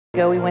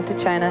ago, we went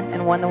to China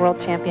and won the World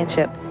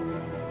Championship.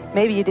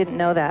 Maybe you didn't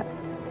know that,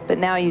 but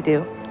now you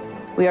do.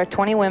 We are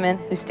 20 women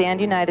who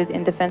stand united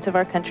in defense of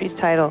our country's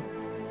title.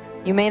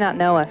 You may not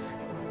know us,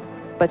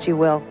 but you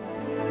will.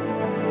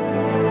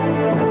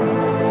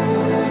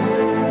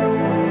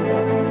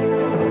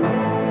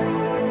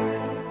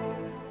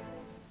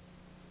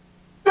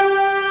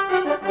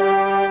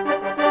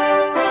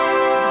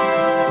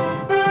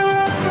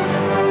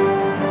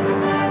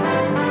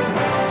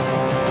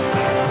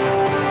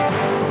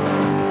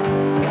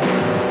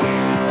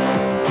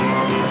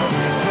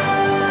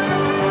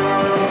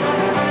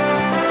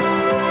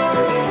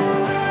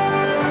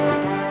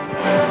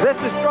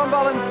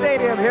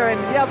 Here in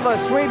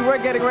Sweden,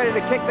 we're getting ready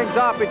to kick things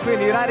off between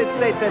the United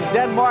States and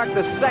Denmark,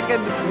 the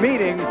second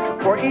meeting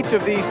for each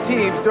of these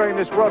teams during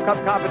this World Cup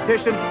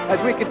competition as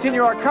we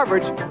continue our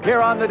coverage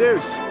here on The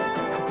Deuce.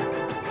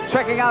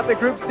 Checking out the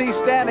Group C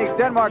standings,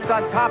 Denmark's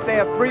on top. They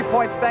have 3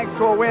 points thanks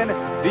to a win.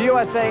 The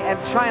USA and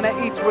China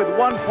each with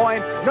 1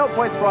 point. No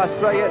points for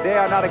Australia. They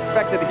are not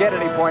expected to get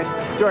any points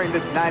during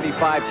this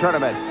 95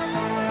 tournament.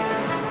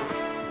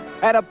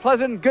 And a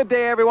pleasant good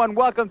day, everyone.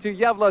 Welcome to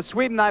Gävle,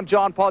 Sweden. I'm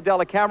John Paul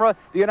Della Camera.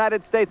 The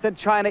United States and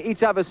China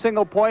each have a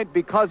single point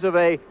because of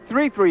a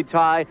 3-3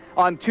 tie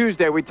on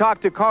Tuesday. We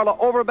talked to Carla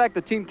Overbeck, the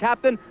team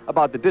captain,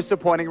 about the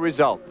disappointing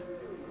result.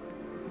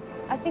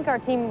 I think our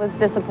team was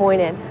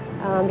disappointed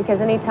because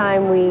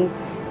anytime we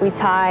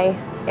tie,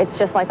 it's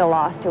just like a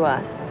loss to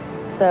us.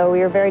 So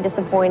we were very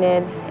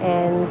disappointed,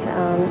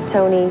 and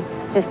Tony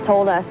just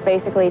told us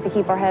basically to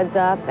keep our heads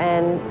up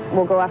and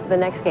we'll go after the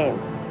next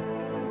game.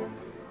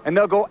 And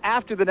they'll go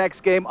after the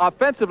next game,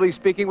 offensively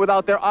speaking,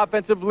 without their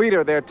offensive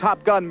leader, their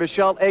top gun,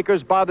 Michelle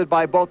Akers, bothered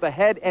by both a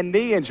head and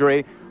knee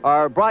injury.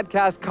 Our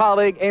broadcast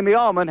colleague, Amy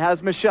Allman,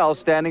 has Michelle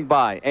standing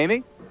by.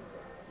 Amy?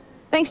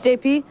 Thanks,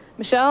 JP.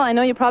 Michelle, I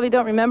know you probably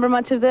don't remember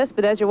much of this,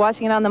 but as you're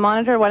watching it on the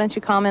monitor, why don't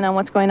you comment on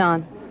what's going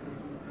on?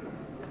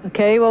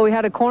 Okay, well, we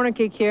had a corner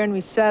kick here, and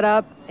we set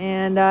up,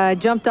 and I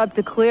jumped up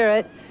to clear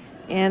it,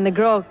 and the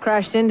girl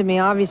crashed into me,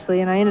 obviously,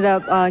 and I ended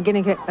up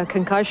getting a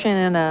concussion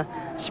and a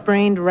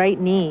sprained right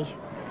knee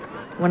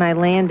when I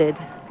landed.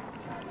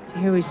 So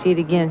here we see it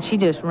again. She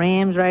just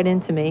rams right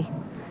into me.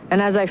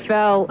 And as I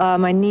fell,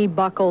 my knee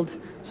buckled.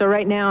 So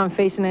right now I'm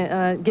facing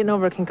getting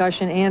over a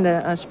concussion and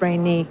a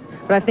sprained knee.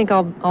 But I think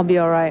I'll be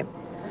all right.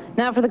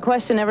 Now for the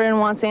question everyone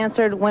wants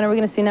answered, when are we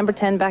going to see number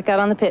 10 back out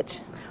on the pitch?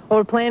 Well,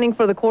 we're planning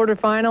for the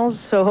quarterfinals,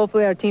 so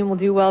hopefully our team will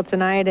do well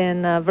tonight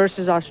and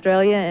versus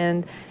Australia.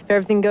 And if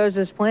everything goes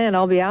as planned,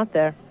 I'll be out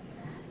there.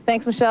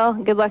 Thanks, Michelle.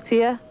 Good luck to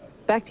you.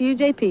 Back to you,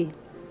 JP.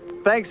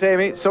 Thanks,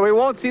 Amy. So we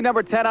won't see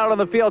number 10 out on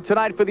the field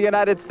tonight for the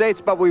United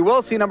States, but we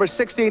will see number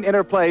 16 in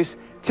her place,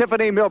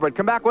 Tiffany Milbert.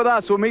 Come back with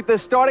us. We'll meet the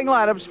starting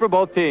lineups for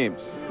both teams.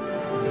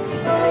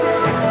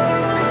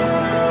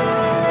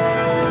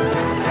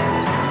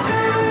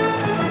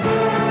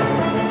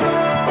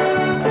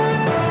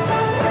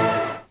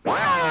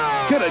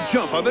 Get a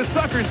jump on the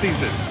soccer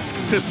season.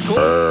 To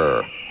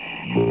score.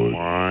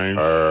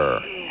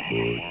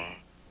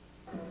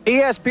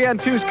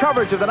 ESPN2's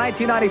coverage of the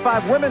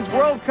 1995 Women's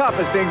World Cup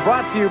is being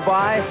brought to you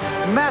by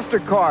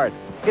MasterCard.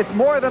 It's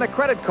more than a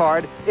credit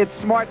card, it's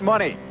smart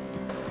money.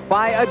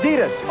 By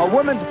Adidas, a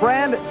women's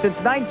brand since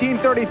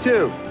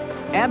 1932.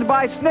 And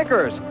by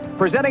Snickers,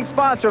 presenting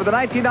sponsor of the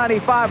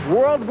 1995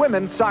 World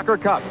Women's Soccer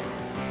Cup.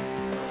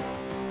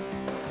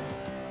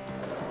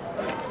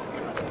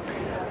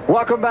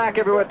 Welcome back,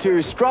 everyone,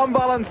 to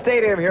Strömvallen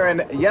Stadium here in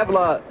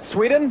Gävle,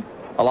 Sweden.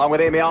 Along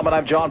with Amy Allman,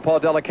 I'm John Paul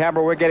Della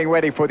Camera. We're getting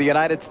ready for the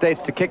United States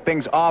to kick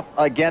things off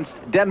against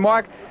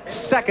Denmark.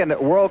 Second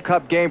World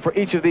Cup game for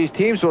each of these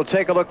teams. We'll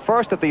take a look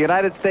first at the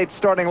United States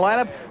starting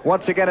lineup.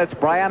 Once again, it's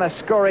Briana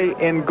Scurry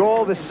in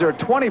goal. This is her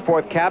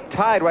 24th cap,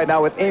 tied right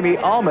now with Amy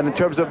Allman in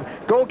terms of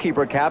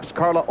goalkeeper caps.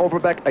 Carla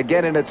Overbeck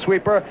again in its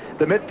sweeper.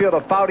 The midfield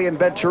of Foudy and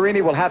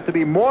Venturini will have to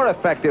be more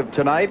effective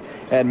tonight,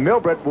 and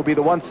Milbert will be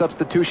the one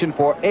substitution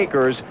for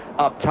Akers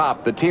up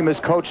top. The team is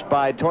coached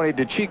by Tony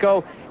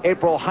DiCicco.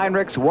 April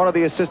Heinrichs, one of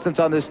the assistants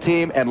on this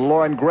team, and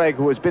Lauren Gregg,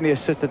 who has been the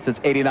assistant since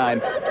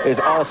 '89, is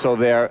also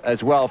there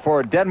as well.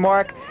 For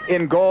Denmark,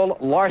 in goal,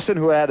 Larsen,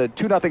 who had a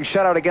 2-0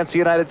 shutout against the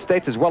United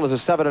States, as well as a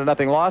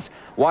 7-0 loss.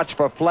 Watch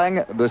for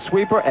Fleng, the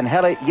sweeper, and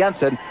Helle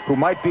Jensen, who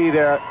might be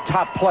their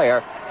top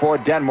player for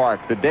Denmark.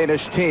 The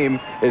Danish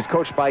team is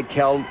coached by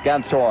Keld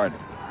Gantzhorn.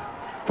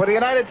 For the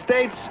United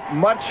States,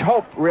 much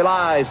hope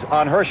relies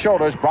on her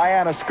shoulders,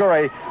 Briana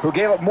Scurry, who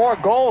gave up more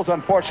goals,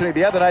 unfortunately,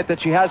 the other night than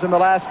she has in the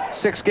last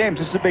 6 games.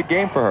 This is a big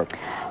game for her.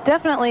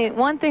 Definitely.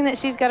 One thing that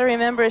she's got to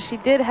remember is she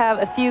did have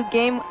a few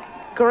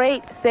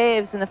great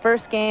saves in the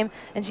first game,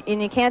 and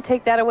you can't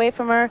take that away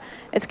from her.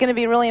 It's going to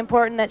be really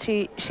important that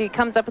she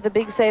comes up with a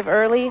big save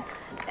early.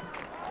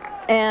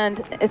 And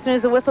as soon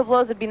as the whistle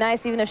blows, it'd be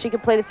nice even if she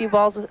could play a few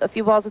balls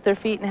with her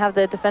feet and have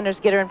the defenders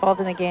get her involved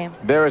in the game.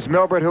 There is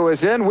Milbert, who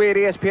is in. We at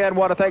ESPN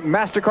want to thank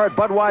MasterCard,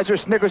 Budweiser,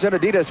 Snickers, and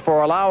Adidas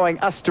for allowing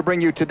us to bring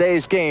you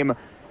today's game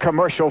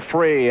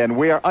commercial-free. And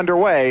we are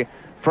underway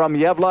from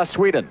Gävle,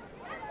 Sweden.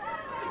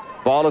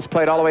 Ball is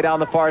played all the way down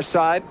the far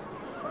side.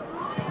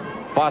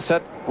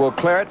 Fawcett will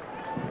clear it.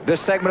 This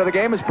segment of the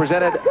game is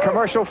presented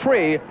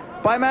commercial-free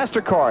by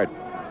MasterCard.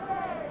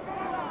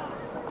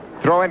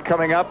 Throw-in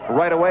coming up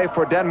right away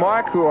for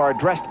Denmark, who are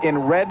dressed in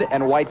red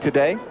and white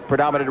today.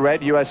 Predominant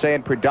red, USA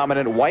in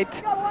predominant white.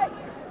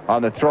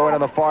 On the throw-in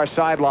on the far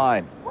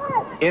sideline.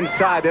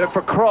 Inside, they look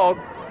for Krog.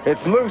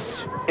 It's loose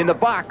in the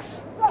box.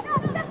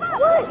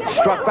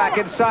 Struck back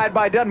inside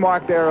by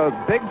Denmark. They're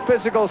a big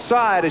physical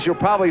side, as you'll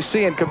probably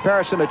see in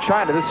comparison to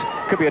China.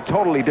 This could be a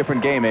totally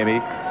different game, Amy.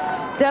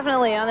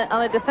 Definitely. On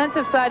the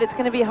defensive side, it's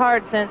going to be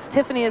hard since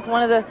Tiffany is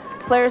one of the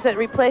players that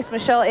replaced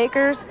Michelle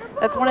Akers.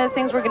 That's one of the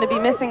things we're going to be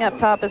missing up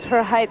top is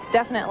her height,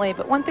 definitely.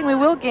 But one thing we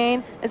will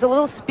gain is a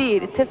little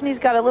speed. Tiffany's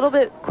got a little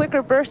bit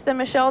quicker burst than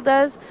Michelle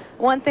does.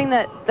 One thing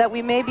that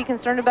we may be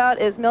concerned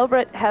about is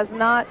Milbert has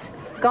not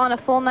gone a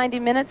full 90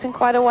 minutes in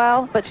quite a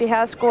while, but she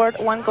has scored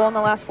 1 goal in the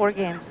last 4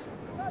 games.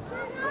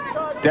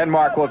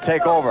 Denmark will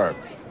take over.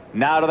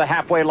 Now to the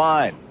halfway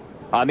line.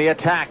 On the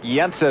attack,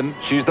 Jensen,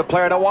 she's the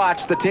player to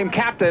watch, the team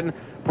captain,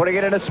 putting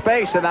it into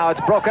space, and now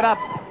it's broken up.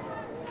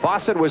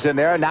 Fawcett was in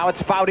there. Now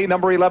it's Foudy,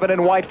 number 11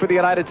 in white for the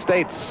United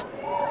States.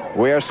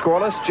 We are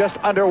scoreless, just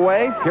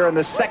underway here in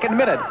the 2nd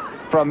minute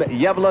from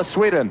Gävle,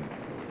 Sweden.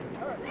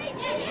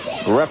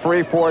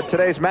 Referee for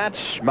today's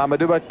match,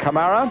 Mamadouba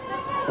Kamara.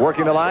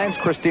 Working the lines,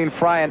 Christine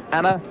Fry and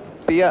Anna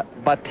Pia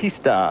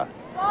Batista.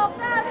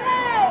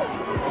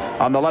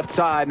 On the left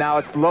side, now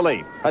it's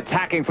Lily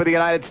attacking for the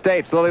United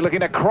States. Lily looking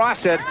to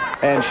cross it,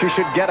 and she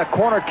should get a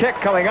corner kick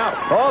coming up.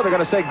 Oh, they're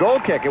going to say goal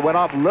kick. It went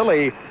off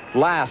Lily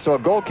last, so a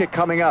goal kick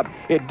coming up.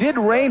 It did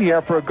rain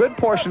here for a good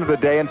portion of the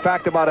day. In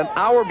fact, about an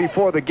hour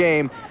before the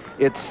game,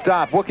 it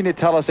stopped. What can you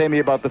tell us, Amy,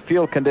 about the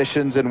field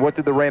conditions, and what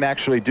did the rain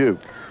actually do?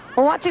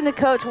 Well, watching the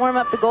coach warm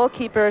up the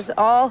goalkeepers,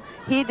 all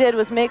he did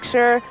was make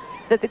sure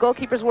that the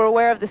goalkeepers were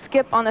aware of the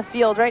skip on the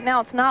field. Right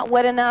now, it's not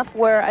wet enough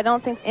where I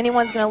don't think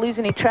anyone's going to lose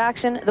any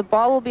traction. The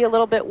ball will be a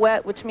little bit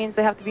wet, which means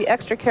they have to be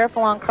extra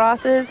careful on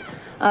crosses.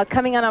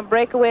 Coming on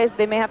breakaways,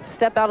 they may have to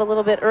step out a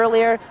little bit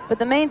earlier. But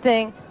the main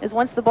thing is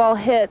once the ball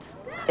hits,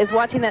 is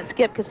watching that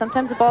skip, because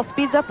sometimes the ball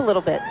speeds up a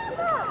little bit.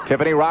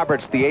 Tiffany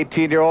Roberts, the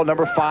 18-year-old,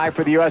 number 5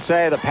 for the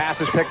USA. The pass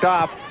is picked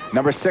off.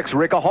 Number 6,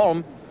 Rika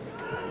Holm.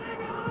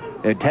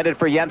 Intended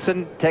for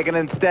Jensen, taken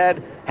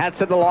instead.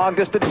 Hansen, the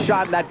long-distance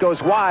shot, and that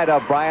goes wide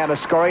of Briana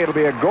Scurry. It'll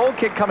be a goal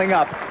kick coming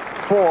up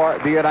for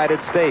the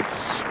United States.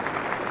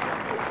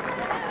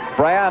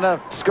 Briana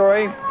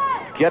Scurry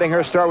getting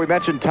her start. We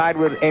mentioned tied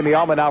with Amy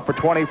Allman now for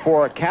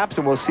 24 caps,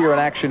 and we'll see her in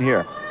action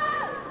here.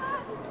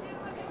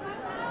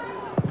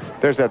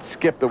 There's that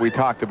skip that we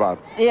talked about.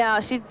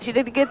 Yeah, she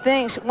did a good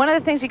thing. One of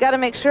the things you got to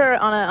make sure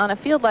on a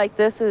field like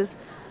this is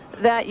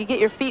that you get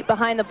your feet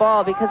behind the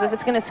ball, because if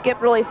it's going to skip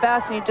really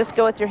fast and you just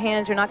go with your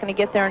hands, you're not going to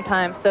get there in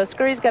time. So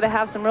Scurry's got to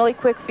have some really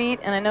quick feet,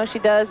 and I know she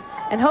does.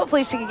 And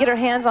hopefully she can get her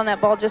hands on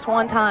that ball just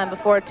one time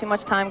before too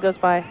much time goes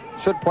by.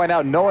 Should point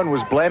out, no one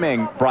was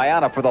blaming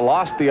Briana for the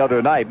loss the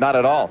other night, not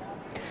at all.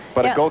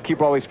 But yeah, a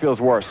goalkeeper always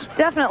feels worse.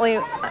 Definitely.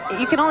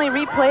 You can only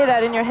replay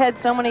that in your head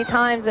so many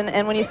times,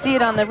 and when you see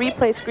it on the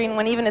replay screen,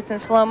 when even it's in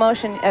slow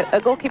motion, a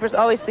goalkeeper's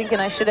always thinking,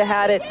 I should have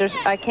had it.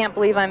 I can't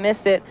believe I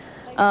missed it.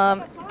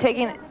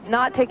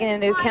 Not taking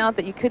into account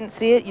that you couldn't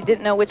see it, you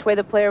didn't know which way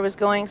the player was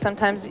going.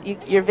 Sometimes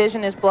your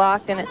vision is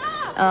blocked, and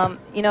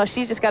you know,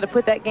 she's just got to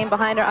put that game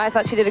behind her. I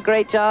thought she did a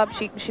great job.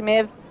 She may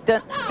have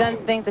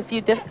done things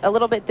a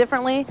little bit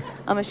differently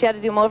if she had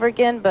to do them over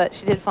again, but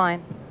she did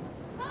fine.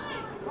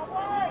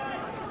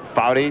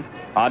 Foudy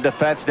on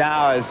defense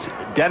now as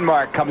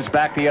Denmark comes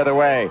back the other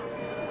way.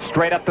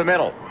 Straight up the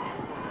middle.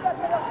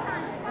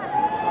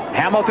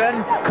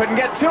 Hamilton couldn't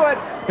get to it.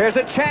 Here's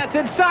a chance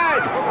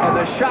inside, and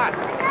the shot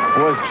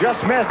was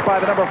just missed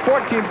by the number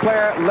 14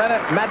 player, Lene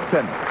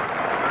Madsen.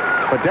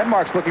 But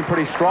Denmark's looking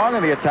pretty strong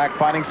in the attack,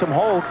 finding some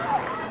holes.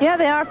 Yeah,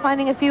 they are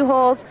finding a few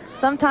holes.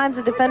 Sometimes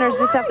the defenders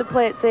just have to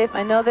play it safe.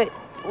 I know they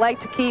like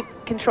to keep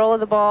control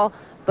of the ball,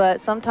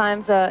 but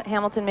sometimes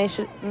Hamilton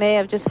may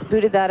have just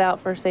booted that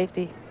out for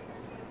safety.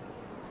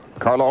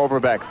 Carla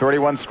Overbeck,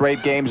 31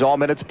 straight games, all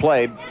minutes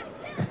played.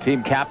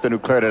 Team captain who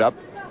cleared it up.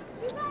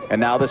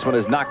 And now this one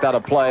is knocked out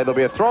of play. There'll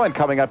be a throw-in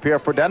coming up here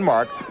for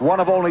Denmark. One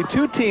of only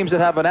 2 teams that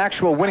have an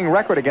actual winning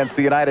record against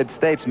the United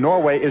States.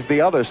 Norway is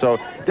the other. So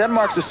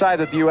Denmark's a side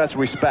that the U.S.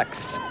 respects.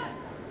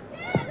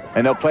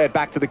 And they'll play it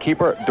back to the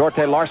keeper,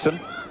 Dorte Larsen.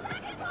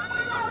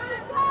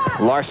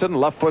 Larsen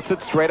left foots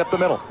it straight up the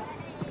middle.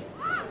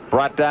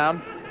 Brought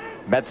down,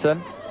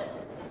 Madsen.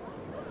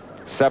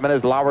 7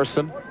 is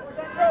Laursen.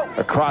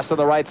 Across on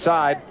the right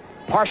side,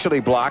 partially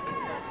blocked.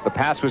 The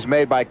pass was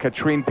made by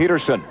Katrine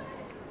Peterson.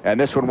 And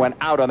this one went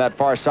out on that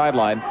far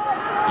sideline.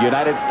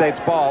 United States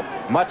ball,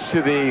 much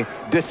to the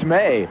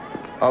dismay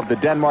of the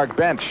Denmark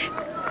bench.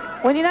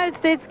 When the United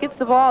States gets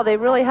the ball, they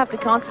really have to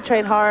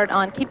concentrate hard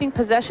on keeping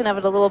possession of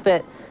it a little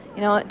bit.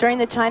 You know, during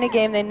the China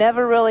game, they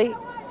never really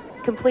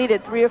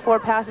completed 3 or 4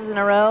 passes in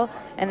a row,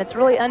 and it's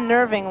really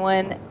unnerving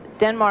when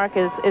Denmark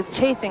is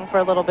chasing for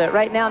a little bit.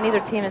 Right now, neither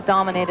team is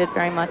dominated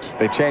very much.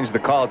 They changed the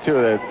call, too.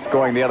 It's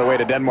going the other way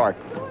to Denmark.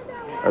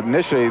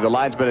 Initially, the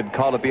linesman had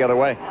called it the other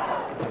way.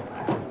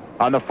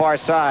 On the far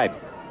side,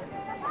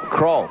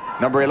 Kroll,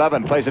 number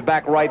 11, plays it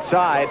back right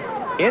side,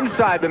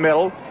 inside the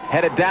middle,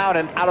 headed down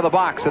and out of the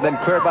box, and then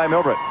cleared by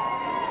Milbert.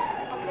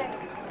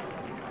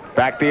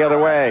 Back the other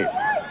way.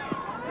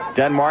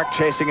 Denmark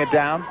chasing it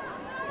down.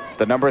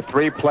 The number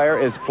 3 player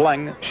is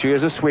Fleng. She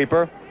is a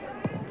sweeper.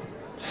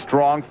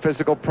 Strong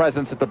physical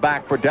presence at the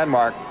back for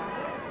Denmark.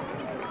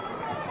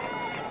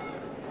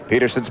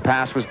 Peterson's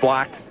pass was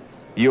blocked.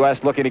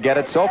 U.S. looking to get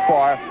it. So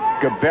far,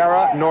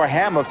 Gebera nor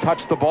Hamm have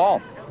touched the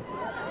ball.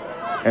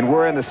 And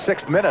we're in the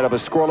 6th minute of a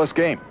scoreless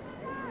game.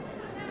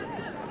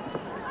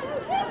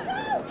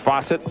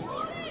 Fawcett.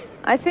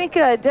 I think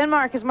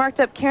Denmark has marked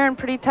up Karen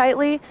pretty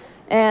tightly,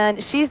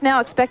 and she's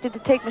now expected to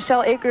take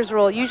Michelle Akers'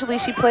 role. Usually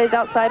she plays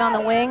outside on the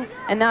wing,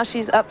 and now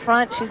she's up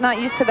front. She's not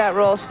used to that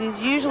role. She's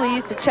usually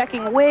used to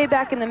checking way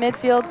back in the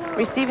midfield,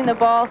 receiving the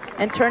ball,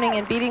 and turning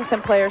and beating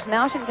some players.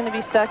 Now she's going to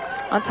be stuck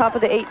on top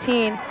of the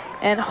 18,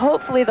 and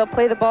hopefully they'll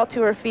play the ball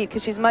to her feet,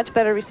 because she's much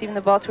better receiving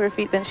the ball to her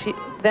feet than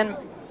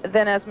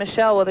as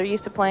Michelle, well, they're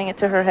used to playing it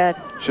to her head.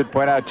 Should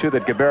point out, too,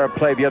 that Gebera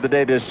played the other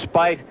day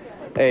despite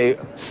a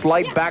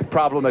slight back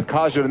problem that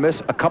caused her to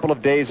miss a couple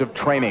of days of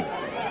training.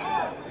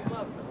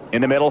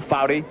 In the middle,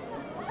 Foudy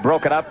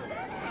broke it up.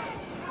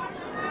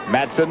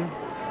 Madsen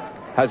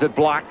has it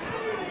blocked,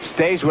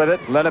 stays with it.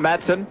 Lena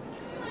Madsen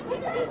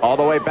all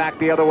the way back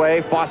the other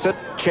way. Fawcett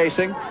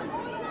chasing.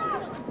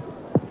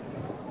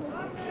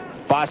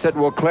 Fawcett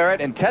will clear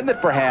it, intended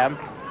for Hamm,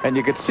 and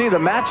you could see the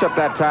matchup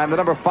that time. The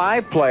number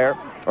 5 player,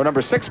 or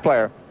number 6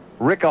 player,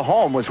 Rika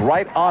Holm, was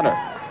right on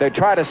her. They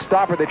try to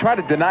stop her. They try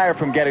to deny her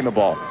from getting the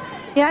ball.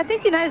 Yeah, I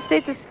think the United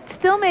States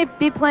still may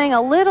be playing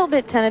a little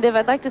bit tentative.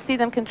 I'd like to see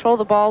them control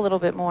the ball a little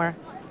bit more.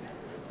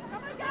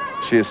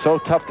 She is so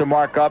tough to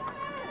mark up.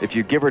 If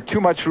you give her too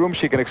much room,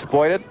 she can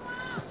exploit it.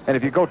 And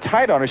if you go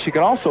tight on her, she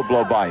can also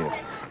blow by you.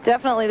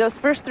 Definitely. Those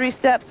first 3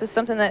 steps is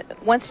something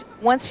that once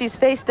she's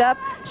faced up,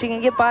 she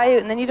can get by you,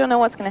 and then you don't know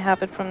what's going to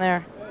happen from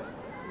there.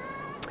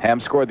 Hamm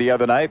scored the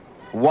other night.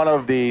 One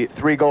of the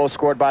 3 goals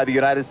scored by the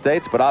United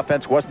States, but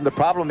offense wasn't the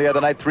problem the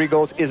other night. 3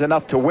 goals is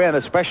enough to win,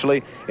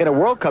 especially in a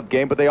World Cup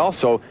game, but they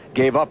also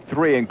gave up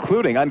 3,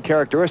 including,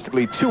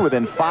 uncharacteristically, 2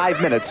 within 5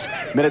 minutes,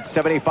 minutes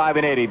 75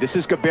 and 80. This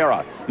is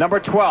Gebera,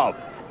 number 12,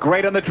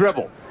 great on the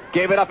dribble,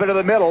 gave it up into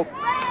the middle,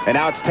 and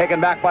now it's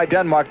taken back by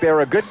Denmark. They're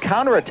a good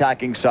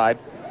counter-attacking side,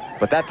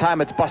 but that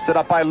time it's busted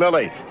up by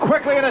Lilly.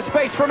 Quickly into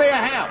space for Mia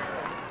Hamm.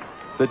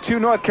 The 2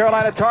 North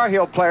Carolina Tar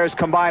Heel players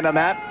combined on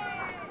that.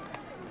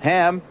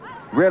 Hamm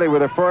really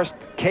with her first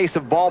case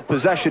of ball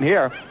possession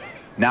here.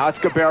 Now it's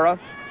Gebera.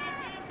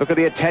 Look at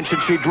the attention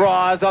she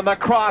draws on the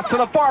cross to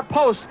the far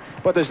post,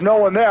 but there's no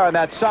one there on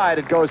that side.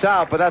 It goes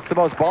out, but that's the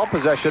most ball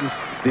possession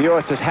the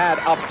U.S. has had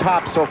up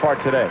top so far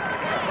today.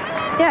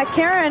 Yeah,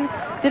 Karen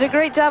did a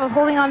great job of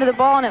holding onto the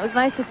ball, and it was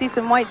nice to see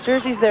some white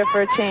jerseys there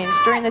for a change.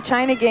 During the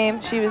China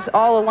game, she was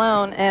all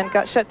alone and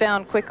got shut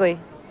down quickly.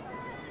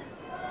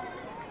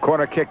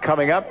 Corner kick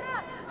coming up.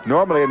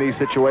 Normally in these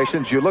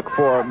situations, you look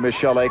for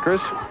Michelle Akers.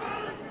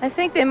 I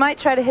think they might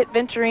try to hit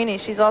Venturini.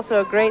 She's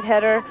also a great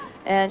header,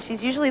 and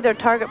she's usually their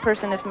target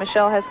person if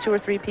Michelle has 2 or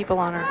 3 people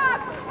on her.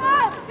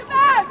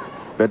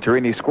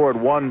 Venturini scored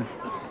 1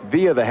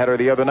 via the header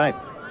the other night.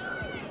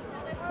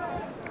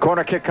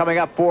 Corner kick coming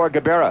up for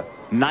Gebera.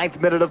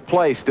 9th minute of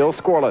play, still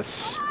scoreless.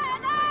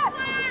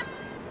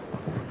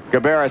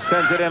 Gebera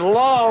sends it in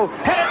low,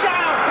 headed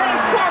down, and a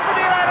score for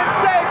the United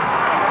States!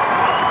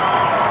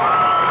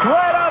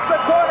 Right off the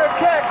corner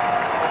kick.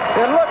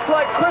 It looks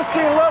like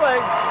Christine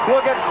Lilly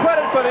will get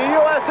credit for the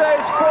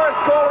USA's first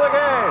goal of the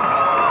game.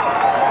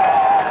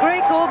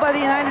 Great goal by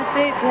the United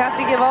States. You have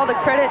to give all the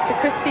credit to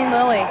Christine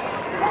Lilly.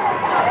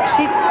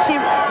 She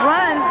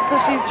runs so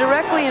she's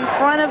directly in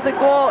front of the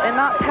goal and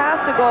not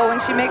past the goal when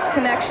she makes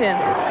connection.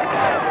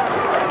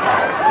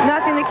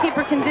 Nothing the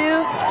keeper can do.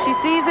 She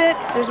sees it.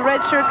 There's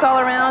red shirts all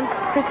around.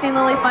 Christine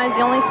Lilly finds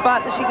the only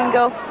spot that she can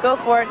go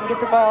for it and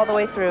get the ball all the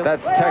way through.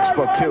 That's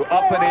textbook, too.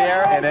 Up in the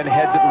air and then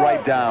heads it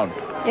right down.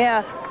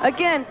 Yeah.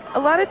 Again, a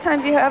lot of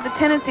times you have the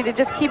tendency to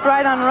just keep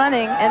right on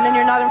running, and then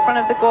you're not in front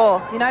of the goal.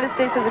 The United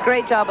States does a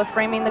great job of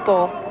framing the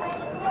goal.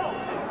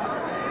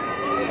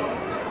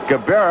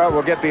 Gebera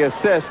will get the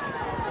assist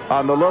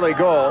on the Lilly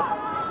goal.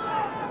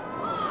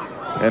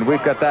 And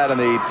we've got that in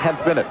the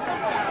 10th minute.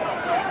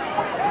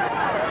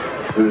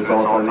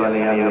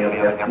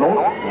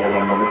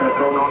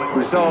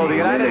 So the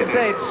United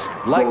States,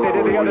 like they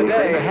did the other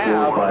day,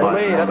 have the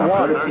lead at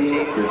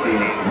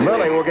 1.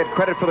 Lilly will get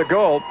credit for the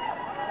goal,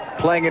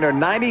 playing in her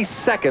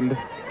 92nd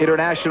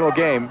international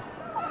game.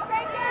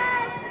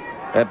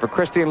 And for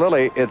Christine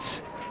Lilly, it's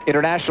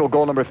international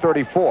goal number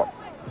 34.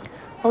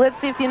 Well, let's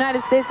see if the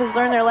United States has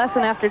learned their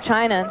lesson after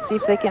China and see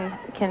if they can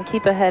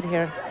keep ahead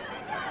here.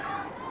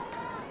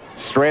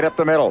 Straight up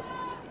the middle.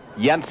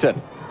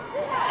 Jensen.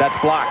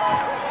 That's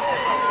blocked.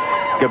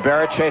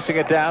 Gebera chasing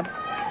it down.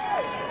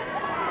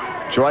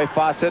 Joy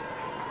Fawcett,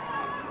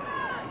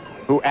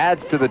 who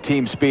adds to the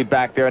team speed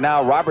back there.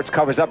 Now Roberts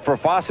covers up for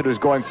Fawcett, who's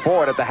going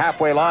forward at the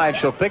halfway line.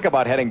 She'll think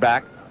about heading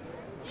back.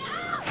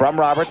 From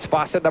Roberts,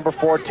 Fawcett number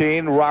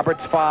 14,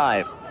 Roberts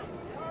 5.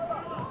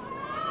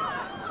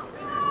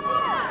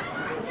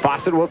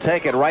 Fawcett will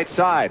take it right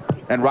side,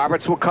 and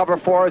Roberts will cover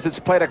for as it's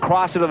played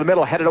across into the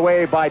middle, headed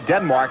away by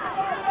Denmark.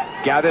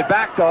 Gathered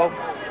back, though.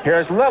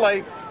 Here's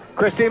Lilly.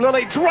 Christine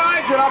Lilly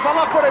drives it off a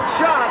left-footed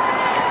shot.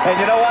 And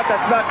you know what?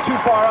 That's not too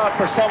far out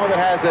for someone that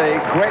has a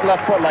great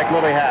left foot like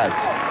Lilly has.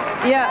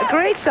 Yeah,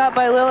 great shot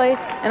by Lilly,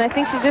 and I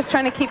think she's just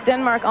trying to keep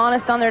Denmark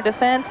honest on their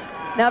defense.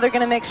 Now they're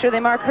going to make sure they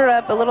mark her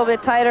up a little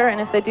bit tighter, and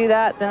if they do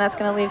that, then that's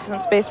going to leave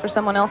some space for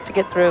someone else to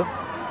get through.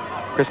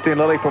 Christine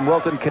Lilly from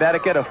Wilton,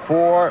 Connecticut, a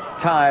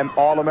 4-time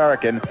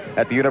All-American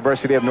at the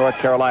University of North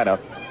Carolina.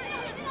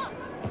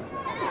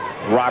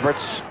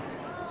 Roberts,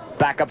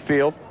 back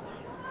upfield.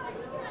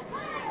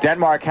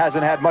 Denmark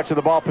hasn't had much of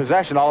the ball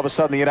possession. All of a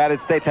sudden, the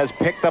United States has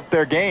picked up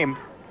their game.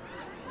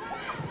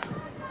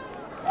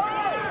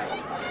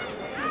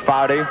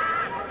 Foudy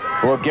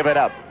will give it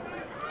up.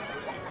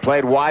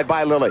 Played wide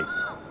by Lilly.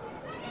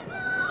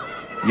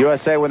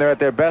 USA, when they're at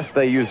their best,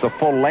 they use the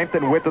full length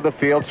and width of the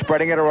field,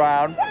 spreading it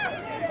around.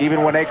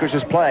 Even when Akers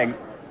is playing,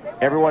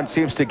 everyone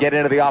seems to get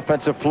into the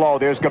offensive flow.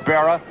 There's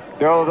Gabera.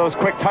 There are those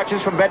quick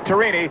touches from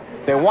Venturini.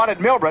 They wanted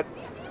Milbert.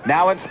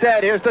 Now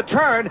instead, here's the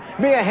turn.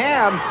 Mia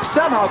Hamm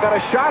somehow got a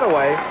shot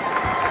away.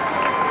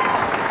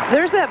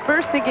 There's that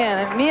burst again.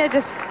 And Mia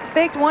just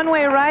faked one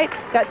way right,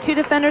 got two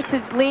defenders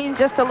to lean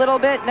just a little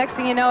bit. Next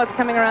thing you know, it's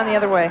coming around the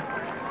other way.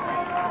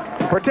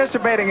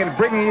 Participating in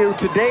bringing you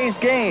today's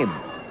game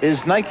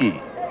is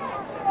Nike.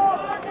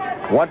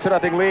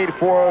 1-0 lead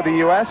for the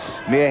U.S.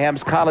 Mia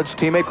Hamm's college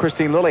teammate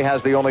Christine Lilly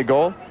has the only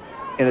goal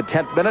in the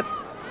 10th minute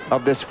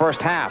of this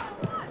first half.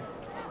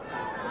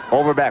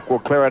 Overbeck will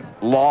clear it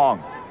long.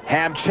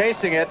 Hamm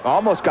chasing it,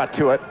 almost got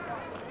to it.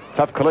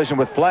 Tough collision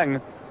with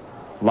Fleng.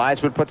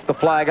 Leisman puts the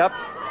flag up.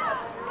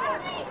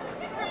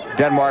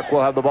 Denmark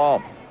will have the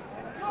ball.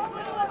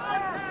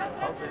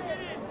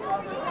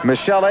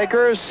 Michelle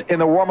Akers in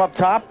the warm-up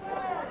top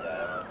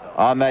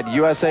on that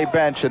USA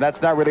bench, and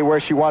that's not really where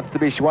she wants to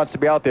be. She wants to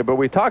be out there, but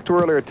we talked to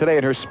her earlier today,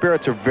 and her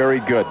spirits are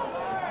very good.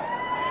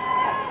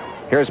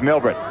 Here's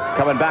Milbert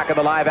coming back in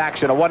the live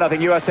action. A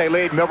 1-0 USA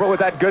lead. Milbert with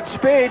that good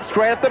speed,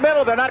 straight up the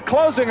middle. They're not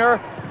closing her.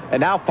 And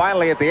now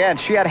finally at the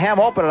end, she had Hamm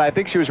open, and I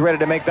think she was ready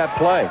to make that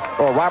play.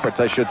 Or Roberts,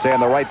 I should say, on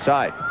the right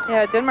side.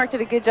 Yeah, Denmark did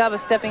a good job of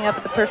stepping up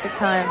at the perfect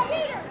time.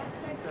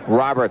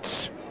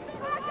 Roberts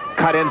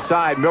cut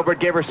inside. Milbert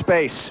gave her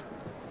space.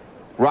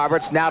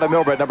 Roberts now to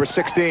Milbert, number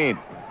 16.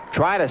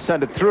 Trying to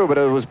send it through, but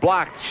it was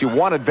blocked. She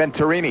wanted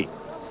Venturini.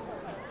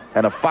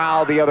 And a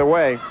foul the other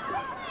way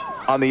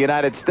on the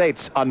United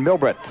States on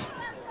Milbert.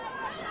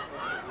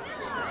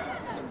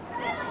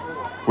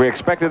 We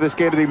expected this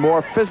game to be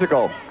more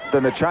physical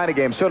than the China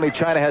game. Certainly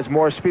China has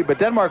more speed, but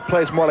Denmark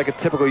plays more like a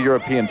typical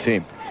European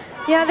team.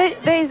 Yeah,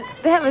 they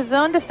have a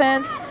zone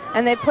defense,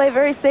 and they play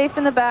very safe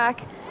in the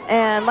back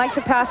and like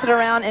to pass it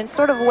around and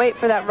sort of wait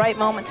for that right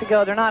moment to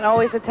go. They're not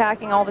always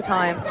attacking all the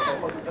time.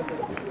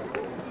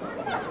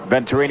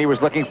 Venturini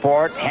was looking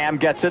for it. Hamm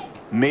gets it.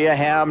 Mia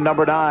Hamm,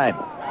 number 9.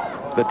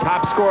 The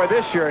top scorer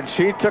this year, and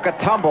she took a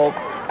tumble.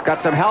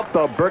 Got some help,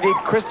 though. Birgit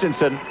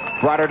Christensen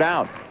brought her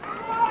down.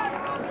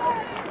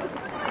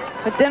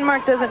 What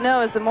Denmark doesn't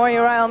know is the more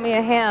you rile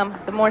Mia Hamm,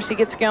 the more she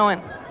gets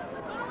going.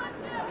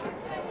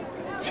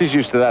 She's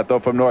used to that, though,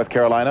 from North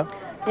Carolina.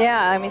 Yeah,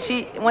 I mean,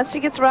 once she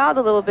gets riled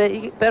a little bit,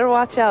 you better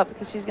watch out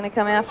because she's going to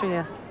come after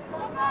you.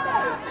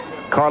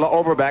 Carla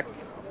Overbeck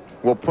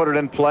will put it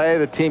in play,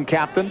 the team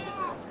captain.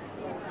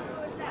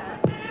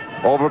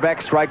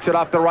 Overbeck strikes it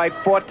off the right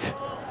foot.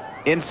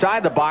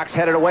 Inside the box,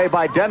 headed away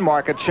by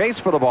Denmark. A chase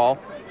for the ball.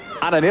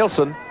 Anna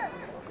Nielsen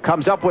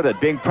comes up with it,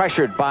 being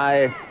pressured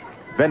by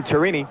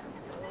Venturini.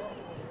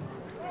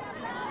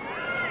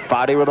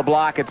 Foudy with a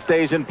block. It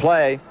stays in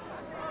play.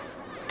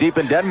 Deep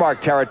in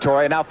Denmark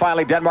territory. Now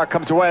finally Denmark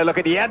comes away. Look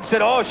at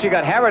Jensen. Oh, she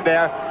got hammered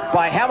there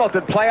by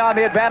Hamilton. Play on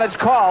the advantage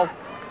call.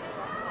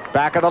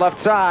 Back on the left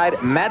side,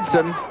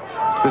 Madsen.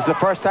 This is the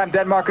first time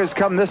Denmark has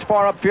come this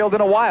far upfield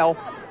in a while.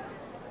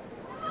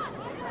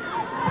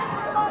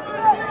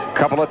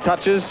 Couple of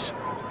touches.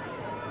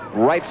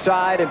 Right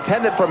side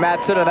intended for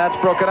Madsen, and that's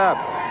broken up.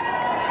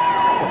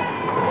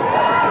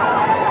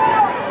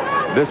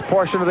 This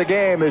portion of the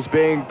game is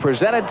being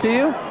presented to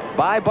you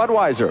by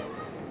Budweiser.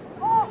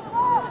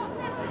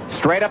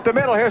 Straight up the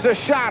middle. Here's a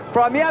shot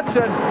from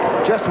Jensen.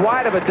 Just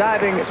wide of a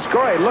diving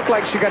Scurry. Looked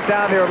like she got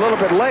down there a little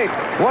bit late.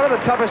 One of the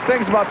toughest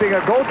things about being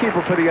a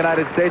goalkeeper for the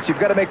United States, you've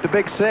got to make the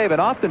big save.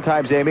 And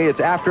oftentimes, Amy, it's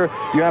after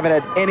you haven't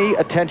had any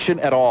attention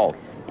at all.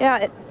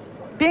 Yeah,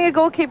 being a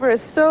goalkeeper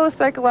is so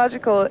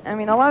psychological. I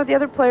mean, a lot of the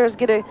other players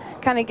get to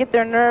kind of get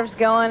their nerves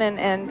going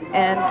and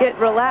get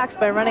relaxed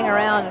by running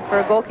around. And for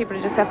a goalkeeper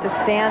to just have to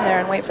stand there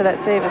and wait for that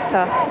save is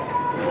tough.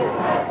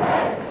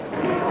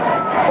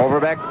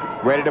 Overbeck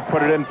ready to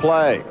put it in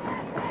play.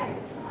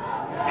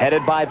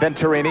 Headed by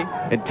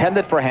Venturini,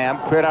 intended for Hamm,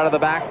 cleared out of the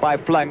back by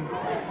Fleng.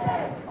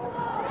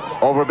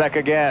 Overbeck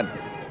again.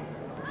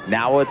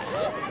 Now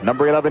it's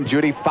number 11,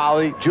 Julie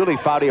Foudy,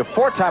 a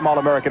 4-time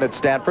All-American at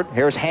Stanford.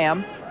 Here's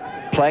Hamm,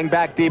 playing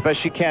back deep as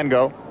she can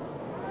go.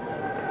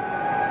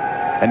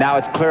 And now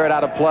it's cleared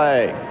out of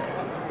play.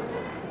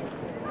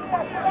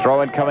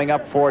 Throw-in coming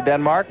up for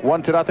Denmark.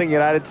 1-0.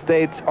 United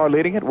States are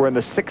leading it. We're in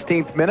the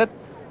 16th minute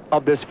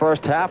of this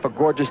first half. A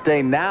gorgeous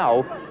day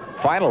now,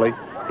 finally,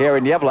 here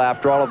in Yevla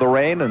after all of the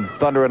rain and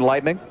thunder and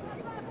lightning.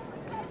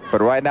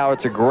 But right now,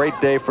 it's a great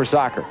day for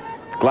soccer.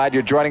 Glad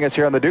you're joining us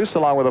here on The Deuce,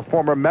 along with a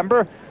former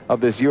member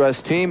of this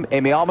U.S. team,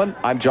 Amy Allman.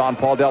 I'm John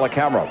Paul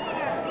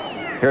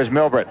Delacamero. Here's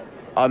Milbert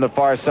on the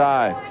far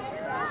side.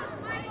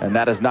 And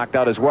that is knocked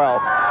out as well.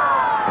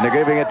 And they're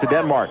giving it to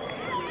Denmark.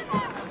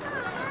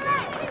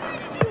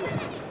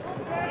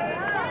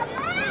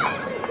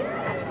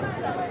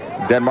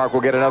 Denmark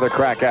will get another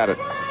crack at it.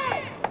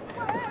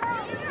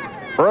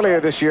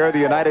 Earlier this year, the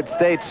United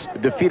States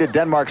defeated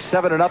Denmark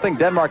 7-0.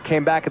 Denmark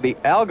came back at the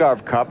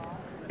Algarve Cup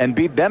and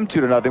beat them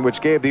 2-0,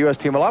 which gave the U.S.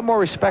 team a lot more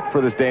respect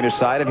for this Danish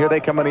side, and here they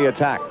come on the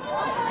attack.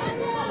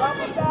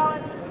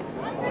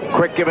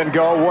 Quick give and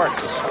go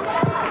works.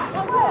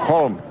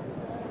 Home.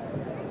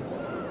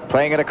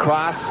 Playing it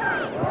across.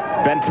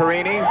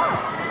 Venturini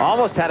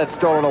almost had it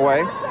stolen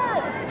away.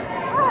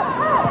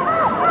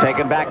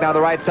 Taken back now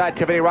the right side.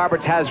 Tiffany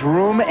Roberts has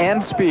room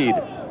and speed.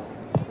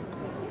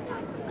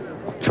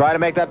 Try to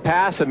make that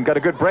pass and got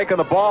a good break on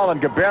the ball,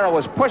 and Gabera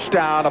was pushed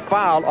down. A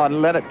foul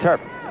on Lennart Terp.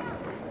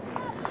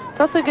 It's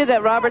also good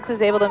that Roberts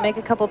is able to make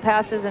a couple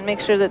passes and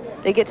make sure that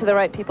they get to the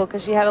right people,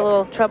 because she had a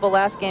little trouble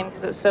last game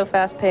because it was so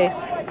fast-paced.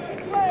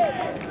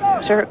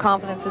 I'm sure her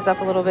confidence is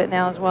up a little bit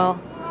now as well.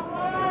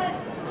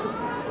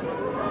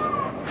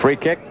 Free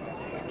kick.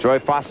 Joy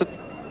Fawcett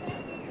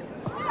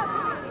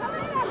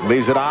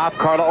leaves it off.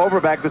 Carla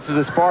Overbeck. This is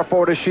as far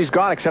forward as she's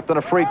gone, except on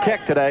a free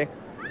kick today.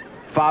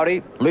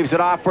 Foudy leaves it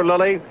off for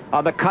Lily.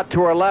 On the cut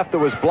to her left, it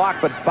was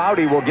blocked, but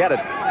Foudy will get it.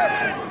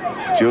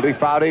 Julie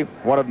Foudy,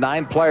 one of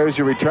 9 players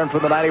who returned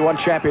from the '91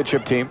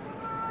 championship team.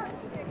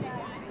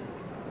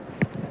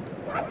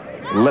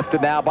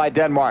 Lifted now by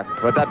Denmark,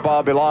 but that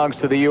ball belongs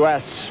to the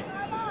U.S.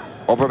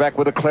 Overbeck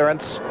with a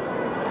clearance.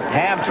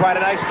 Hamm tried a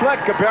nice flick.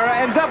 Gabera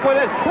ends up with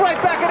it. Right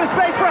back into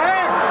space for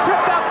Hamm.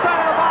 Tripped outside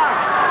of the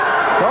box.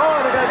 Oh,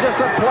 and they're going to just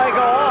let play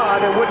go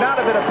on. It would not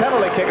have been a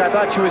penalty kick. I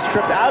thought she was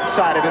tripped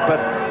outside of it, but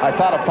I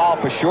thought a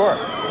foul for sure.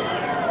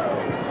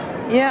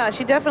 Yeah,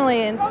 she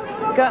definitely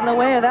got in the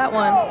way of that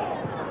one.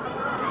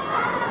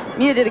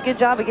 Mia did a good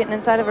job of getting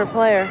inside of her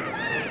player.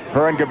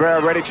 Her and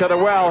Gabera read each other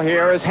well.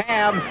 Here is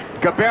Hamm.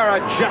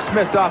 Gabera just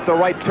missed off the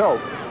right toe.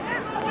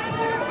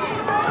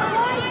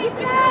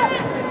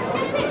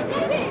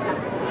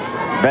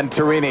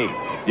 Venturini.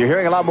 You're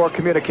hearing a lot more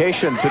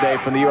communication today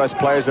from the U.S.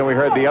 players than we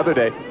heard the other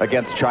day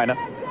against China.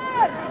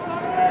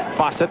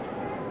 Fawcett.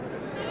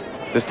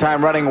 This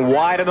time running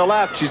wide on the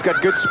left. She's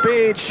got good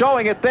speed,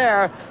 showing it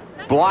there.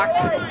 Blocked.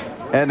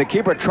 And the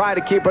keeper tried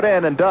to keep it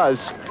in and does.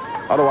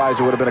 Otherwise,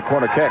 it would have been a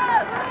corner kick.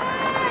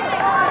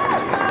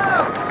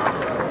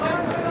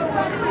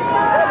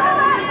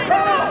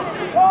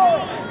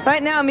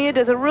 Right now, Mia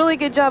does a really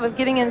good job of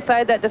getting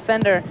inside that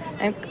defender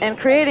and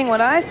creating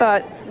what I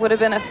thought would have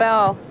been a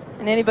foul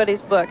in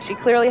anybody's book. She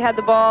clearly had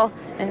the ball,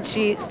 and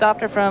she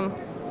stopped her from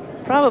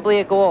probably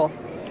a goal.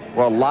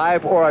 Well,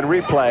 live or on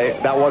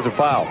replay, that was a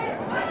foul.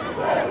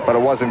 But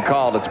it wasn't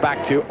called. It's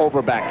back to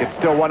Overbeck. It's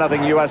still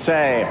 1-0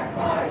 USA.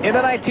 In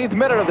the 19th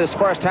minute of this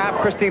first half,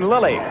 Christine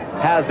Lilly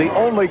has the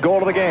only goal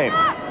of the game.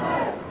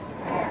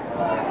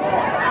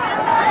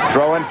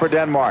 Throw in for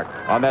Denmark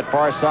on that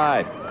far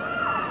side.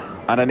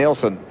 Anna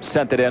Nielsen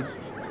sent it in.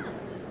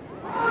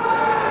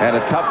 And a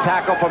tough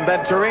tackle from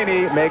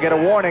Venturini. May get a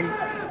warning.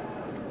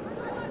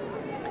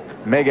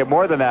 May get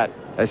more than that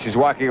as she's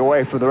walking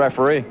away from the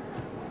referee.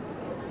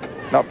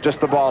 Nope, just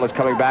the ball is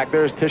coming back.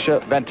 There's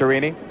Tisha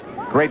Venturini.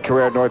 Great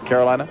career at North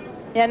Carolina.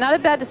 Yeah, not a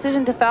bad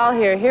decision to foul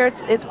here. Here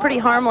it's pretty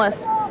harmless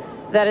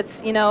that it's,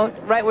 you know,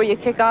 right where you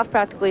kick off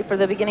practically for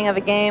the beginning of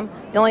a game.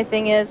 The only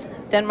thing is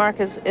Denmark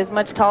is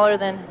much taller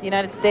than the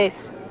United States.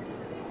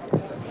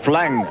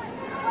 Fleng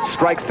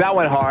strikes that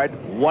one hard.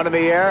 One in the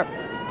air.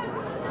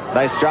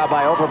 Nice job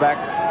by Overbeck.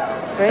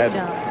 Great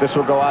job. This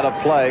will go out of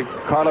play.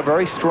 Carla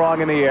very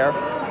strong in the air.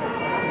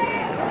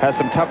 Has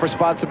some tough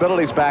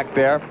responsibilities back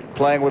there,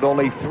 playing with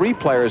only 3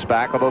 players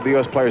back, although the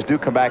U.S. players do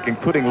come back,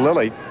 including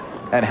Lily,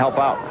 and help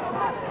out.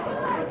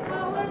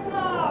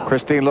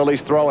 Christine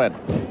Lilly's throw in.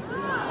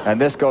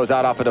 And this goes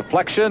out off a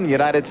deflection.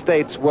 United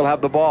States will have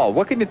the ball.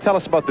 What can you tell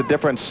us about the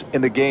difference in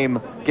the game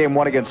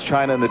 1 against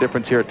China, and the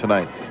difference here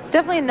tonight? It's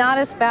definitely not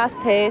as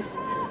fast-paced.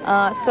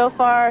 So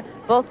far,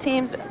 both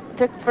teams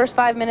took the first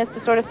 5 minutes to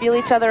sort of feel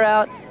each other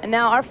out, and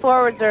now our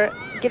forwards are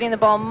getting the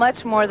ball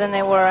much more than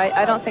they were.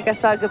 I don't think I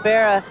saw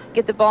Gabera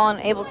get the ball and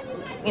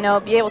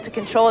be able to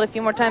control it a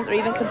few more times or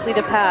even complete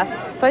a pass.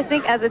 So I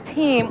think as a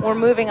team, we're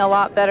moving a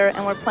lot better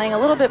and we're playing a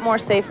little bit more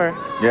safer.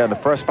 Yeah, in the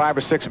first 5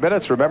 or 6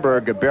 minutes, remember,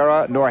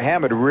 Gabera nor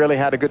Hamm really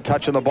had a good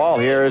touch on the ball.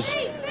 Here's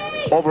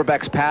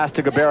Overbeck's pass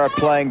to Gabera,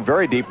 playing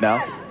very deep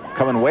now,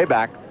 coming way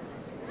back.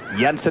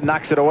 Jensen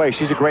knocks it away.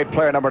 She's a great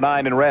player, number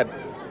 9 in red.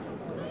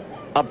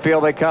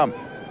 Upfield they come.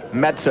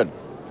 Medson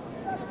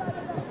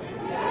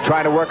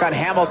trying to work on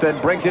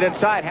Hamilton, brings it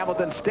inside.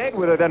 Hamilton stayed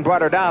with her, then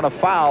brought her down. A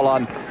foul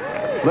on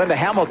Linda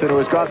Hamilton, who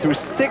has gone through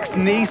 6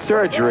 knee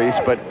surgeries,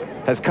 but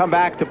has come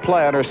back to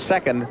play on her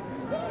 2nd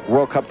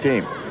World Cup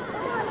team.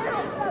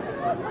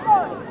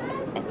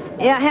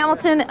 Yeah,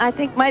 Hamilton, I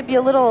think, might be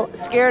a little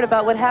scared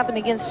about what happened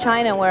against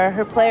China, where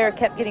her player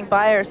kept getting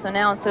by her. So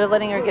now, instead of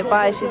letting her get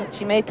by,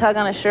 she may tug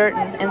on a shirt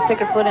and stick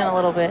her foot in a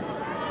little bit.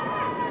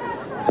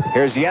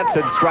 Here's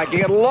Jensen striking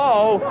it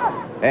low,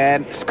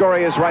 and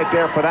Scurry is right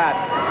there for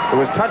that. It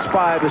was touched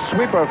by the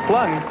sweeper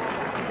Flung,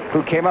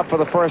 who came up for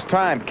the first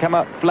time,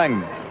 Kema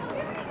Fleng,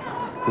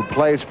 who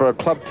plays for a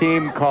club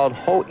team called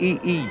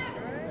Ho-E-E.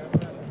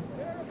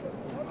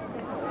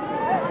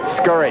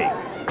 Scurry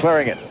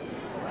clearing it.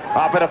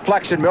 Off a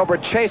deflection,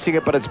 Milbert chasing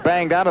it, but it's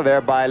banged out of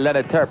there by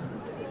Lena Terp.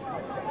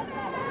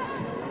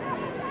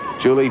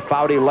 Julie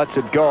Foudy lets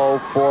it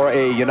go for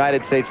a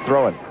United States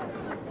throw-in.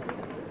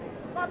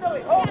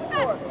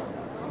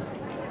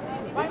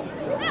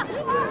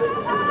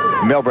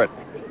 Milbert.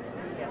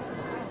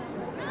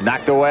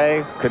 Knocked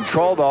away.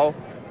 Control, though.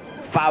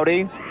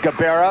 Foudy.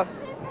 Gabera.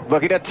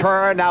 Looking to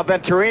turn. Now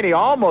Venturini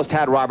almost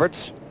had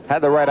Roberts.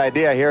 Had the right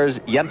idea. Here's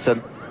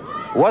Jensen.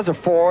 Was a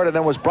forward and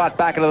then was brought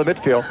back into the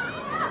midfield.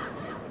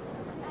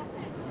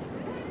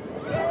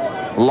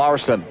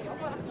 Larson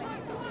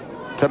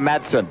to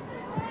Madsen.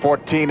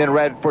 14 in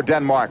red for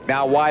Denmark.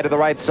 Now wide to the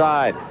right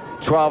side.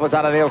 12 is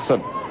Anna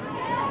Nielsen.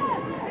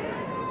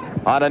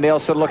 Anna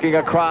Nielsen looking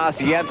across.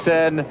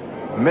 Jensen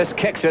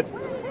miskicks it.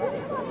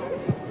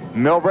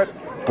 Milbert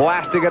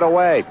blasting it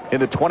away in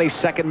the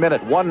 22nd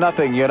minute.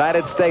 1-0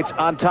 United States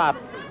on top.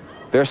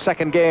 Their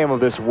second game of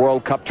this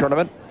World Cup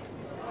tournament.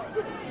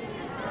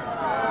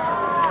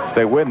 If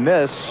they win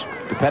this,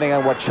 depending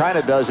on what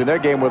China does in their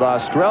game with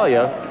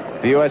Australia,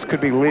 the U.S. could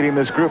be leading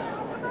this group.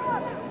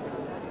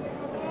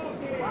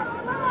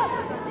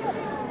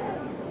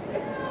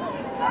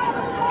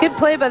 Good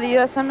play by the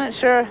U.S. I'm not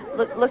sure.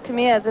 Looked to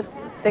me as if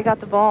they got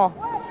the ball.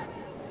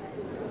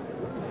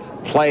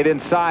 Played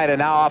inside, and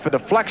now off a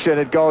deflection,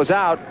 it goes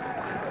out.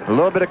 A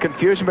little bit of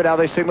confusion, but now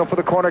they signal for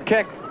the corner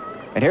kick.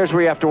 And here's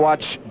where you have to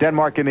watch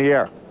Denmark in the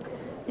air.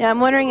 Yeah, I'm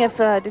wondering if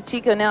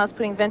DiCicco now is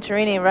putting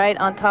Venturini right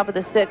on top of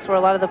the 6 where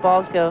a lot of the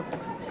balls go,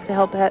 just to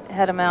help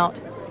head him out.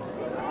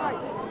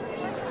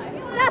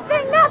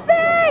 Nothing!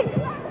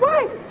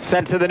 Wait!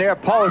 Sent to the near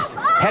post,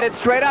 headed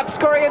straight up,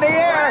 Scurry in the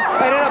air,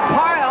 and in a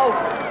pile.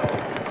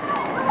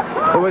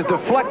 It was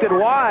deflected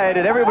wide,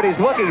 and everybody's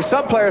looking.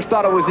 Some players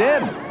thought it was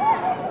in.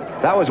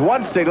 That was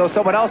one signal.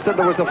 Someone else said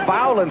there was a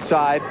foul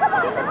inside.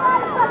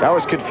 That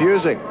was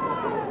confusing.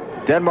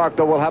 Denmark,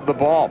 though, will have the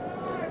ball.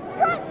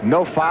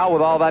 No foul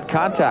with all that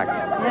contact.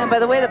 Yeah, by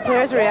the way the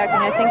players are reacting,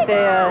 I think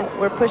they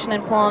were pushing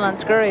and pulling on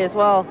Scurry as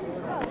well.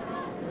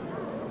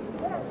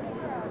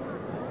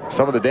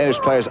 Some of the Danish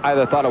players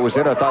either thought it was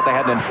in or thought they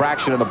had an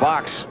infraction in the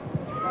box.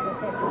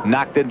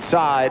 Knocked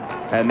inside,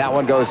 and that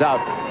one goes out.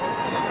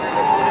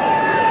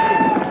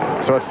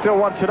 So it's still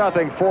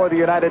 1-0 for the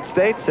United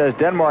States as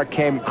Denmark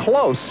came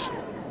close,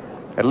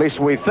 at least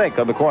we think,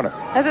 on the corner.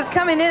 As it's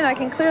coming in, I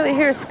can clearly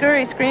hear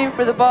Scurry scream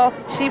for the ball.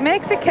 She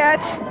makes a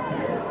catch,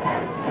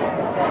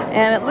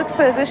 and it looks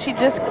as if she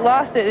just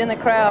lost it in the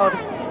crowd.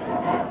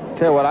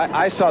 Tell you what,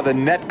 I saw the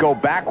net go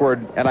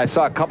backward, and I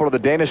saw a couple of the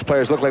Danish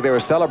players look like they were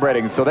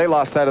celebrating, so they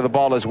lost sight of the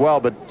ball as well,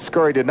 but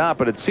Scurry did not,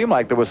 but it seemed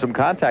like there was some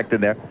contact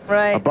in there,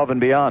 right, above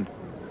and beyond.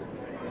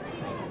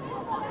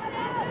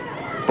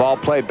 Ball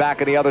played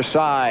back on the other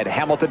side.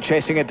 Hamilton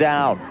chasing it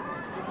down.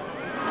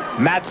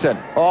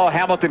 Madsen. Oh,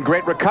 Hamilton,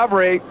 great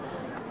recovery.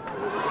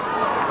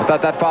 I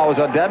thought that foul was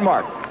on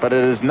Denmark, but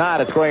it is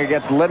not. It's going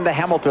against Linda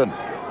Hamilton.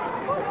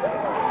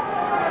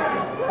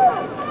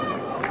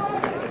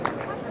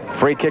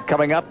 Free kick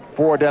coming up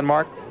for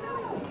Denmark.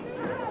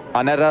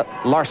 Annette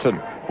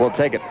Larsen will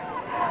take it.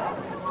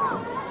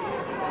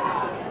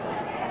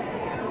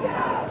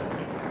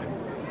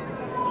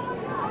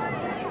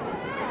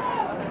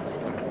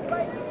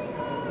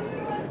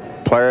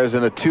 Players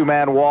in a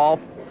two-man wall.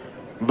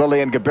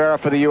 Lillian Gabera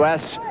for the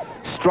U.S.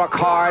 Struck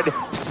hard,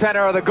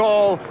 center of the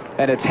goal,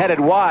 and it's headed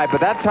wide.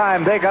 But that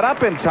time, they got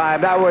up in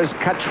time. That was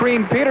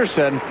Katrine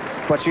Petersen,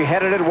 but she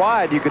headed it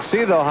wide. You could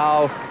see, though,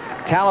 how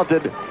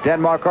talented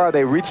Denmark are.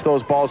 They reach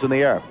those balls in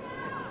the air.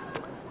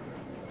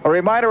 A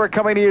reminder, we're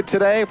coming to you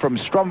today from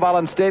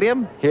Strömvallen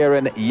Stadium here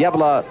in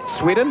Gävle,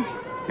 Sweden.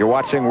 You're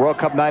watching World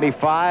Cup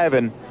 95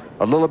 and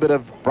a little bit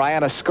of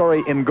Briana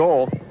Scurry in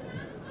goal.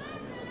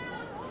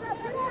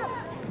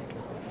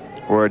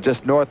 We're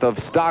just north of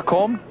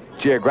Stockholm,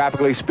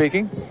 geographically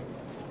speaking,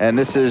 and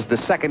this is the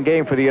second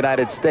game for the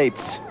United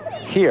States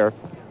here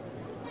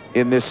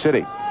in this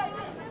city.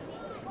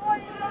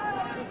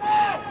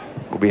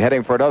 We'll be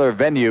heading for another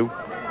venue,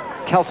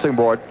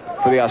 Helsingborg,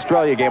 for the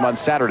Australia game on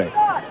Saturday.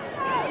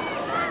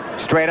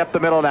 Straight up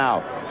the middle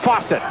now.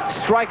 Fawcett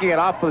striking it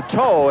off the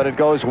toe, and it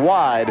goes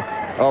wide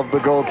of the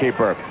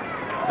goalkeeper.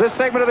 This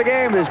segment of the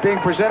game is being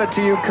presented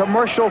to you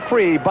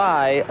commercial-free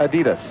by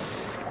Adidas.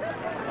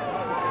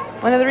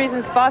 One of the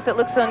reasons Fawcett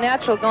looks so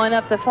natural going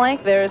up the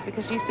flank there is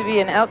because she used to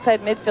be an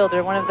outside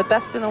midfielder, one of the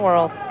best in the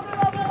world.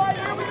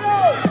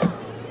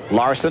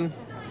 Larson,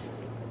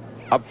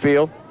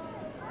 upfield.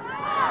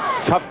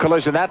 Tough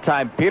collision that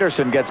time.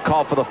 Petersen gets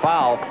called for the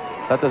foul.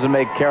 That doesn't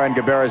make Karen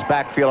Gabera's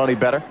back feel any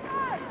better.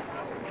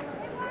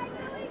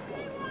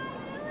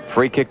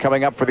 Free kick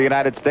coming up for the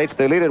United States.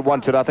 They lead it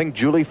 1-0.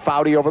 Julie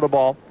Foudy over the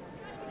ball.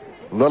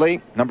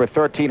 Lily, number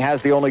 13,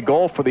 has the only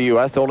goal for the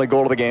U.S., the only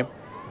goal of the game.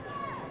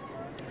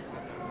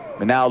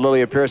 And now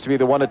Lily appears to be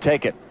the one to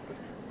take it.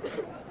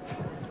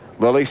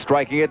 Lily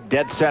striking it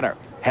dead center.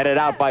 Headed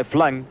out by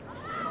Flung.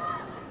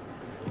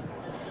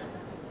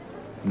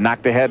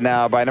 Knocked ahead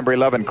now by number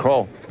 11,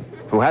 Kroll,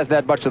 who hasn't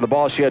had much of the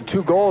ball. She had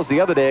 2 goals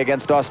the other day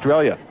against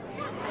Australia.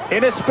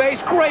 Into space,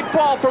 great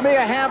ball for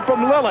Mia Hamm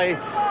from Lily.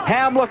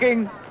 Hamm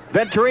looking,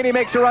 Venturini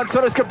makes a run,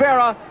 so does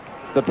Cabrera.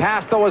 The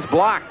pass, though, was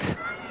blocked.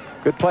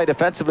 Good play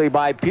defensively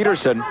by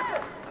Peterson.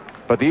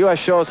 But the U.S.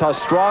 shows how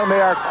strong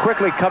they are,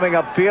 quickly coming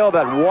upfield.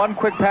 That one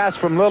quick pass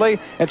from Lily,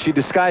 and she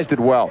disguised it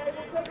well.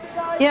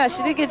 Yeah,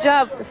 she did a good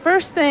job. The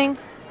first thing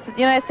that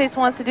the United States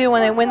wants to do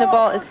when they win the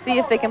ball is see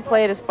if they can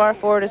play it as far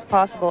forward as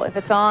possible. If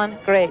it's on,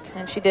 great.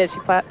 And she did. She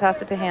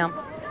passed it to Hamm.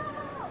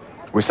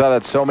 We saw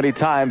that so many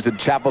times in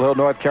Chapel Hill,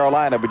 North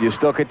Carolina, but you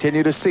still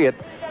continue to see it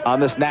on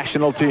this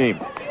national team.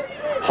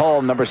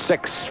 Holm, number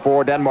 6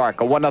 for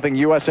Denmark. A 1-0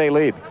 USA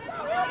lead.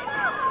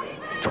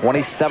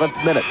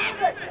 27th minute.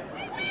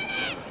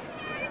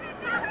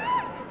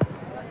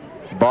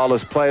 Ball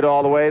is played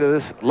all the way to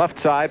this left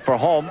side for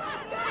Holm.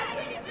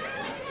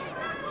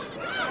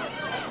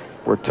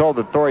 We're told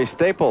that Thori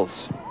Staples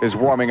is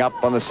warming up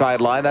on the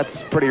sideline. That's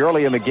pretty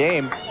early in the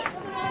game.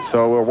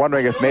 So we're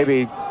wondering if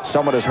maybe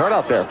someone is hurt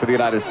out there for the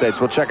United States.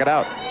 We'll check it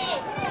out.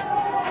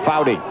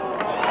 Foudy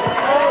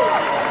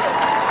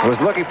was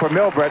looking for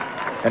Milbert,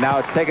 and now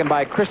it's taken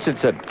by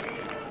Christensen.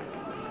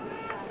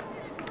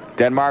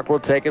 Denmark will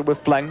take it with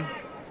Fleng.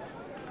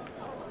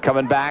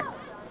 Coming back.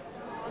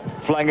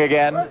 Fleng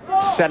again,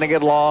 sending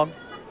it long.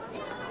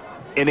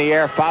 In the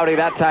air, Foudy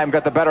that time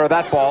got the better of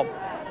that ball.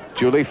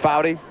 Julie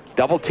Foudy,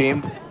 double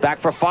teamed.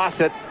 Back for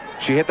Fawcett.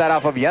 She hit that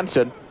off of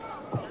Jensen.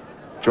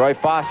 Joy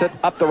Fawcett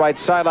up the right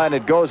sideline.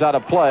 It goes out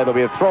of play. There'll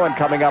be a throw-in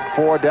coming up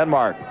for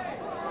Denmark.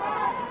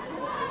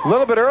 A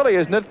little bit early,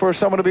 isn't it, for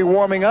someone to be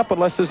warming up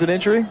unless there's an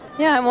injury?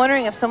 Yeah, I'm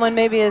wondering if someone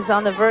maybe is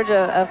on the verge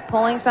of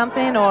pulling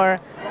something, or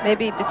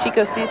maybe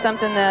DiCicco sees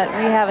something that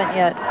we haven't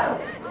yet.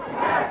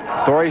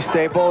 Thori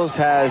Staples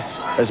has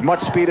as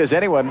much speed as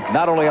anyone,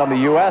 not only on the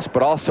U.S.,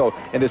 but also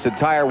in this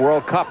entire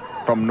World Cup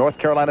from North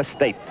Carolina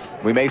State.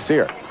 We may see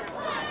her.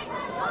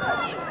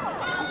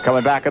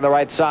 Coming back on the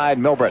right side,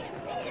 Milbert.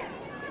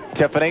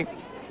 Tiffany,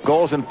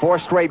 goals in 4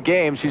 straight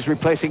games. She's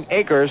replacing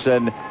Akers,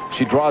 and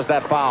she draws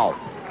that foul.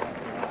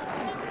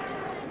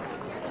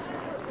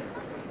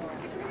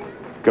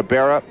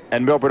 Cabrera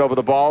and Milbert over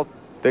the ball.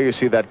 There you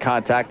see that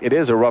contact. It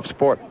is a rough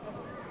sport.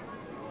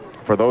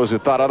 For those who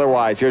thought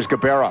otherwise, here's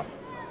Cabrera.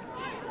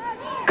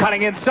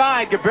 Cutting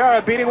inside,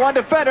 Cabrera beating one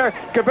defender.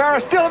 Cabrera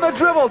still in the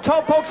dribble,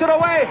 toe pokes it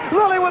away.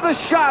 Lily with a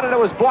shot, and it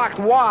was blocked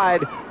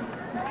wide.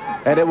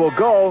 And it will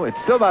go.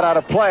 It's still not out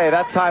of play.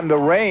 That time the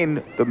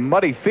rain, the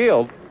muddy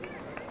field,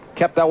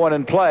 kept that one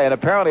in play. And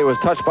apparently it was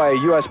touched by a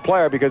U.S.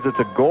 player because it's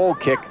a goal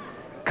kick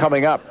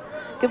coming up.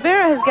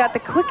 Cabrera has got the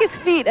quickest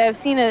feet I've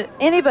seen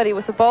anybody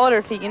with the ball at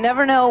her feet. You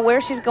never know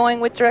where she's going,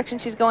 which direction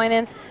she's going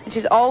in, and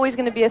she's always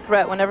going to be a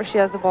threat whenever she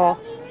has the ball.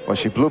 Well,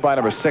 she blew by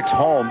number 6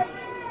 Holm.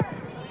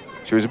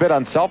 She was a bit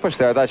unselfish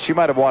there. I thought she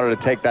might have wanted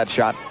to take that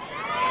shot.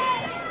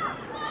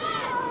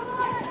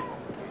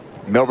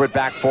 Milbert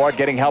back forward,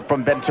 getting help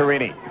from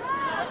Venturini.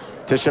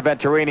 Tisha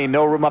Venturini,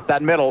 no room up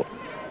that middle.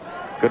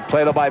 Good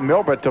play though by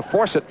Milbert to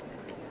force it.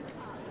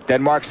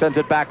 Denmark sends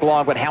it back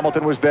long, but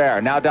Hamilton was there.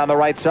 Now down the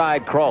right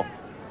side, Kroll.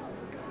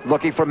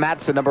 Looking for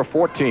Madsen, number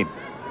 14.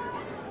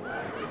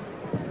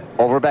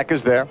 Overbeck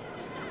is there.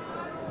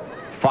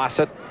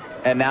 Fawcett,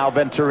 and now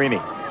Venturini.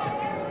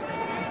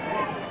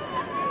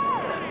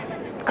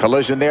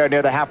 Collision there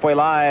near the halfway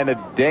line.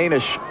 A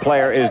Danish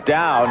player is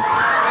down.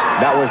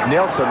 That was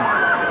Nielsen.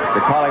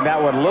 They're calling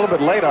that one a little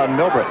bit late on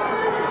Milbert.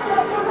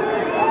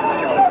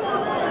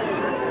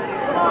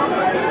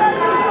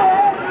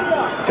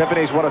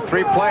 Tiffany's one of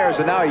 3 players,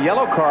 and now a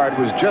yellow card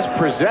was just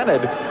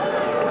presented,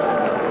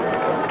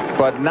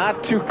 but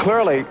not too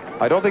clearly.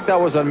 I don't think that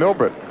was on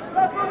Milbert.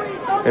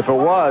 If it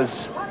was,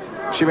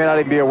 she may not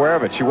even be aware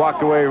of it. She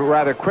walked away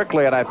rather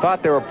quickly, and I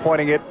thought they were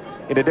pointing it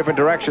in a different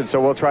direction,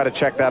 so we'll try to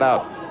check that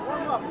out.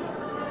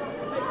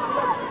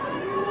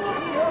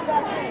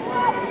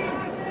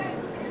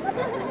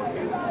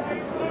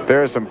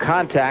 There's some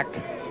contact.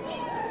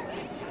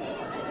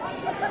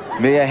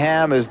 Mia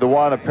Hamm is the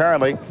one,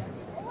 apparently,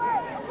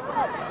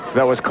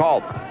 that was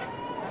called.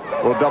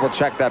 We'll double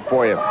check that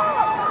for you.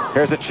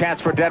 Here's a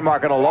chance for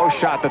Denmark on a low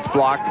shot that's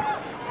blocked.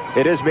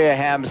 It is Mia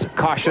Hamm's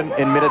caution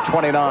in minute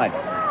 29.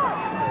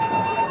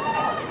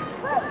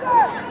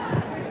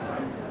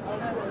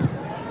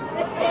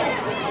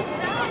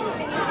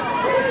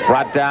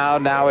 Brought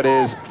down, now it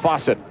is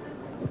Fawcett.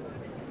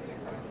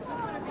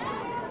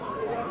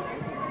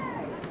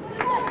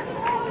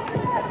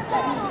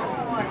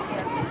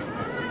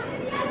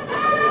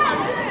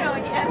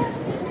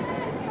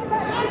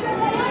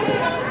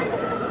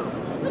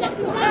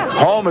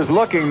 Holm is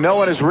looking, no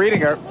one is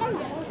reading her.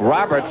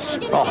 Roberts,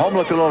 oh, Holm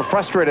looked a little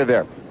frustrated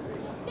there.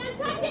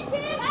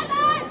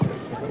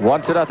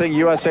 1-0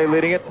 USA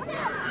leading it.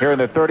 here in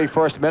the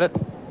 31st minute.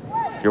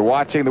 You're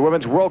watching the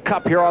Women's World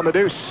Cup here on the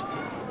Deuce.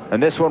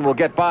 And this one will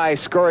get by.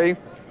 Scurry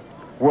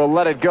will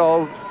let it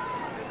go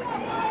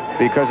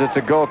because it's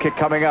a goal kick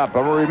coming up.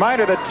 A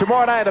reminder that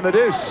tomorrow night on the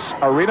Deuce,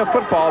 Arena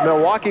Football,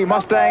 Milwaukee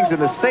Mustangs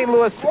and the St.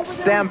 Louis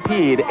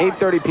Stampede,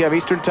 8:30 p.m.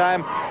 Eastern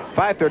Time,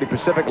 5:30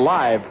 Pacific,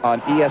 live on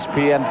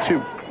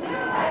ESPN2.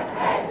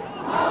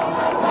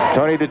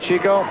 Tony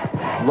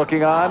DiCicco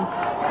looking on.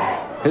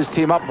 His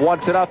team up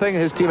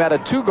 1-0. His team had a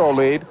 2-goal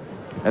lead,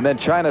 and then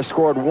China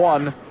scored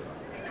 1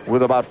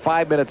 with about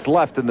 5 minutes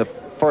left in the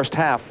first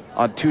half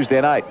on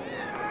Tuesday night.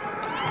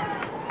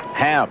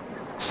 Hamm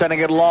sending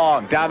it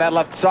long down that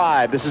left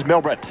side. This is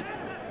Milbrit.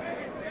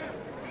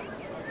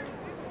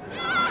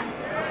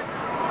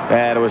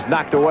 And it was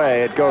knocked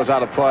away. It goes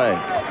out of play.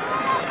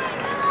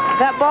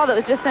 That ball that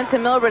was just sent to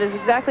Milbrit is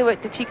exactly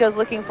what DiCicco's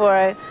looking for.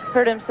 I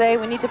heard him say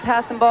we need to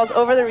pass some balls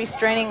over the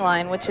restraining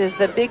line, which is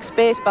the big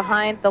space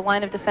behind the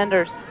line of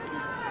defenders.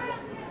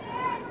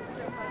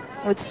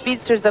 With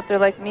speedsters up there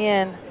like me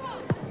and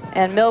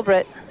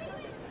Milbrit,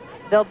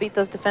 they'll beat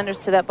those defenders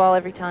to that ball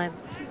every time.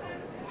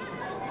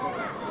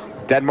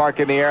 Denmark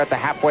in the air at the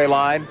halfway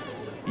line.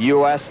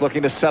 U.S.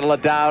 looking to settle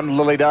it down.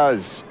 Lily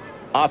does.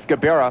 Off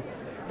Gabera.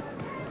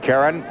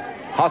 Karen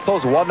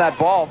hustles, won that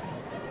ball.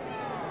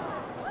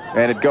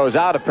 And it goes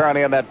out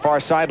apparently on that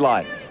far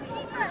sideline.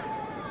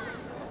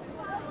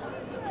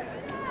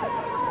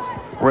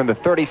 We're in the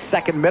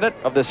 32nd minute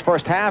of this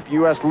first half.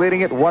 U.S.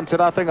 leading it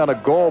 1-0 on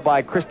a goal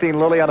by Christine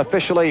Lilly,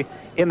 unofficially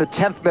in the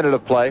 10th minute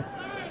of play.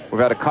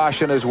 We've had a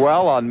caution as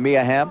well on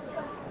Mia Hamm.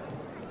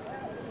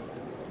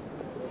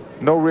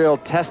 No real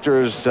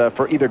testers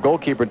for either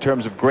goalkeeper in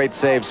terms of great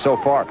saves so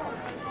far.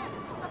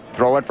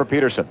 Throw in for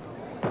Peterson.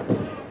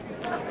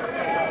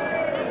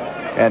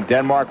 And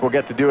Denmark will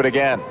get to do it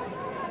again.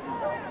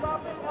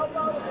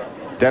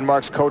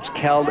 Denmark's coach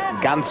Keld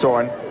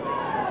Gantzhorn.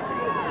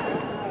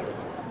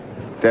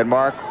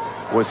 Denmark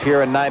was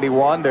here in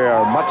 '91. They're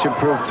a much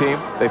improved team.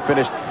 They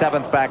finished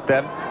 7th back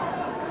then.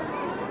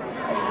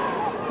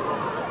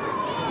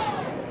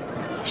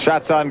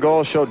 Shots on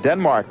goal show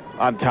Denmark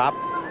on top,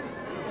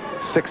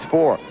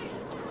 6-4.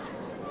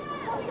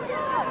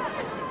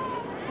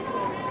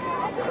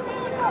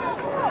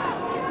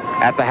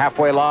 At the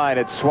halfway line,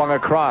 it's swung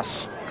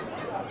across.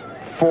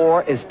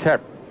 4 is Terp.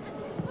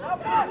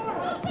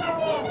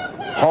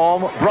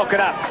 Home, broke it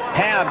up.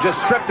 Hamm just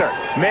stripped her.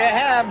 Mia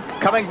Hamm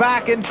coming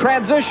back in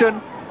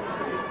transition.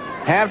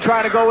 Hamm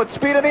trying to go with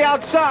speed on the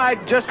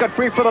outside. Just got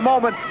free for the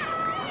moment.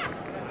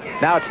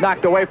 Now it's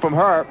knocked away from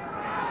her.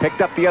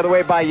 Picked up the other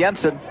way by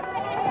Jensen.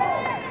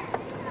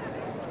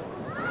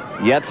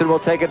 Jensen will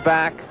take it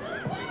back.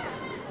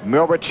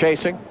 Milbert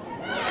chasing.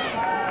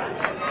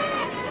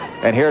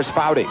 And here's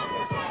Foudy.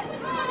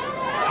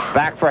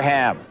 Back for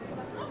Hamm.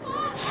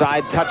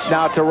 Side touch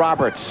now to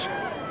Roberts.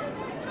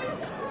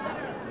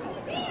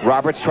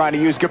 Roberts trying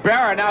to use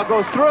Gabera, now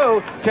goes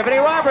through. Tiffany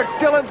Roberts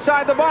still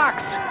inside the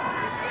box.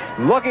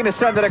 Looking to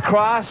send it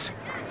across,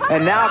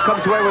 and now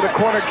comes away with a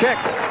corner kick.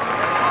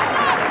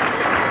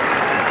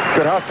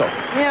 Good hustle.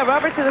 Yeah,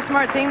 Roberts did a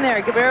smart thing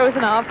there. Gabera was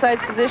in an offside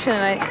position,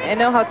 and I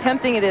know how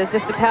tempting it is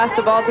just to pass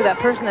the ball to that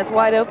person that's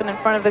wide open in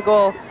front of the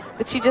goal.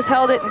 But she just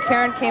held it, and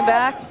Karen came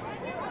back,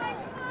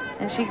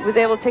 and she was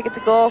able to take it to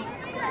goal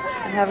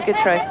and have a good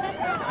try.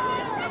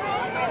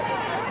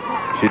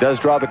 She does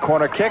draw the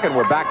corner kick, and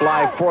we're back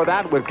live for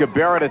that with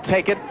Gabera to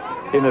take it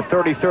in the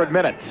 33rd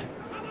minute.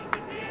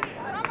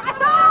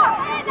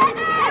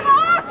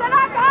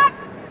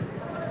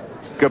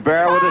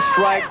 Gabera with a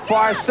strike,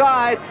 far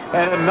side,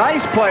 and a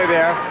nice play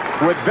there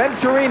with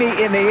Venturini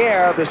in the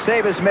air. The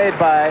save is made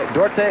by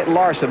Dorte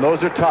Larsen.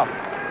 Those are tough.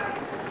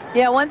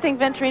 Yeah, one thing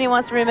Venturini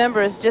wants to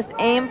remember is just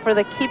aim for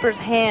the keeper's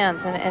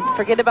hands and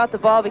forget about the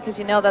ball, because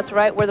you know that's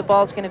right where the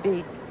ball's going to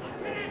be.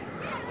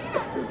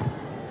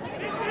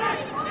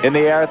 In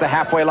the air at the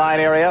halfway line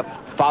area.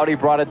 Foudy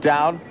brought it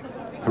down.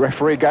 The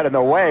referee got in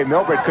the way.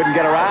 Milbert couldn't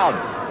get around.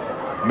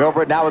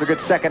 Milbert now with a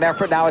good second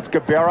effort. Now it's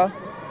Gabera.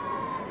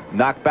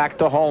 Knocked back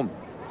to home.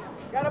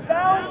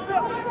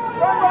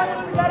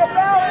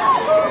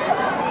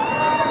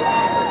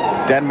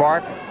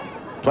 Denmark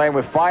playing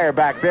with fire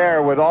back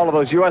there with all of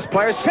those U.S.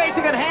 players.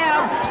 Chasing it,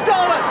 Hamm.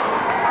 Stolen.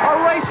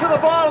 A race for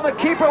the ball, and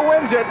the keeper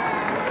wins it.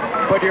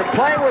 But you're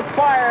playing with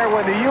fire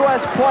when the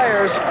U.S.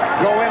 players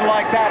go in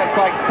like that. It's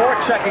like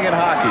forechecking in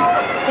hockey.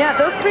 Yeah,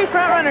 those 3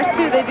 front runners,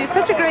 too, they do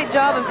such a great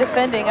job of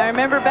defending. I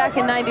remember back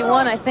in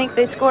 '91, I think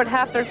they scored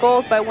half their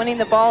goals by winning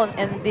the ball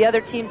in the other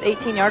team's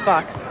 18-yard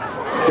box.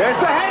 There's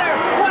the header.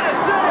 What a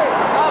save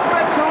of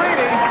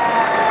Venturini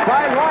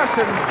by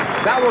Larsen.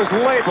 That was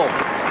labeled.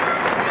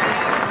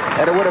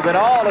 And it would have been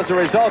all as a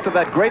result of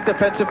that great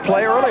defensive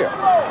play earlier.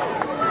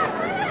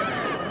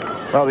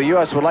 Well, the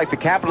U.S. would like to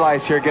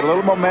capitalize here, get a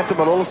little momentum,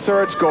 a little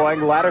surge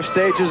going. Latter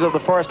stages of the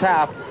first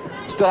half.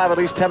 Still have at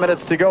least 10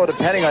 minutes to go,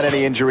 depending on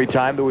any injury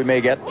time that we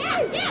may get.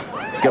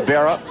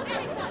 Gabera.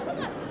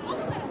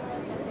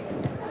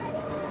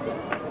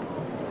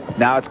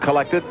 Now it's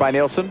collected by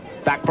Nielsen.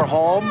 Back for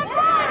Holm.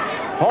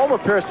 Holm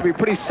appears to be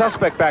pretty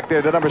suspect back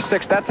there, the number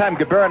 6. That time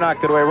Gabera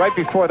knocked it away. Right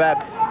before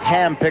that,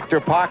 Hamm picked her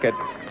pocket.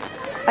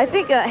 I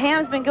think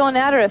Hamm's been going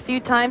at her a few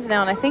times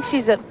now, and I think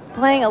she's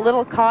playing a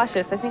little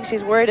cautious. I think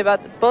she's worried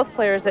about both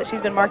players that she's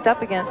been marked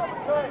up against.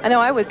 I know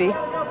I would be.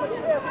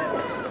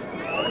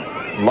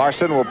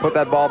 Larson will put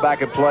that ball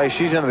back in play.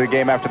 She's into the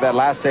game after that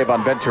last save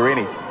on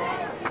Venturini.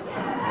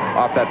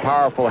 Off that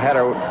powerful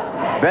header.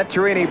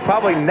 Venturini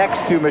probably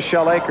next to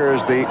Michelle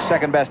Akers, the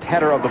second best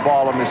header of the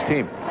ball on this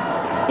team.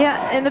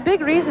 Yeah, and the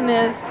big reason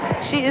is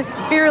she is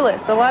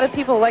fearless. A lot of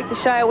people like to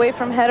shy away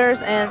from headers,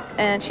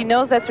 and she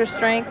knows that's her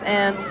strength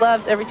and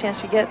loves every chance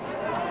she gets.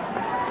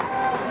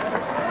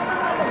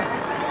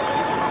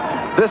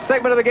 This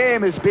segment of the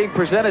game is being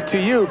presented to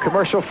you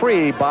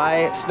commercial-free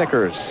by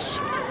Snickers.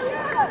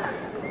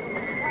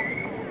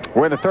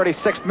 We're in the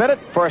 36th minute,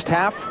 first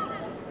half.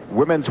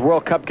 Women's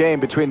World Cup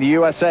game between the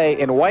USA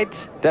in white,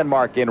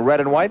 Denmark in red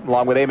and white,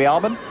 along with Amy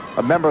Allman,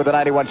 a member of the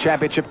 91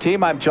 championship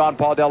team. I'm John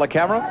Paul Della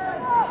Camera.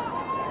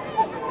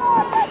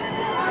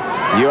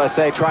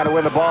 USA trying to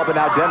win the ball, but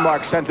now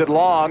Denmark sends it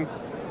long.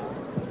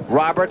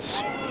 Roberts,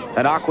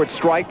 an awkward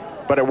strike,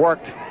 but it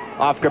worked.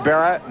 Off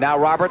Gabera, now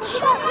Roberts.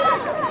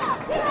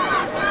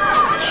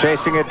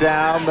 Chasing it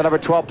down, the number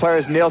 12 player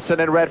is Nielsen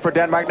in red for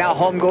Denmark. Now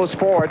Hamm goes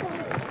forward.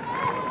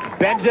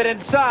 Bends it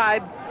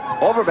inside.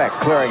 Overbeck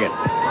clearing it.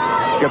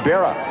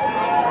 Gabera.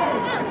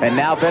 And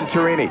now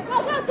Venturini.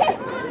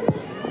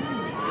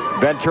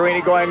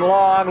 Venturini going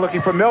long,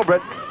 looking for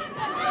Milbert.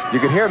 You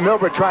can hear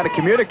Milbert trying to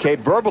communicate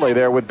verbally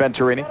there with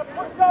Venturini.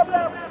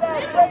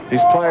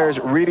 These players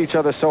read each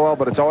other so well,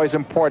 but it's always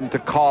important to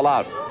call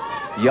out.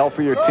 Yell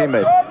for your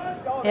teammate.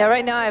 Yeah,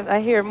 right now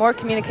I hear more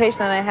communication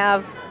than I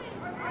have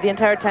the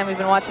entire time we've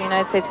been watching the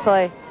United States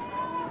play.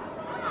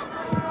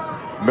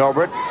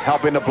 Milbert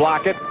helping to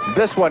block it.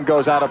 This one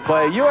goes out of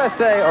play.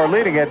 USA are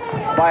leading it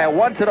by a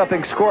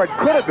 1-0 score. It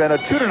could have been a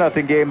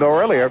 2-0 game, though,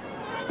 earlier.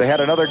 They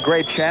had another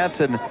great chance,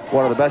 and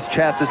one of the best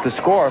chances to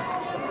score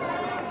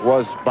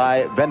was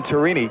by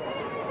Venturini,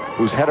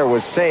 whose header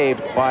was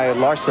saved by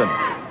Larson.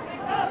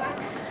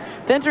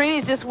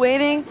 Venturini's just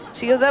waiting.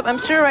 She goes up. I'm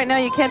sure right now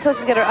you can't tell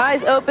she's got her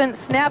eyes open,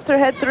 snaps her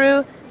head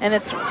through, and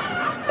it's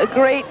a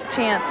great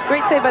chance.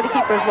 Great save by the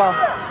keeper as well.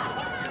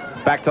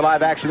 Back to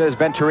live action is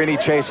Venturini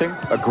chasing.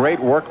 A great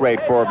work rate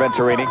for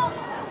Venturini.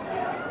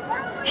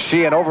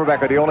 She and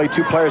Overbeck are the only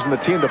two players in the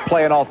team to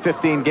play in all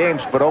 15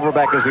 games, but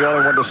Overbeck is the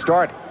only one to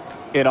start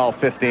in all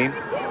 15.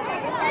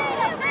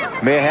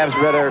 Mia Hamm's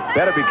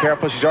better be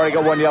careful. She's already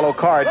got one yellow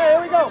card. Hey,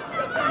 here we go.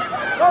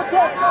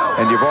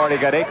 And you've already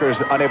got Akers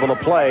unable to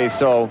play,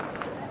 so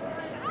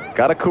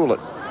got to cool it.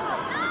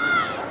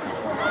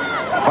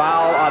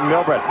 Foul on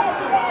Milbert.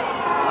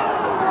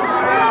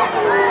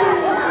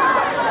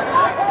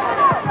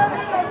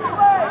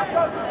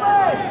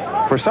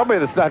 For somebody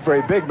that's not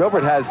very big,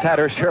 Milbert has had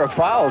her share of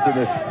fouls in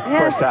this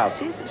first half.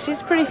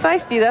 She's pretty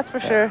feisty, that's for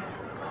sure.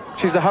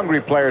 She's a hungry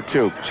player,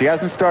 too. She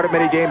hasn't started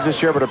many games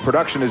this year, but her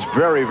production is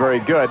very, very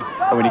good.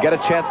 And when you get a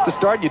chance to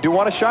start, you do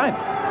want to shine.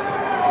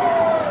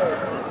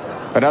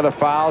 Another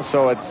foul,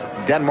 so it's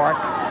Denmark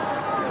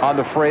on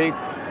the free.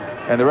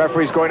 And the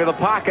referee's going to the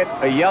pocket.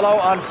 A yellow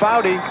on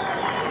Foudy.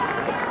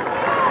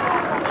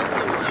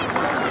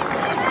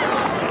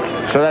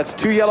 So that's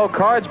 2 yellow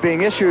cards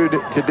being issued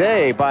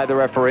today by the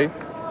referee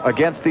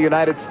against the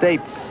United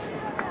States.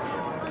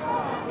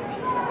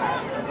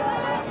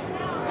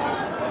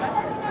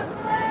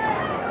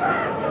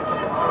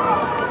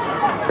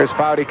 Here's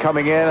Foudy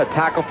coming in, a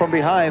tackle from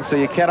behind, so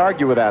you can't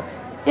argue with that.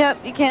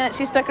 Yep, you can't.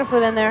 She stuck her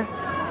foot in there.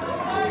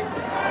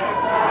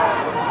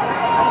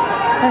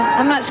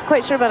 I'm not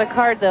quite sure about a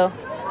card, though.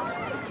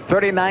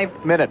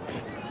 39th minute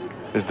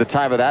is the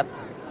time of that.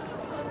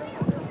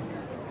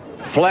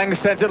 Fleng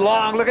sends it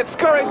long. Look at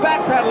Scurry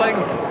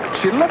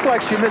backpedaling. She looked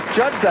like she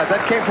misjudged that.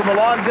 That came from a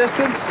long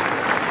distance.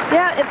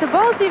 Yeah, if the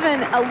ball's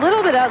even a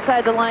little bit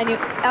outside the line,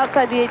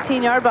 outside the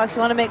 18-yard box, you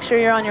want to make sure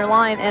you're on your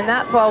line. And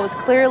that ball was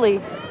clearly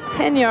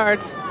 10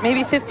 yards,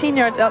 maybe 15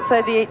 yards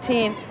outside the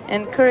 18,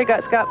 and Curry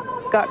got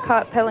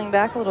caught pedaling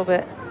back a little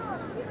bit.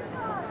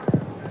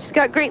 She's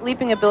got great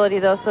leaping ability,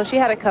 though, so she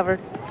had it covered.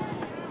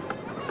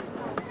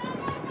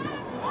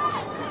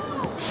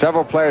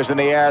 Several players in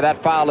the air.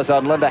 That foul is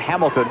on Linda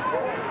Hamilton.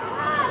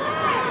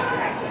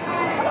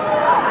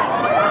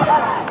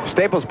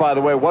 Staples, by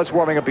the way, was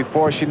warming up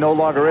before. She no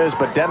longer is,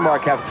 but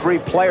Denmark have 3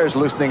 players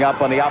loosening up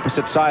on the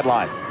opposite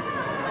sideline.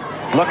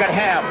 Look at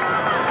Hamm.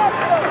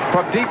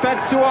 From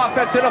defense to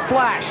offense in a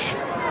flash.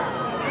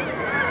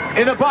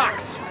 In the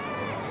box.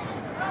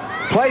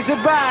 Plays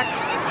it back.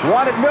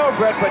 Wanted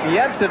Milbert, but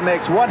Hansen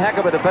makes one heck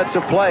of a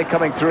defensive play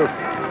coming through.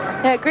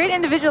 Yeah, great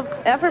individual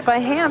effort by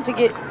Hamm to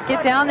get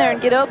down there and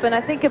get open.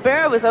 I think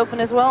Gabera was open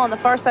as well on the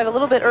far side a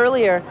little bit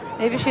earlier.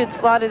 Maybe if she had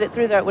slotted it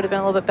through there, it would have been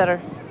a little bit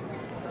better.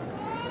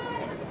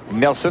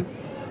 Nelson.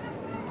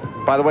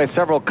 By the way,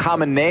 several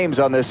common names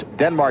on this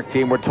Denmark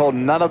team. We're told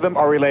none of them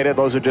are related.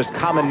 Those are just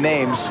common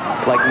names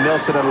like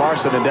Nilsson and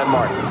Larson in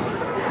Denmark.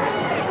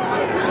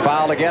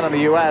 Foul again on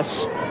the U.S.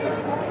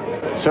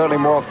 Certainly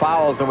more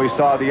fouls than we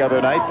saw the other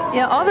night.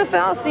 Yeah, all the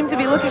fouls seem to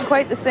be looking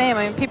quite the same.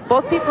 I mean,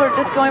 both people are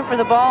just going for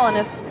the ball, and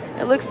if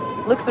it looks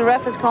the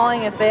ref is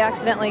calling if they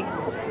accidentally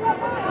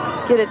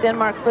get a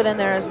Denmark foot in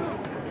there at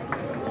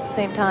the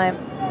same time.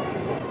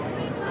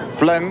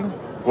 Flung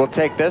will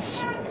take this.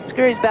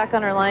 Scurry's back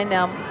on her line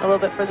now, a little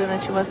bit further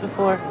than she was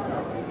before.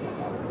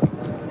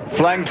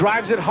 Flung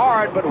drives it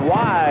hard, but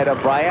wide of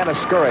Briana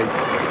Scurry.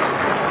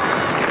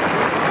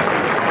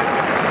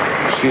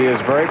 She is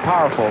very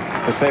powerful,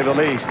 to say the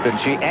least, and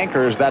she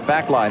anchors that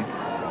back line.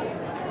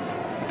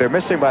 They're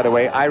missing, by the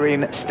way,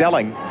 Irene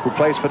Stelling, who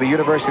plays for the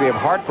University of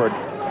Hartford,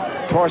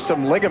 tore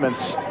some ligaments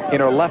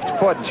in her left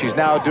foot, and she's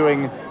now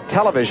doing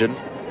television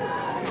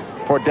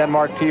for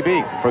Denmark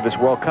TV for this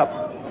World Cup.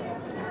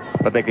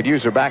 But they could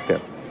use her back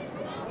there.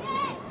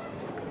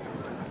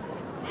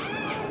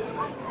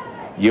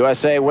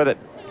 USA with it.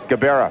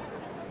 Gabera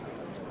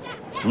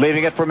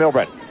leaving it for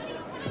Milbred.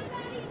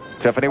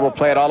 Tiffany will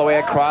play it all the way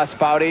across.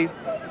 Foudy.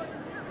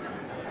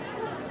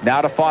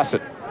 Now to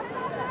Fawcett.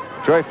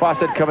 Joy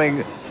Fawcett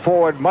coming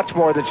forward much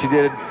more than she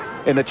did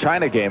in the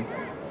China game.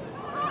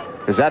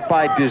 Is that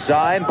by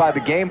design, by the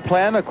game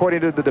plan,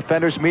 according to the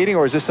defenders meeting,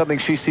 or is this something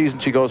she sees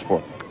and she goes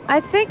for? I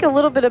think a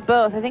little bit of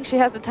both. I think she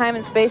has the time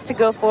and space to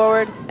go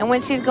forward, and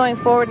when she's going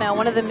forward now,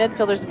 one of the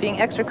midfielders is being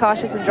extra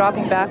cautious and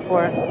dropping back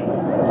for it.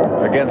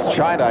 Against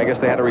China, I guess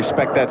they had to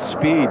respect that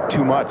speed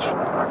too much.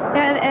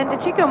 Yeah, and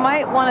DiCicco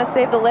might want to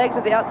save the legs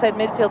of the outside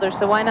midfielders,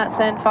 so why not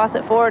send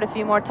Fawcett forward a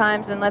few more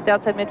times and let the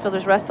outside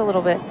midfielders rest a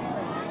little bit?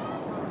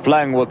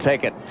 Flung will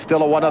take it.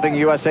 Still a 1-0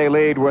 USA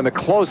lead. We're in the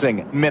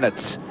closing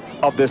minutes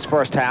of this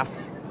first half.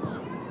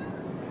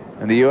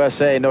 And the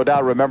USA, no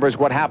doubt, remembers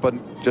what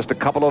happened just a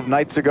couple of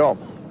nights ago.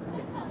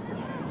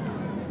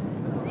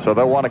 So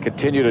they'll want to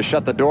continue to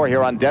shut the door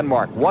here on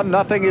Denmark.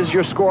 1-0 is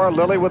your score.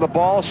 Lily with the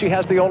ball. She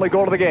has the only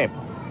goal of the game.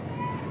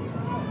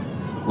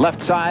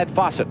 Left side,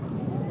 Fawcett.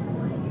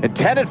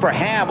 Intended for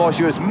Hamm. Oh,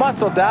 she was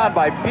muscled down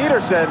by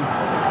Peterson.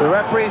 The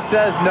referee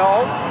says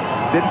no.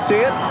 Didn't see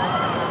it.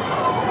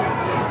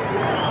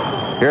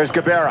 Here's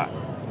Gabera.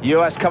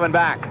 U.S. coming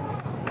back.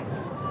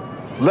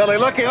 Lily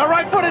looking. A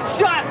right-footed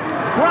shot.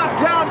 Brought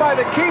down by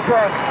the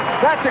keeper.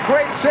 That's a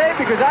great save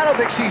because I don't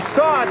think she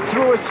saw it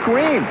through a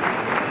screen.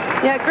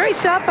 Yeah, great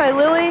shot by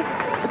Lily.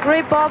 A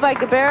great ball by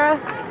Gabera.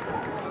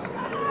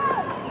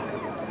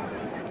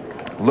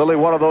 Lily,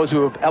 one of those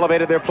who have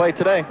elevated their play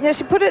today. Yeah,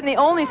 she put it in the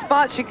only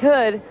spot she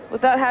could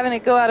without having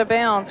it go out of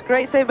bounds.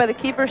 Great save by the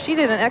keeper. She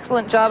did an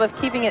excellent job of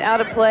keeping it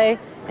out of play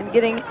and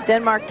getting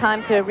Denmark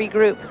time to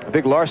regroup. I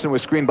think Larson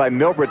was screened by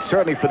Milbred,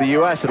 certainly for the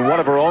U.S., and one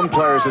of her own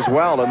players as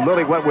well. And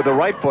Lily went with the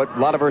right foot. A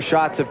lot of her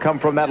shots have come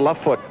from that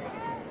left foot.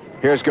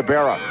 Here's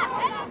Gabera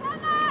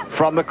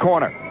from the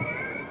corner.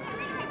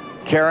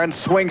 Karen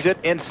swings it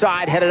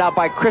inside, headed out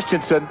by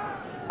Christensen.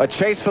 A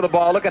chase for the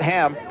ball. Look at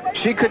Hamm.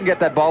 She couldn't get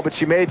that ball, but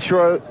she made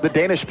sure the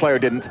Danish player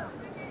didn't,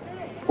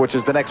 which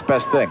is the next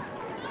best thing.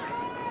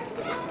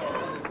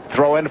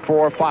 Throw in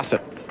for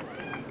Fawcett.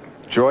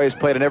 Joy has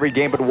played in every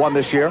game but one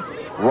this year.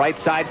 Right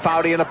side,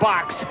 Foudy in the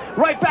box.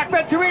 Right back,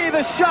 Venturini.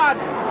 The shot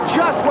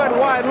just went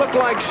wide. Looked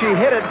like she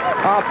hit it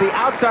off the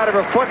outside of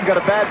her foot and got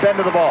a bad bend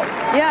to the ball.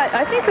 Yeah,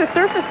 I think the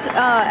surface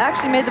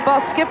actually made the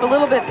ball skip a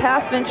little bit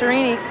past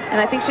Venturini, and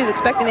I think she was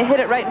expecting to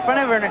hit it right in front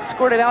of her, and it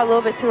squirted out a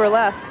little bit to her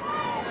left.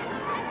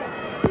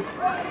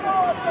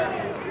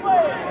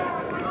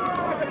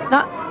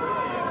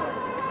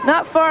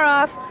 Not far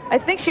off. I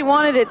think she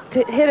wanted it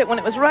to hit it when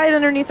it was right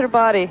underneath her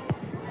body,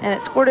 and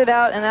it squirted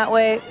out, and that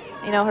way,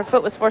 you know, her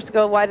foot was forced to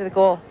go wide of the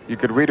goal. You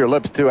could read her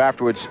lips, too,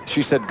 afterwards.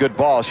 She said good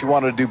ball. She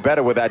wanted to do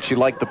better with that. She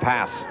liked the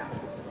pass.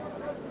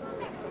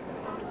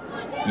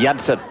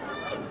 Jensen.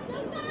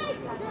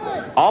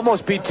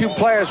 Almost beat two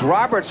players.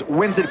 Roberts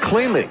wins it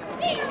cleanly.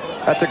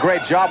 That's a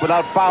great job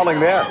without fouling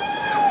there.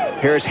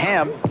 Here's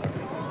Hamm.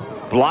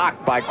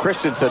 Blocked by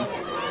Christensen.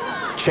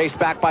 Chased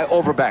back by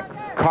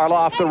Overbeck. Carla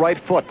off the right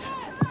foot.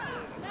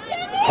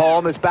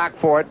 Holm is back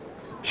for it.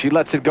 She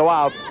lets it go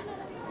out.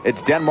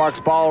 It's Denmark's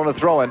ball on a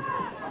throw-in.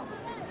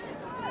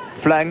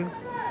 Fleng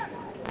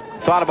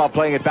thought about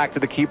playing it back to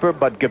the keeper,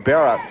 but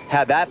Gabera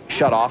had that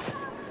shut off.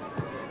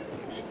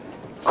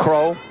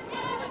 Crow.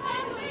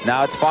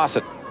 Now it's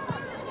Fawcett.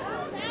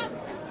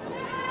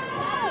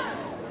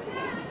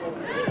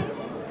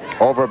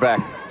 Overbeck,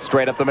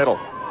 straight up the middle.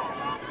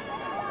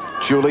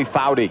 Julie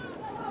Foudy.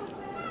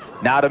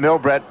 Now to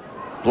Milbred.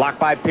 Blocked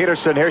by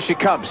Peterson. Here she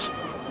comes.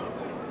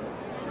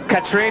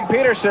 Katrine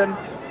Peterson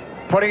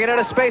putting it in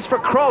a space for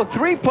Crow.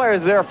 Three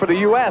players there for the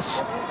U.S.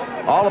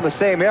 all in the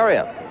same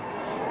area.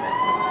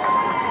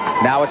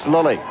 Now it's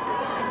Lily.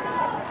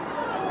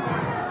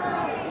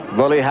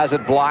 Lily has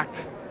it blocked.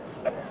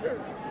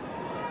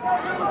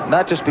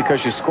 Not just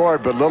because she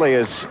scored, but Lily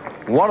is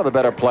one of the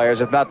better players,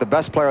 if not the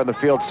best player on the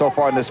field so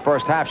far in this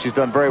first half. She's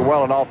done very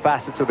well in all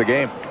facets of the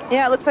game.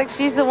 Yeah, it looks like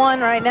she's the one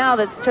right now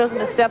that's chosen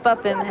to step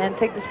up and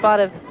take the spot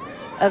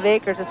of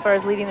Akers as far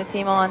as leading the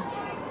team on.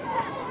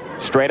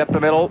 Straight up the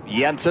middle.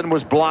 Jensen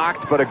was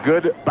blocked, but a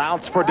good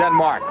bounce for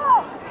Denmark.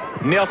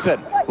 Nielsen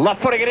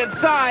left footing it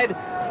inside,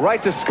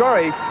 right to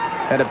Scurry.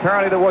 And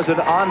apparently there was an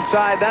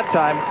onside that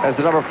time as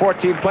the number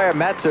 14 player,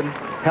 Madsen,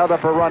 held up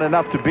her run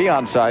enough to be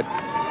onside.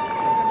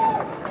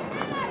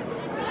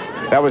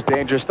 That was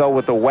dangerous, though,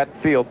 with the wet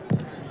field.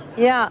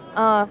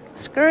 Yeah,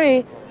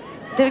 Scurry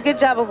did a good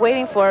job of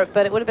waiting for it,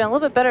 but it would have been a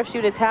little bit better if she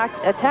would have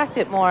attacked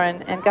it more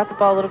and got the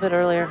ball a little bit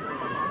earlier.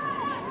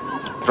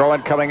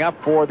 Throw-in coming up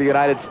for the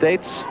United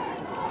States.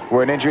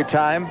 We're in injury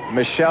time.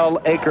 Michelle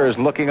Akers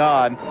looking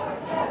on.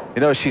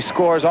 You know, she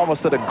scores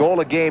almost at a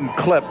goal-a-game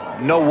clip.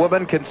 No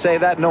woman can say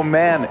that. No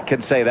man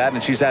can say that.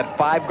 And she's had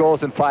 5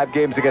 goals in 5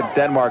 games against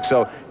Denmark.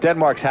 So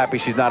Denmark's happy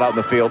she's not out in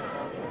the field.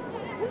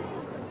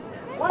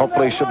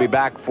 Hopefully she'll be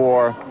back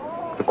for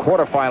the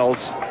quarterfinals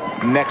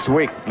next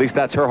week. At least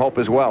that's her hope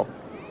as well.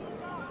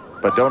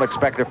 But don't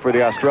expect her for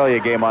the Australia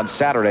game on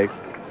Saturday.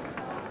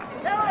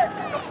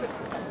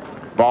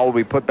 Ball will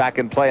be put back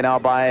in play now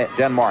by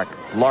Denmark.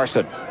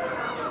 Larson.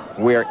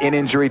 We're in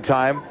injury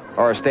time.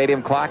 Our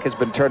stadium clock has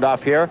been turned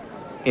off here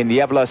in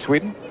Gävle,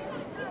 Sweden.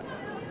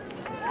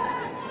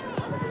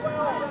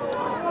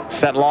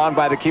 Sent long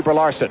by the keeper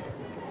Larson.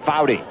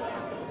 Foudy.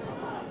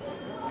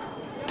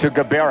 To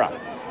Gabera.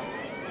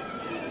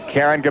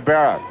 Karen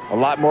Gabera. A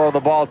lot more of the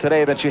ball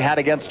today than she had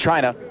against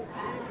China.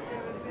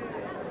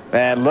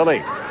 And Lily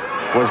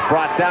was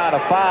brought down, a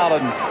foul,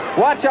 and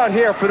watch out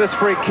here for this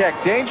free kick.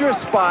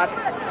 Dangerous spot.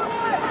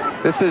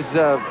 This is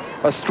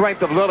a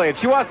strength of Lily, and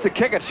she wants to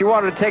kick it. She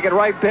wanted to take it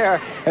right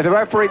there, and the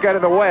referee got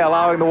in the way,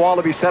 allowing the wall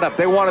to be set up.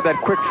 They wanted that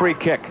quick free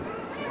kick.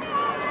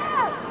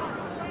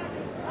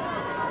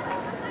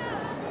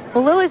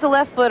 Well, Lily's a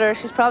left footer.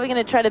 She's probably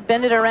going to try to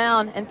bend it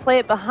around and play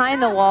it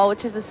behind the wall,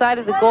 which is the side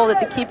of the goal that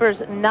the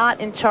keeper's not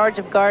in charge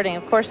of guarding.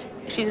 Of course,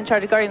 she's in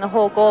charge of guarding the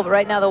whole goal, but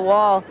right now the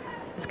wall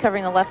is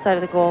covering the left side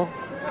of the goal.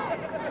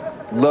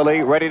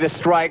 Lily ready to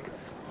strike,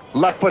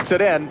 left puts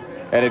it in,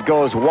 and it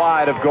goes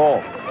wide of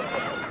goal.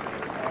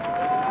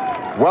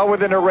 Well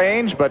within her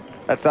range, but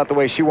that's not the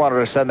way she wanted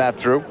to send that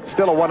through.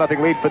 Still a 1-0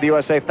 lead for the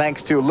USA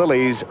thanks to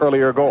Lily's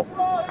earlier goal.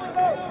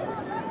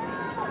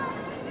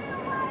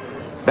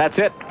 That's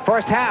it.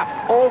 First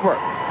half over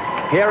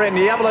here in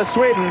Gävle,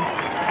 Sweden.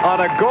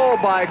 On a goal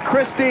by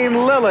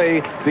Christine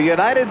Lilly, the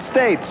United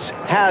States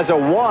has a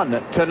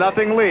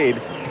 1-0 lead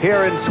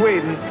here in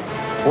Sweden.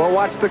 We'll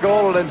watch the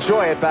goal and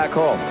enjoy it back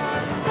home.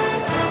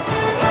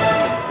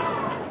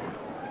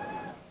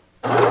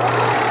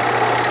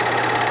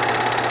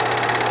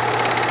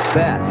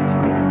 Best.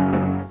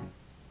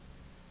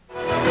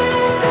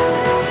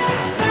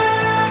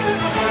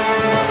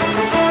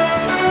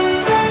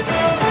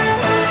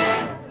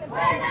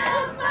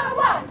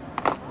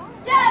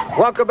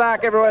 Welcome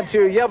back, everyone, to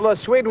Gävle,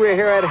 Sweden. We're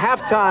here at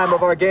halftime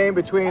of our game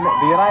between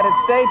the United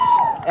States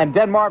and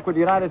Denmark, with the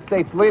United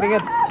States leading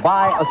it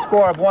by a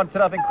score of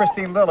 1-0.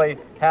 Christine Lilly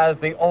has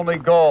the only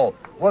goal.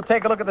 We'll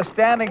take a look at the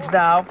standings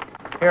now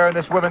here in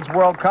this Women's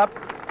World Cup.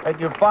 And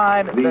you'll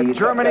find that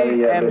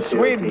Germany and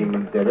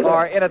Sweden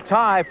are in a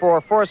tie for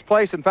first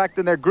place. In fact,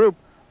 in their group,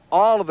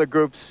 all of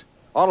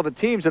the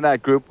teams in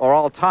that group are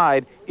all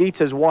tied. Each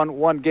has won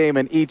 1 game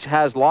and each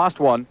has lost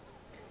 1.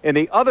 In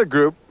the other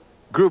group,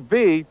 Group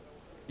B,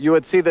 you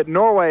would see that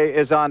Norway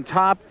is on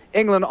top.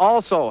 England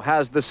also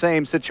has the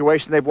same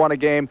situation. They've won a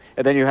game.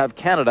 And then you have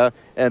Canada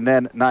and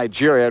then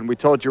Nigeria. And we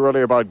told you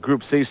earlier about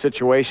Group C's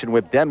situation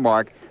with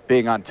Denmark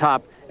being on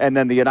top. And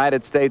then the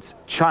United States,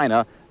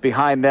 China,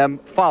 behind them,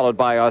 followed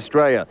by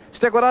Australia.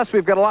 Stick with us.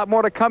 We've got a lot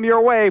more to come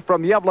your way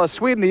from Gävle,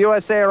 Sweden. The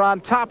USA are on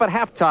top at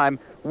halftime,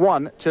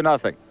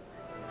 1-0.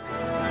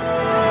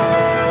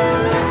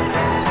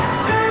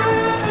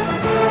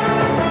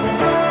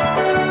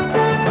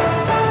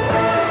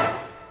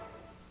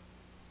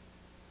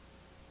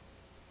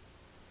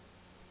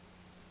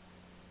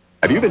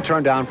 Have you been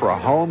turned down for a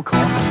home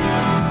call?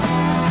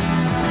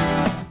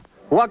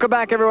 Welcome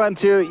back, everyone,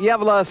 to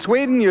Gävle,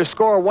 Sweden. Your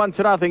score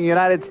 1-0.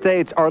 United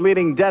States are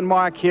leading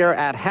Denmark here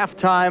at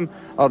halftime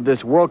of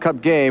this World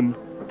Cup game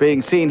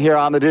being seen here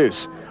on the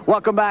Deuce.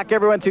 Welcome back,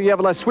 everyone, to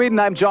Gävle, Sweden.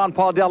 I'm John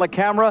Paul Della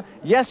Camera.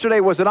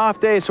 Yesterday was an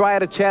off day, so I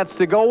had a chance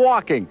to go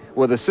walking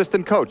with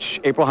assistant coach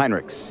April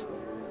Heinrichs.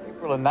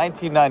 April, in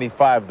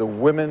 1995, the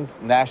women's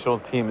national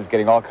team is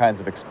getting all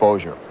kinds of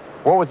exposure.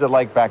 What was it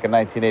like back in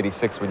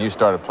 1986 when you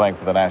started playing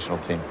for the national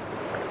team?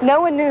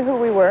 No one knew who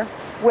we were,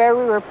 where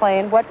we were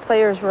playing, what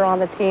players were on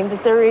the team,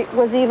 that there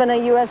was even a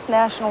U.S.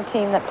 national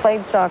team that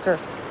played soccer.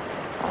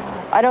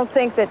 I don't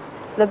think that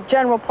the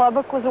general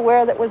public was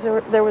aware that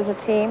there was a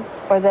team,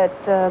 or that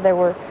there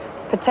were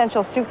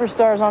potential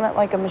superstars on it,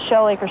 like a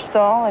Michelle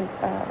Akers-Stahl, and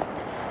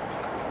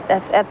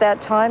at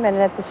that time, and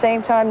at the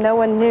same time, no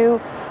one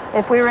knew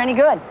if we were any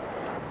good.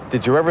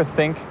 Did you ever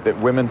think that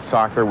women's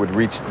soccer would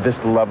reach this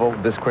level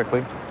this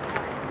quickly?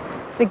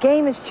 The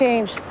game has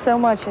changed so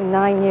much in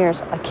 9 years.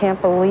 I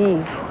can't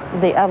believe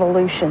the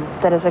evolution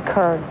that has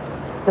occurred.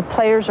 The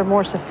players are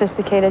more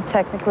sophisticated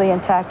technically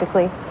and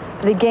tactically.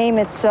 The game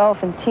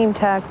itself and team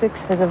tactics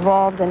has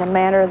evolved in a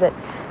manner that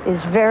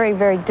is very,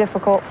 very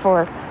difficult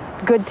for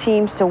good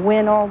teams to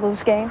win all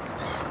those games.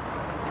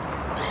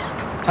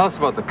 Tell us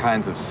about the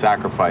kinds of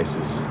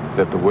sacrifices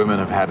that the women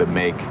have had to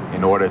make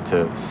in order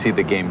to see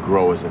the game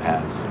grow as it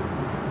has.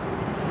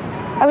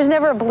 I was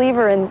never a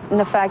believer in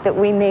the fact that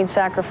we made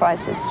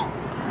sacrifices.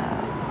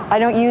 I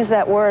don't use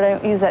that word, I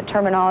don't use that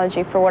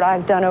terminology for what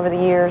I've done over the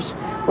years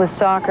with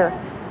soccer.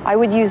 I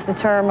would use the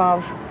term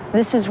of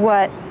this is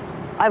what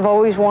I've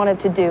always wanted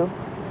to do.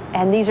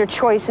 And these are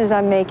choices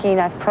I'm making.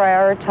 I've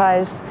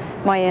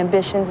prioritized my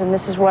ambitions, and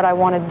this is what I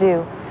want to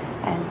do.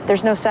 And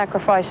there's no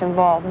sacrifice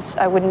involved.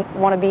 I wouldn't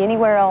want to be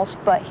anywhere else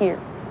but here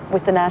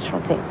with the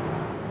national team.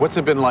 What's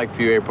it been like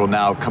for you, April,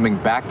 now coming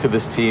back to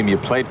this team? You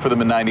played for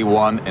them in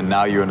 '91, and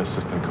now you're an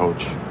assistant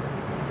coach.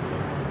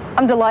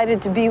 I'm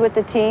delighted to be with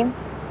the team.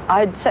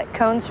 I'd set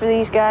cones for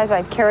these guys.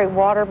 I'd carry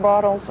water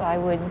bottles. I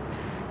would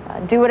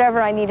do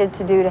whatever I needed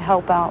to do to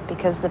help out,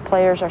 because the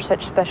players are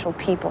such special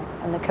people,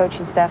 and the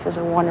coaching staff is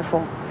a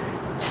wonderful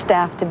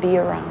staff to be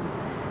around.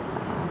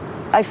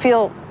 I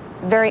feel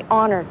very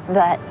honored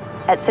that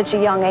at such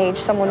a young age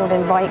someone would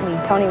invite me,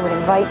 Tony would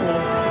invite me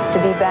to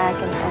be back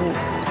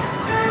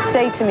and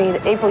say to me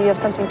that, April, you have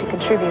something to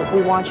contribute.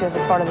 We want you as a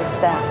part of the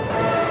staff.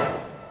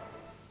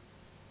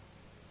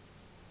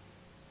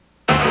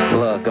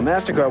 Look, a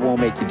MasterCard won't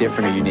make you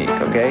different or unique,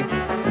 okay?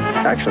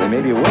 Actually,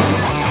 maybe it will.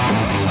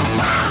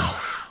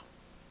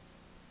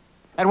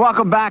 And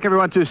welcome back,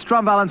 everyone, to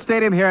Strömvallen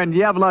Stadium here in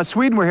Gävle,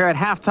 Sweden. We're here at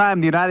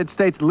halftime. The United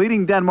States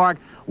leading Denmark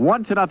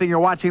 1-0. You're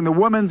watching the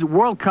Women's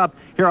World Cup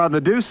here on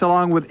The Deuce,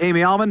 along with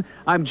Amy Allman.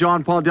 I'm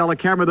John Paul Della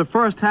Camera. The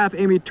first half,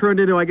 Amy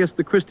turned into, I guess,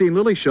 the Christine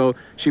Lilly show.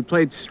 She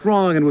played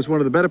strong and was one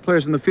of the better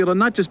players in the field, and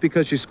not just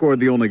because she scored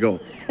the only goal.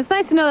 It's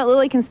nice to know that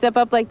Lily can step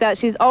up like that.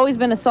 She's always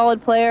been a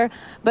solid player,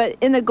 but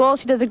in the goal,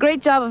 she does a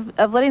great job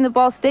of letting the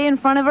ball stay in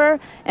front of her,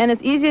 and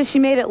as easy as she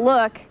made it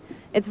look,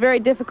 it's very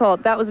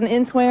difficult. That was an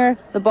in-swinger.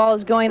 The ball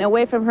is going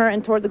away from her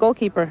and toward the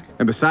goalkeeper.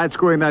 And besides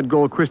scoring that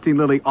goal, Christine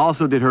Lilly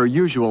also did her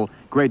usual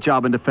great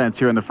job in defense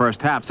here in the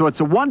first half. So it's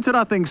a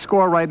 1-0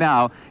 score right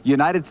now.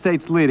 United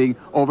States leading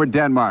over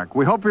Denmark.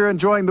 We hope you're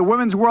enjoying the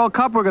Women's World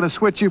Cup. We're going to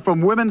switch you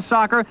from women's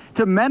soccer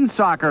to men's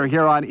soccer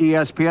here on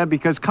ESPN,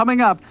 because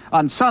coming up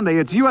on Sunday,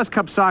 it's U.S.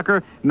 Cup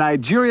soccer,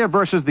 Nigeria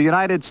versus the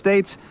United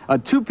States, a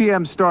 2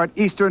 p.m. start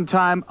Eastern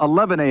Time,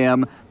 11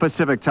 a.m.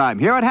 Pacific Time.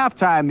 Here at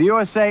halftime, the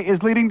USA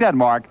is leading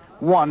Denmark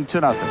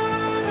 1-0.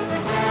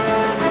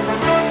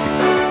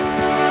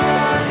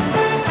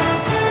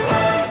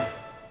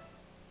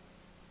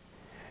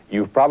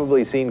 You've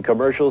probably seen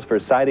commercials for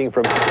siding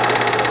from...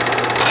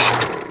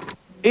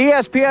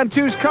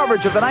 ESPN2's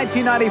coverage of the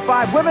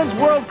 1995 Women's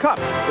World Cup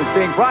is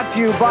being brought to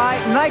you by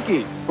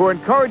Nike, who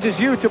encourages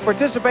you to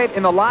participate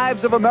in the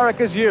lives of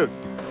America's youth.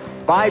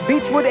 By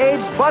Beechwood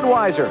Aged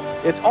Budweiser,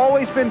 it's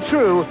always been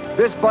true,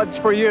 this Bud's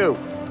for you.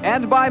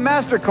 And by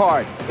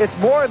MasterCard, it's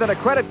more than a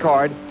credit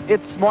card,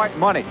 it's smart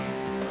money.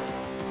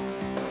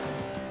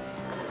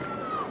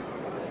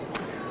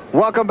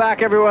 Welcome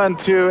back, everyone,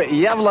 to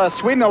Gävle,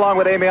 Sweden, along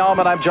with Amy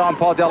Allman. I'm John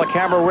Paul Della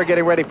Camera. We're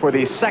getting ready for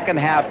the second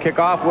half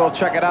kickoff. We'll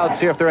check it out,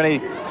 see if there are any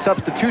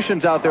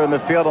substitutions out there in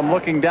the field. I'm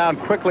looking down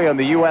quickly on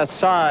the U.S.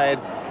 side,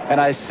 and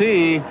I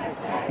see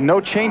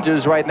no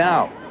changes right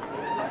now.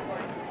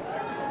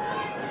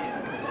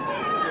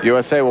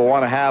 USA will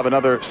want to have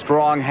another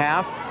strong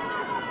half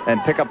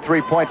and pick up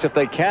 3 points if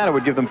they can. It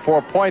would give them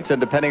 4 points,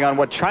 and depending on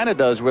what China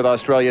does with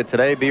Australia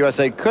today, the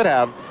USA could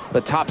have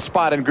the top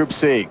spot in Group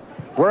C.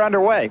 We're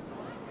underway.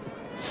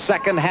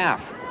 Second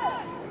half.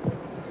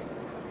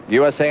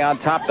 USA on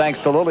top thanks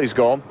to Lilly's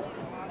goal.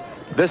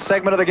 This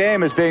segment of the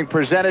game is being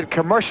presented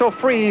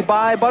commercial-free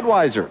by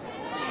Budweiser.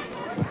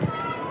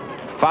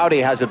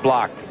 Foudy has it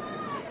blocked.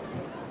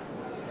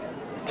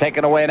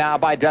 Taken away now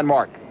by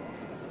Denmark.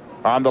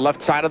 On the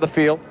left side of the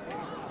field.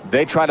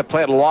 They try to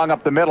play it long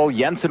up the middle.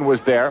 Jensen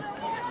was there.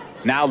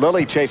 Now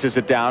Lilly chases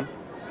it down.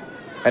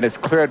 And it's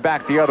cleared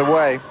back the other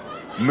way.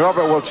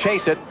 Mørve will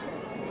chase it.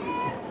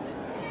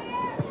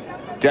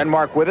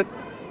 Denmark with it.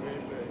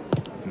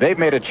 They've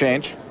made a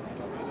change.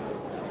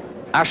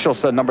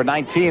 Aschelsen, number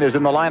 19, is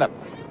in the lineup.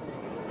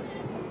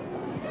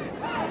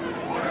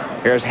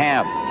 Here's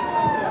Hamm.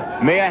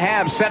 Mia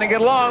Hamm sending it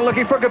long,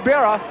 looking for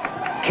Gabera.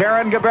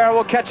 Karen Gabera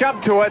will catch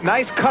up to it.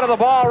 Nice cut of the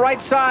ball,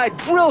 right side,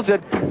 drills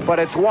it, but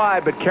it's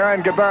wide. But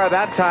Karen Gabera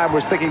that time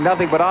was thinking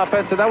nothing but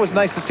offense, and that was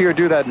nice to see her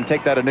do that and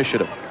take that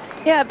initiative.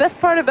 Yeah, best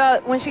part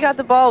about when she got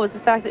the ball was the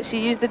fact that she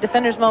used the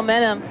defender's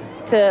momentum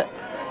to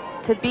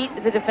beat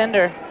the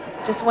defender.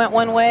 Just went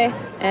one way,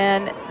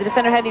 and the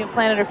defender hadn't even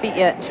planted her feet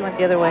yet, and she went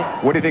the other way.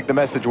 What do you think the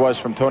message was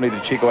from Tony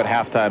DiCicco at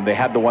halftime? They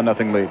had the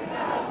 1-0 lead.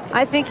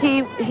 I think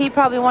he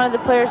probably wanted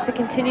the players to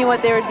continue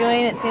what they were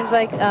doing. It seems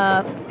like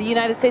the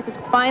United States is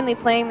finally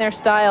playing their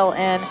style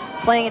and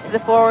playing it to the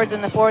forwards,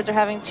 and the forwards are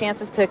having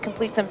chances to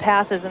complete some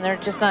passes, and they're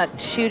just not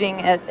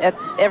shooting at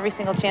every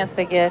single chance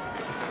they get.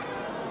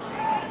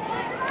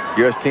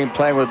 U.S. team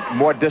playing with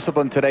more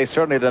discipline today,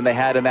 certainly, than they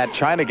had in that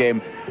China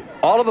game.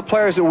 All of the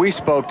players that we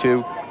spoke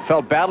to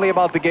felt badly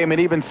about the game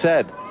and even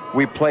said,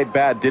 we played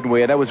bad, didn't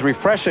we? And it was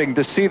refreshing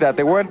to see that.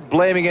 They weren't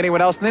blaming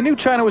anyone else, and they knew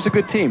China was a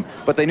good team,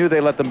 but they knew they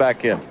let them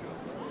back in.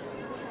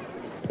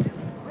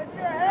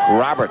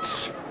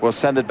 Roberts will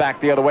send it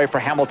back the other way for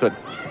Hamilton.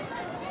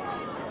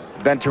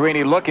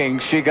 Venturini looking.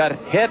 She got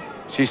hit.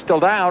 She's still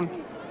down.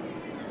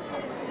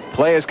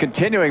 Play is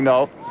continuing,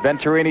 though.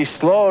 Venturini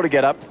slow to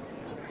get up.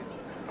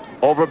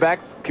 Overbeck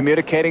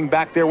communicating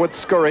back there with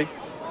Scurry.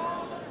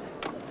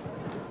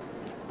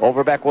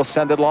 Overbeck will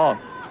send it long.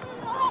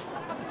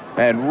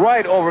 And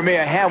right over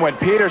Mia Hamm went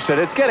Peterson.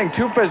 It's getting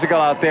too physical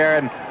out there,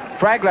 and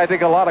frankly, I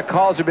think a lot of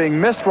calls are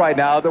being missed right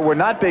now that were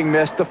not being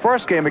missed the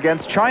first game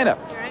against China.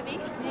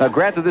 Now,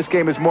 granted, this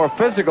game is more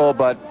physical,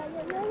 but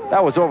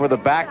that was over the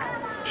back.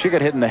 She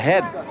got hit in the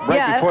head.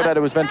 Right before that,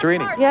 it was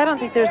Venturini. Yeah, I don't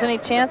think there's any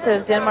chance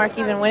of Denmark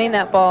even winning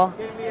that ball.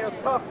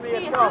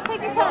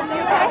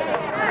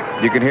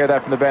 You can hear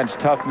that from the bench.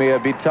 Tough, Mia.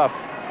 Be tough.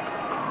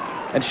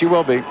 And she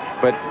will be.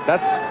 But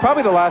that's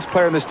probably the last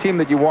player in this team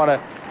that you want to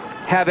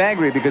have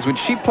angry, because when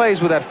she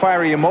plays with that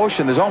fiery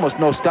emotion, there's almost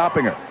no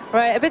stopping her.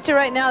 Right. I bet you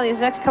right now, these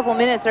next couple of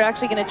minutes, they're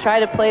actually going to try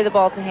to play the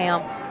ball to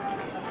Hamm.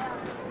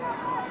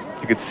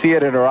 You could see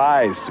it in her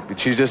eyes, but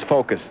she's just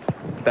focused.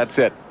 That's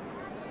it.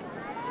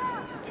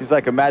 She's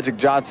like a Magic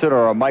Johnson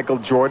or a Michael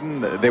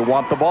Jordan. They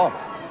want the ball.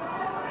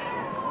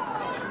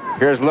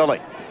 Here's Lily.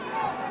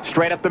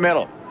 Straight up the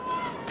middle.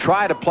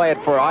 Try to play it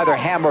for either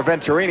Hamm or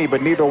Venturini,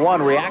 but neither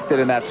one reacted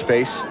in that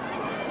space.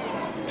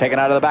 Taken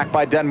out of the back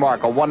by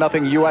Denmark. A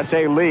 1-0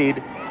 USA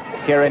lead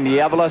here in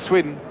Gävle,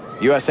 Sweden.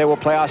 USA will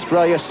play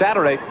Australia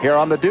Saturday here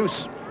on the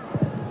Deuce.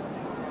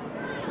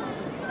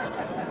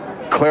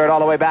 Cleared all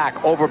the way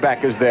back.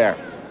 Overbeck is there.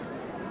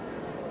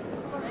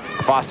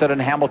 Fawcett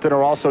and Hamilton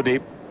are also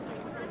deep.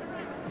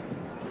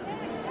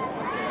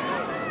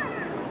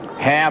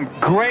 Hamm,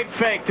 great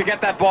fake to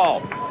get that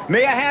ball.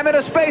 Mia Hamm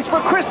into space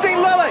for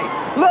Christine Lilly.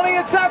 Lilly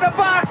inside the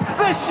box.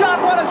 The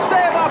shot, what a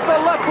save off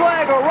the left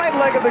leg or right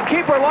leg of the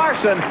keeper,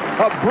 Larson.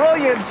 A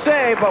brilliant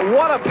save, but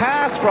what a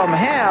pass from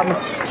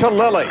Hamm to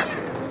Lilly.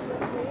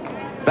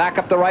 Back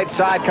up the right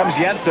side comes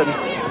Jensen.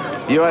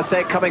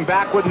 USA coming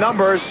back with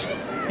numbers.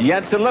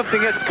 Jensen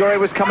lifting it. Scurry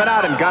was coming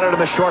out and got it in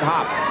the short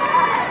hop.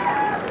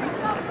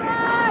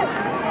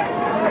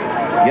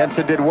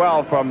 Jensen did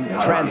well from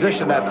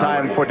transition that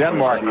time for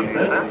Denmark.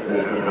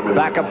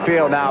 Back up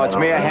field now. It's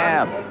Mia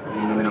Hamm.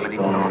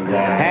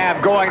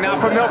 Hamm going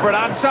now for Milbert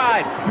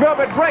onside.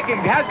 Milbert breaking.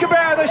 Has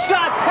Gabera the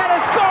shot and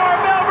a score.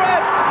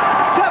 Milbert!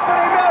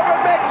 Tiffany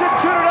Milbert makes it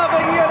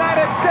 2-0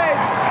 United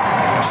States.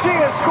 She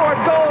has scored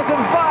goals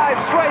in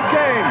 5 straight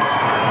games.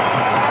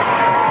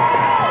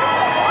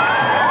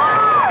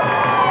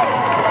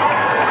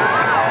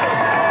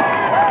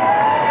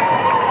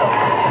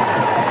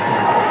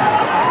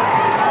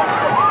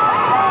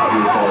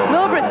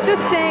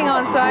 Just staying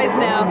on sides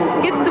now,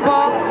 gets the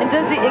ball and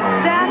does the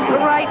exact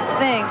right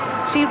thing.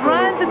 She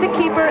runs at the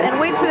keeper and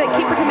waits for that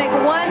keeper to make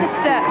one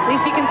step. So if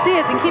you can see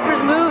it, the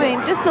keeper's moving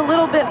just a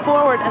little bit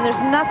forward and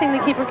there's nothing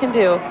the keeper can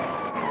do.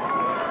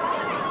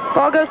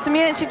 Ball goes to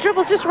Mia and she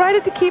dribbles just right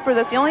at the keeper.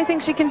 That's the only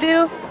thing she can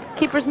do.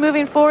 Keeper's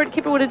moving forward.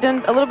 Keeper would have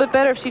done a little bit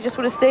better if she just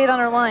would have stayed on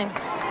her line.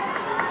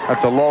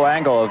 That's a low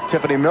angle of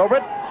Tiffany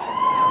Milbert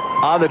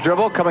on the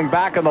dribble, coming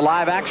back in the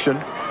live action.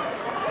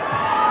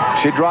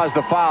 She draws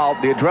the foul.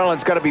 The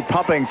adrenaline's got to be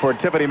pumping for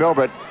Tiffany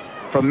Milbert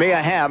from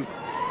Mia Hamm.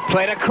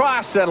 Played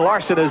across, and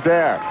Larson is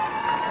there.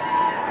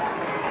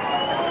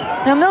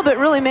 Now, Milbert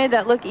really made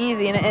that look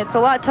easy, and it's a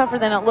lot tougher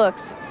than it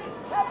looks.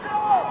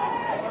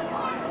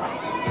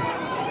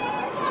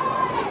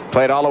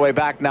 Played all the way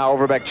back now,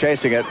 Overbeck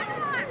chasing it.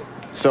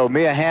 So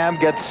Mia Hamm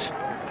gets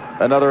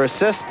another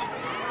assist.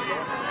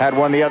 Had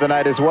one the other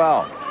night as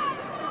well.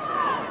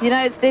 The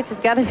United States has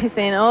got to be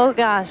saying, oh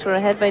gosh, we're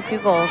ahead by 2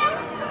 goals.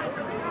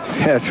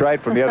 That's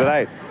right, from the other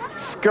night.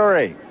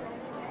 Scurry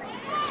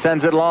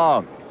sends it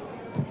long.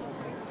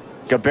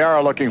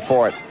 Gabera looking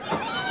for it.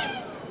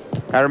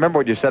 I remember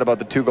what you said about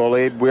the 2-goal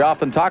lead. We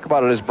often talk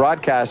about it as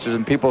broadcasters,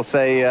 and people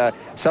say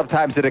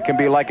sometimes that it can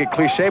be like a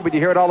cliche, but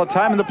you hear it all the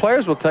time, and the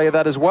players will tell you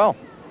that as well.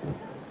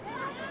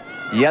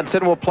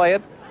 Jensen will play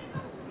it,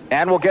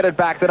 and will get it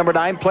back, the number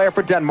 9 player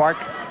for Denmark.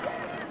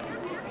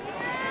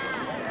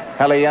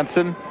 Helle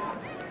Jensen.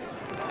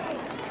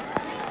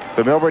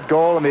 The Milbert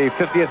goal in the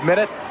 50th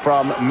minute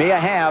from Mia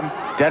Hamm.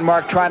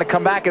 Denmark trying to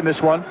come back in this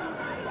one.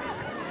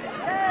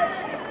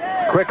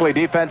 Quickly,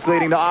 defense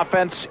leading to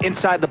offense.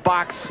 Inside the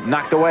box,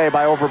 knocked away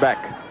by Overbeck.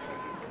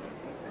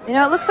 You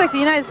know, it looks like the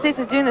United States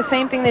is doing the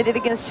same thing they did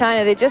against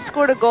China. They just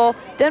scored a goal.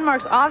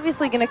 Denmark's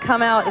obviously going to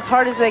come out as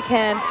hard as they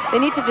can. They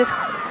need to just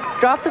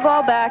drop the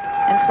ball back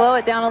and slow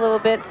it down a little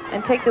bit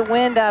and take the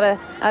wind out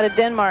of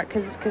Denmark,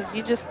 because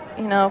you just,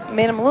 you know,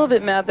 made them a little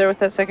bit mad there with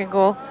that second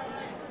goal.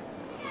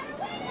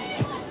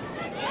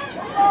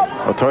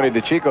 Well, Tony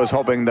DiCicco is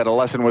hoping that a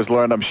lesson was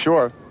learned, I'm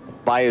sure,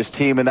 by his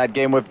team in that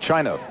game with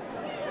China.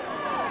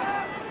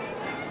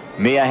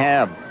 Mia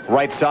Hamm,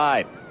 right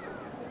side,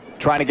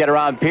 trying to get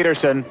around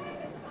Peterson.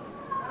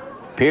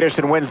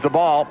 Peterson wins the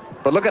ball,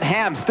 but look at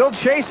Hamm still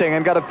chasing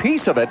and got a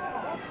piece of it.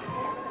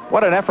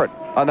 What an effort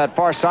on that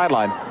far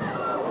sideline.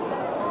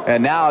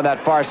 And now on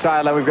that far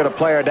sideline, we've got a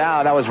player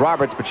down. That was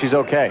Roberts, but she's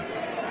okay.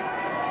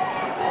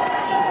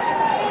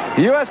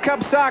 U.S.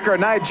 Cup Soccer,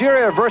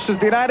 Nigeria versus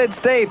the United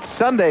States,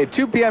 Sunday,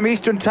 2 p.m.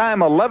 Eastern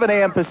Time, 11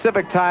 a.m.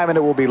 Pacific Time, and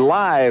it will be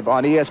live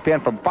on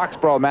ESPN from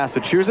Foxborough,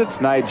 Massachusetts.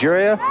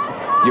 Nigeria,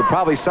 you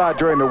probably saw it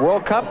during the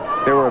World Cup.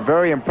 They were a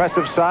very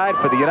impressive side.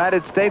 For the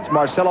United States,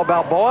 Marcelo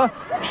Balboa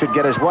should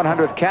get his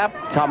 100th cap.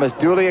 Thomas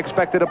Dooley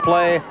expected to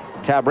play.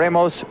 Tab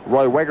Ramos,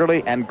 Roy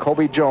Wegerle, and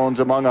Kobe Jones,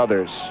 among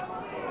others.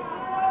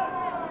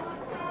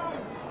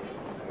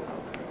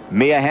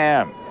 Mia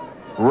Hamm,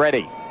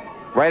 ready,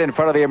 right in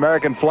front of the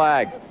American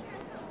flag.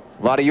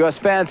 A lot of U.S.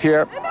 fans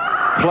here.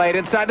 Played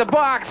inside the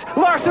box.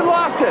 Larson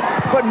lost it,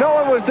 but no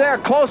one was there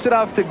close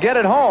enough to get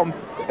it home,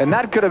 and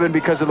that could have been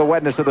because of the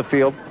wetness of the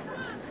field.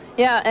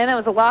 Yeah, and it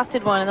was a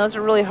lofted one, and those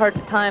are really hard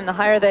to time. The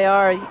higher they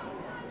are,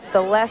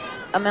 the less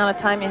amount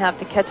of time you have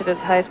to catch it at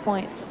its highest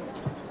point.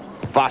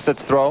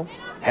 Fawcett's throw,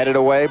 headed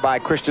away by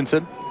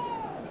Christensen.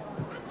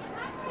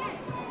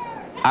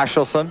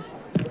 Axelson,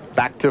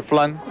 back to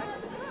Flung.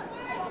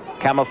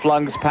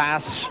 Flung's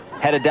pass,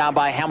 headed down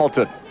by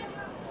Hamilton.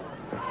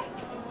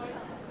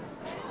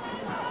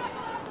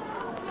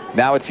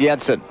 Now it's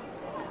Jensen.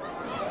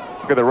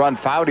 Look at the run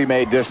Foudy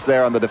made just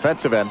there on the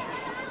defensive end.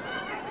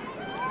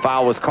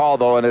 Foul was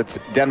called, though, and it's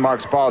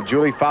Denmark's ball.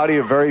 Julie Foudy,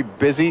 a very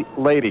busy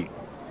lady.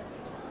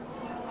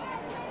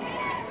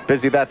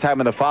 Busy that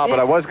time in the foul, but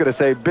I was going to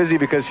say busy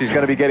because she's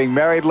going to be getting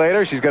married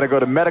later. She's going to go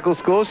to medical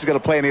school. She's going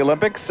to play in the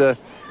Olympics. I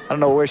don't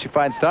know where she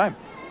finds time.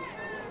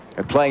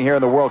 And playing here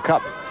in the World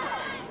Cup.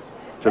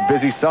 It's a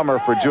busy summer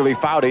for Julie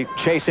Foudy,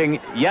 chasing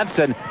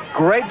Jensen.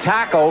 Great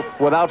tackle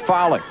without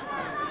fouling.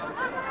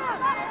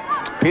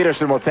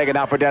 Peterson will take it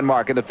now for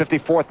Denmark in the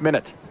 54th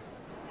minute.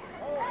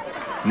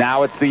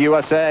 Now it's the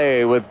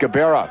USA with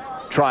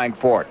Gabera trying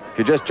for it. If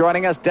you're just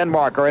joining us,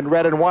 Denmark are in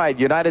red and white.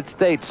 United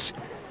States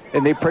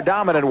in the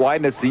predominant white,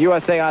 and it's the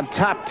USA on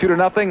top,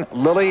 2-0.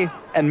 Lilly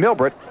and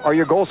Milbert are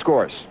your goal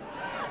scorers.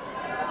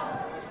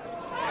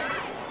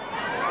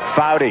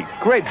 Foudy,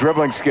 great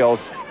dribbling skills.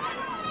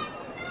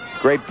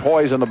 Great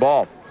poise on the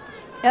ball.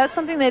 Yeah, that's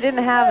something they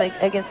didn't have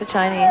against the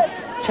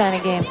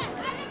China game.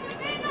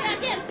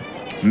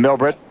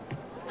 Milbert.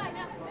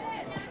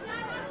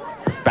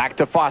 Back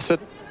to Fawcett.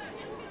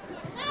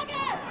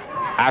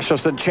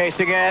 Axelson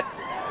chasing it.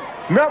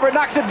 Milbert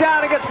knocks it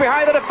down and gets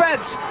behind the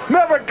defense.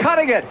 Milbert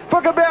cutting it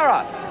for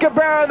Gabera.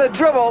 Gabera in the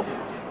dribble.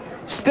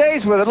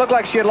 Stays with it. Looked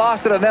like she had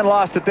lost it and then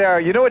lost it there.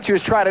 You know what she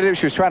was trying to do?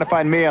 She was trying to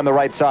find Mia on the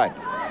right side.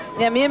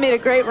 Yeah, Mia made a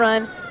great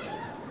run.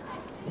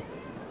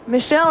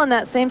 Michelle in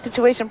that same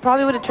situation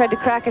probably would have tried to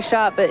crack a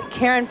shot, but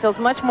Karen feels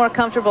much more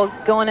comfortable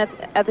going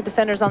at the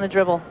defenders on the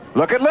dribble.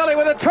 Look at Lily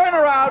with a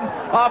turnaround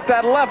off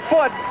that left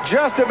foot,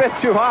 just a bit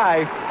too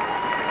high.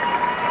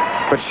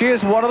 But she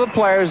is one of the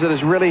players that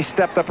has really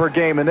stepped up her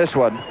game in this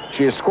one.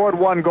 She has scored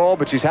 1 goal,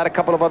 but she's had a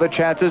couple of other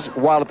chances,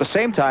 while at the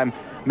same time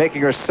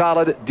making her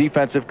solid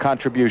defensive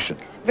contribution.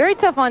 Very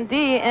tough on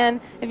D,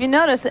 and if you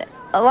notice,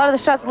 a lot of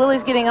the shots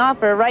Lily's getting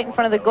off are right in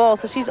front of the goal,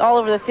 so she's all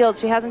over the field.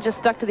 She hasn't just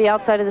stuck to the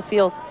outside of the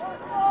field.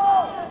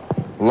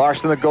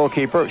 Larson, the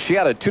goalkeeper. She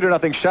had a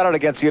 2-0 shutout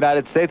against the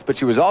United States, but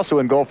she was also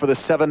in goal for the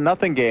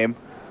 7-0 game.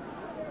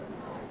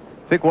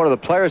 I think one of the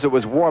players that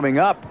was warming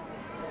up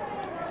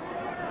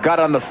got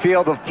on the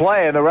field of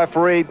play, and the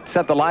referee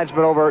sent the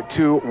linesman over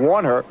to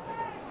warn her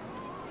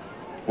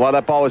while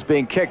that ball was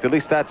being kicked. At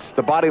least that's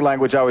the body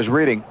language I was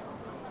reading.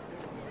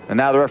 And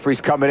now the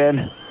referee's coming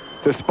in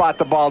to spot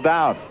the ball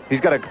down.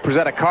 He's got to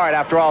present a card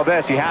after all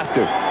this. He has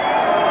to.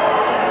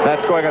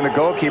 That's going on the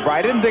goalkeeper.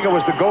 I didn't think it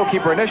was the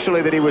goalkeeper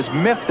initially that he was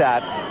miffed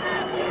at.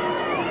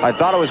 I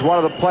thought it was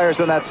one of the players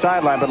on that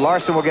sideline, but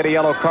Larson will get a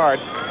yellow card,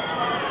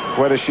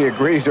 whether she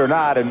agrees or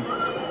not, and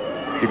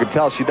you can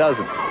tell she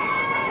doesn't.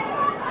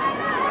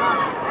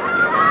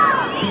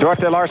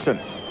 Dorothy Larson,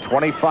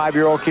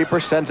 25-year-old keeper,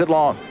 sends it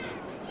long.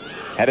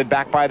 Headed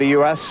back by the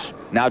U.S.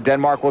 Now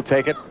Denmark will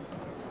take it.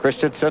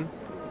 Christensen,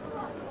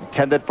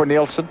 intended for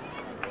Nielsen.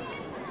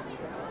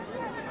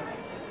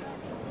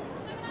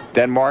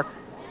 Denmark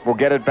will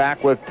get it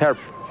back with Terp.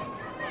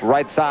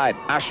 Right side,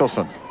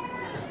 Axelson.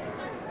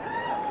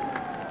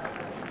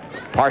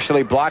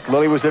 Partially blocked.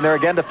 Lilly was in there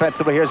again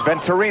defensively. Here's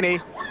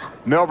Venturini.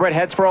 Milbert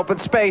heads for open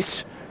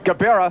space.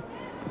 Gabera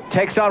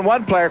takes on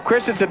one player.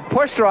 Christensen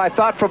pushed her, I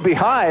thought, from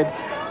behind.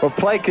 But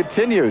play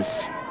continues.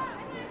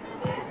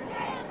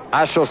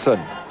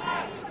 Axelson.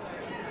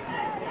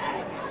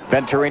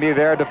 Venturini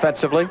there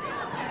defensively.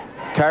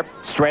 Terp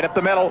straight up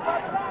the middle.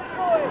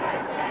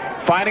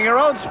 Finding her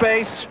own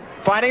space.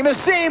 Finding the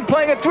seam,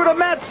 playing it through to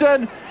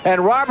Madsen,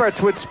 and Roberts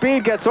with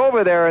speed gets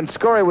over there, and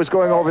Scurry was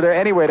going over there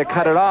anyway to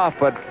cut it off,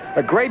 but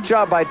a great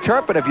job by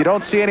Turpin. If you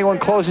don't see anyone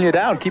closing you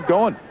down, keep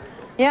going.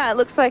 Yeah, it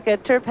looks like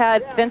Turp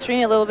had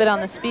Venturini a little bit on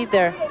the speed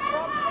there.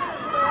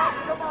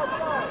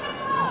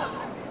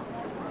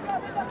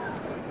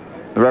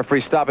 The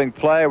referee stopping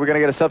play. Are we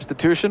going to get a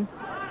substitution?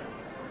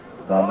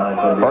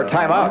 Or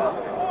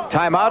timeout?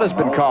 Timeout has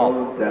been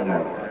called.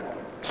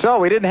 So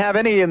we didn't have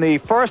any in the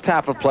first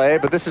half of play,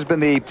 but this has been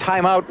the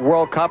timeout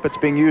World Cup. It's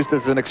being used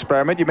as an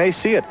experiment. You may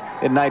see it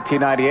in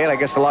 1998. I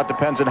guess a lot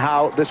depends on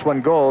how this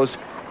one goes.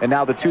 And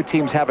now the two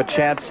teams have a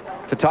chance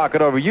to talk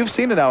it over. You've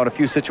seen it now in a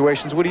few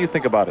situations. What do you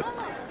think about it?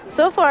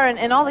 So far,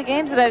 in all the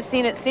games that I've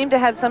seen, it seemed to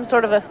have some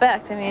sort of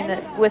effect. I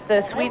mean, with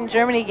the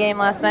Sweden-Germany game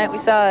last night, we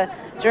saw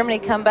Germany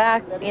come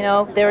back. You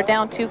know, they were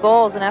down 2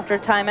 goals, and after a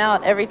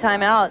timeout, every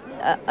timeout,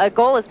 a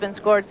goal has been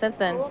scored since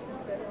then.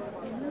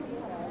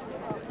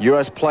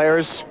 U.S.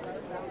 players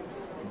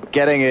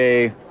getting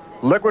a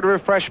liquid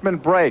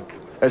refreshment break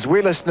as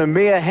we listen to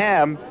Mia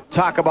Hamm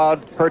talk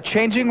about her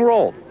changing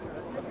role.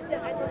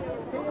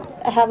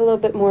 have a little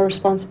bit more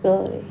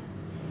responsibility.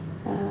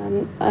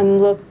 I'm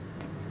looked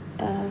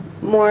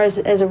more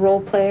as a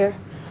role player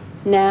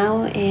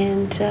now,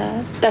 and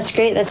that's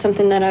great. That's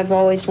something that I've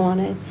always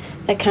wanted,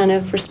 that kind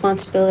of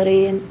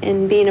responsibility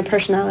and being a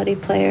personality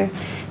player,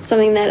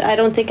 something that I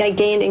don't think I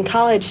gained in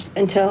college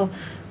until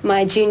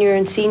my junior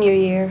and senior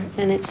year,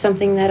 and it's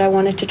something that I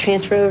wanted to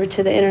transfer over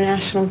to the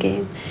international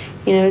game,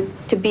 you know,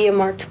 to be a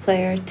marked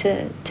player,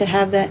 to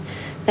have that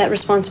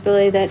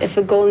responsibility that if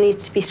a goal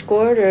needs to be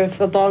scored or if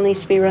a ball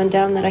needs to be run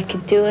down, that I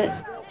could do it.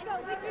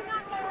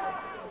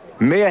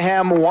 Mia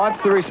Hamm wants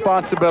the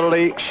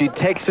responsibility. She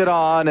takes it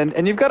on,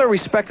 and you've got to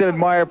respect and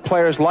admire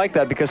players like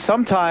that, because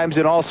sometimes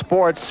in all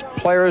sports,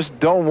 players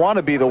don't want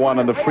to be the one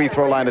on the free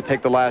throw line to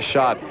take the last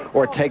shot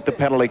or take the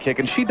penalty kick,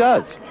 and she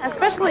does.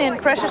 Especially in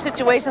pressure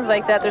situations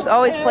like that, there's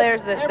always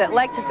players that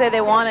like to say they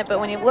want it, but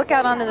when you look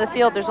out onto the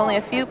field, there's only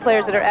a few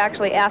players that are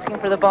actually asking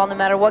for the ball, no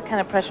matter what kind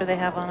of pressure they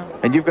have on them.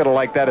 And you've got to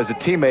like that as a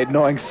teammate,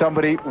 knowing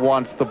somebody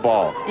wants the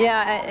ball.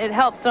 Yeah, it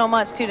helps so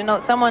much, too, to know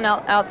that someone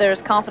out there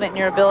is confident in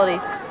your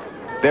abilities.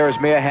 There's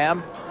Mia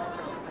Hamm,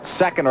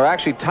 second, or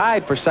actually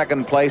tied for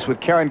second place with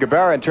Karen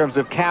Guevara in terms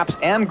of caps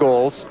and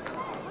goals.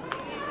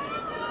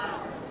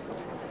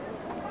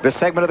 This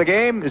segment of the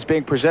game is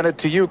being presented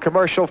to you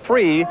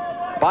commercial-free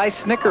by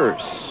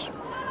Snickers.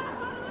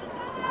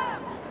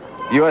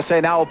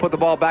 USA now will put the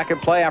ball back in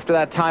play after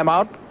that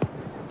timeout.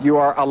 You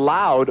are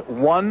allowed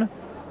one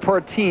per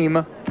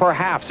team per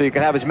half, so you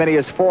can have as many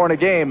as 4 in a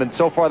game, and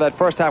so far that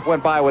first half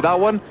went by without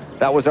one.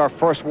 That was our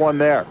first one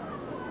there.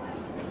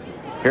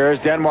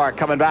 Here's Denmark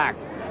coming back.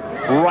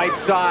 Right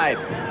side.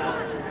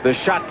 The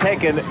shot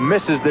taken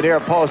misses the near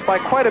post by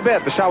quite a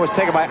bit. The shot was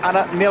taken by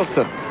Anna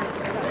Nielsen.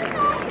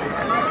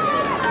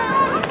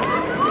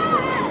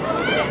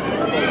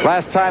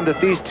 Last time that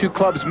these two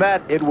clubs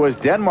met, it was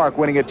Denmark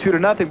winning it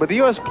 2-0, but the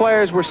U.S.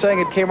 players were saying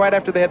it came right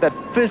after they had that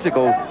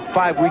physical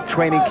 5-week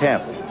training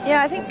camp.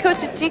 Yeah, I think Coach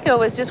DiCicco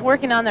was just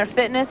working on their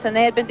fitness, and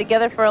they had been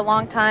together for a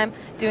long time,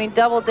 doing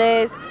double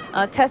days,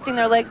 testing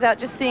their legs out,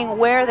 just seeing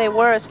where they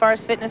were as far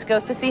as fitness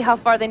goes to see how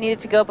far they needed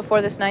to go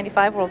before this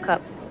 '95 World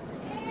Cup.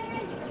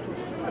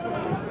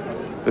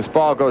 This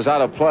ball goes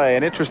out of play.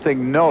 An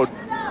interesting note,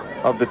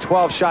 of the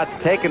 12 shots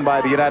taken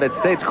by the United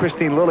States,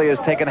 Christine Lilly has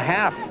taken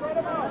half.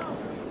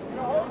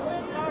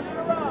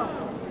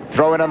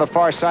 Throw in on the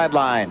far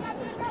sideline.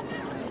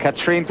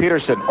 Katrine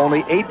Peterson,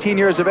 only 18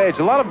 years of age.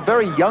 A lot of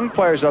very young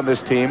players on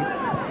this team,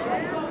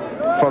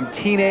 from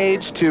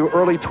teenage to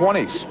early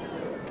 20s.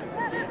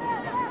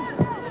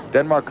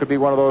 Denmark could be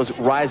one of those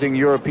rising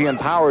European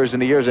powers in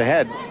the years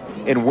ahead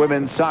in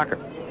women's soccer.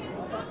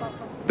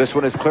 This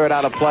one is cleared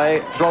out of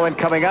play. Throw in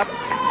coming up.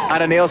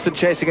 Anna Nielsen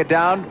chasing it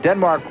down.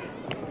 Denmark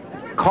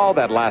called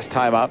that last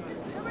timeout.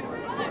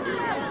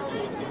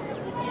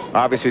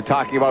 Obviously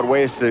talking about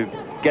ways to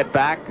get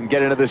back and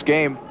get into this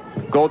game.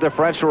 Goal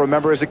differential,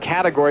 remember, is a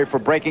category for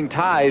breaking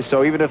ties,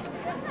 so even if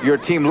your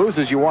team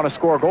loses, you want to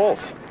score goals.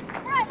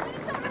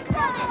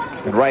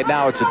 And right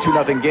now it's a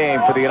 2-0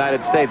 game for the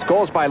United States.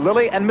 Goals by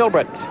Lilly and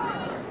Milbrit.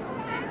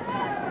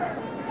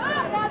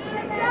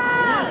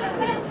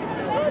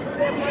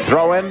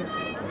 Throw in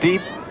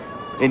deep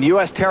in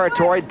U.S.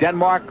 territory.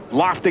 Denmark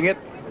lofting it.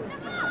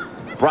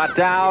 Brought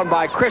down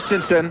by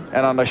Christensen,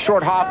 and on the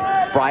short hop,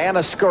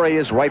 Briana Scurry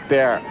is right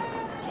there.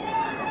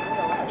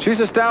 She's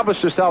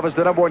established herself as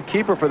the #1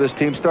 keeper for this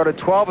team. Started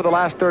 12 of the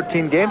last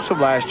 13 games from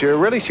last year.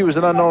 Really, she was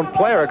an unknown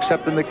player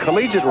except in the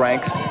collegiate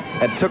ranks,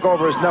 and took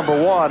over as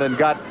 #1 and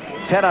got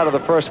 10 out of the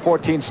first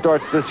 14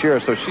 starts this year.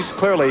 So she's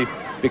clearly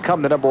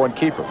become the #1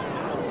 keeper.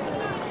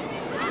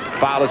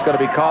 Foul is going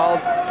to be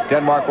called.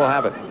 Denmark will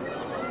have it.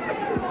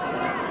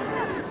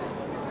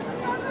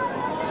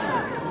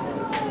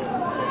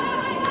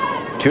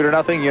 Two to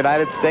nothing.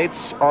 United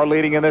States are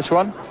leading in this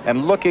one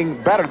and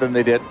looking better than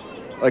they did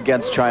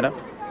against China.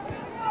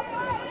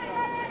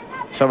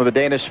 Some of the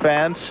Danish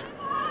fans,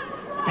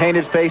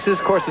 painted faces.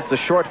 Of course, it's a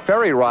short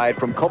ferry ride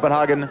from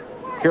Copenhagen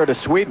here to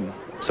Sweden.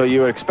 So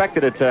you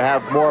expected it to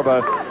have more of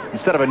a,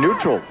 instead of a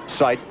neutral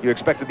site, you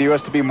expected the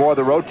U.S. to be more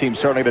the road team,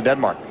 certainly to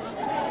Denmark.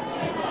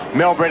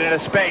 Milbrit into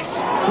space.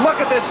 Look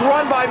at this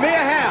run by Mia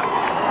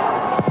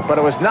Hamm. But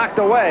it was knocked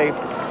away.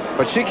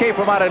 But she came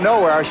from out of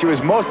nowhere. She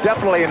was most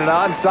definitely in an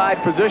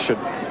onside position.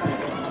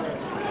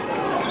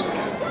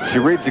 She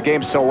reads the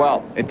game so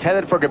well.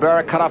 Intended for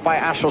Guevara, cut off by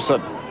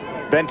Ashelson.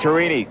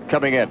 Venturini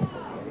coming in.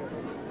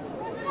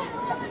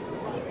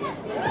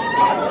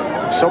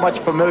 So much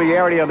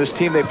familiarity on this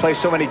team. They play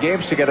so many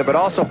games together, but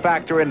also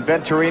factor in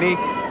Venturini,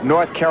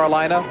 North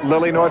Carolina,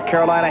 Lilly, North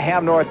Carolina,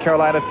 Hamm, North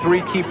Carolina.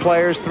 3 key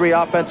players, 3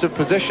 offensive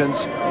positions,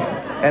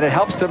 and it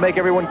helps to make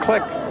everyone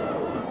click.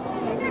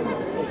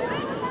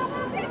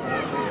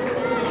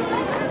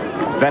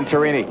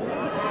 Venturini.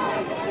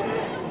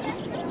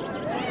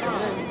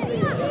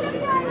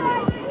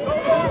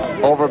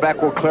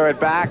 Overbeck will clear it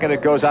back, and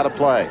it goes out of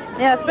play.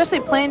 Yeah,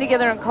 especially playing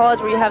together in college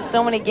where you have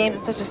so many games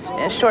in such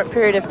a short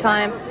period of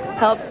time.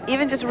 helps.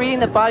 Even just reading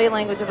the body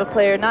language of a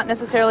player, not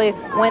necessarily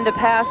when to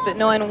pass, but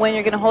knowing when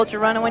you're going to hold your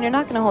run and when you're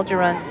not going to hold your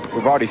run.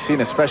 We've already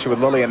seen, especially with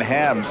Lily and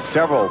Hamm,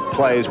 several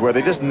plays where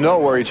they just know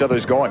where each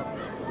other's going.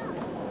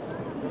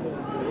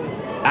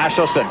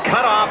 Ashelson,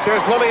 cut off.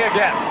 There's Lily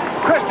again.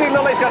 Christine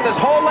Lilly's got this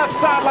whole left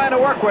sideline to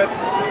work with.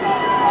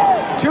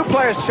 Two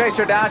players chase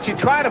her down. She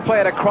tried to play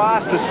it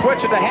across to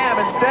switch it to Hamm.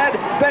 Instead,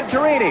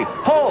 Venturini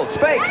holds,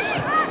 fakes.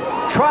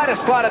 Try to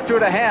slide it through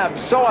to Hamm.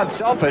 So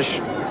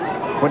unselfish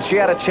when she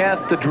had a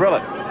chance to drill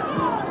it.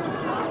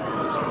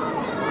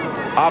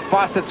 Off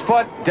Fawcett's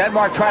foot.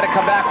 Denmark trying to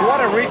come back.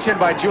 What a reach-in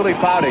by Julie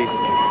Foudy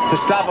to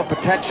stop a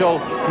potential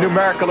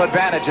numerical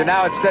advantage. And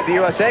now instead the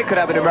USA could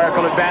have a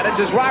numerical advantage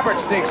as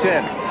Roberts sneaks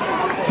in.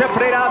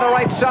 Tiffany down the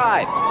right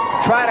side.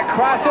 Try to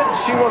cross it.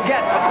 She will get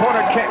a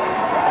corner kick.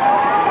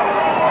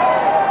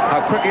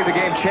 How quickly the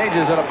game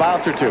changes in a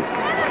bounce or two.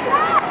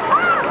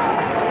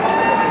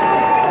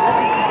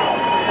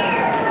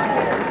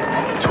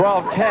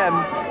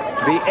 (12-10)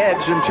 the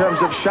edge in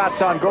terms of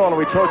shots on goal, and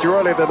we told you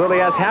earlier that Lily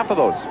has half of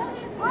those.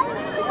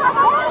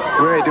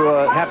 We may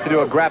have to do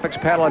a graphics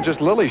panel on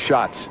just Lily's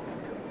shots.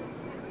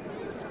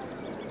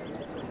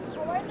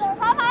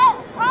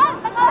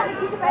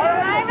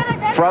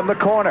 From the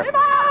corner,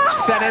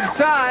 sent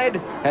inside,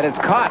 and it's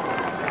caught.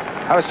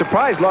 I was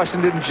surprised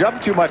Larson didn't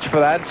jump too much for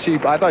that.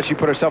 I thought she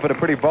put herself in a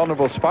pretty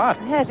vulnerable spot.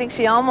 Yeah, I think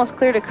she almost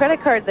cleared a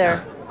credit card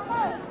there.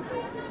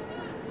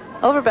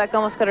 Overbeck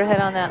almost got her head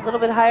on that. A little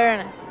bit higher,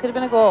 and it could have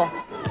been a goal.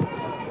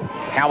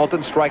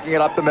 Hamilton striking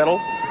it up the middle.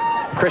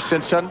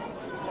 Christensen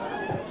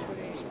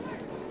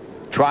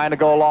trying to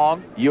go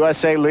long.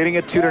 USA leading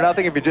it 2-0.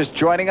 If you're just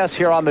joining us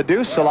here on The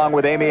Deuce, along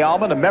with Amy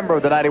Allman, a member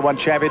of the 91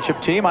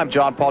 championship team, I'm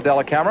John Paul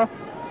Della Camera.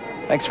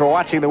 Thanks for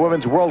watching the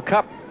Women's World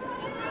Cup.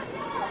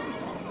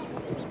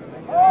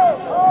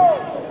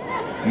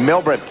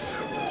 Milbert,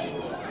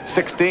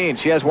 16.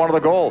 She has one of the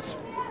goals,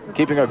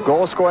 keeping a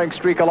goal-scoring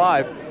streak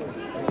alive,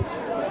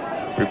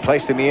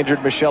 replacing the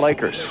injured Michelle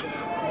Akers.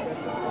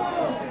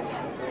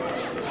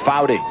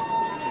 Foudy,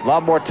 a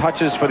lot more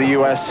touches for the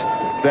U.S.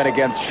 than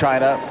against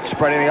China,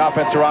 spreading the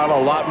offense around a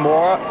lot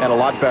more and a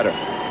lot better.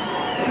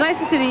 It's nice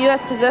to see the U.S.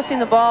 possessing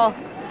the ball,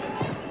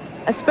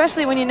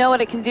 especially when you know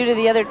what it can do to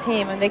the other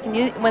team. And they can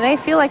use, when they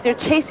feel like they're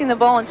chasing the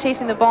ball,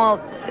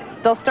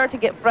 they'll start to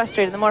get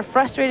frustrated. The more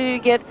frustrated you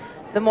get,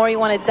 the more you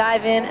want to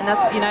dive in, and that's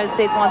what the United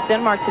States wants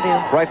Denmark to do.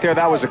 Right there,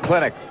 that was a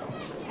clinic.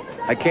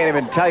 I can't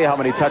even tell you how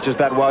many touches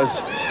that was.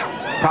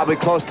 Probably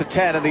close to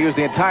 10, and they use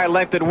the entire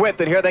length and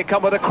width, and here they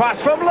come with a cross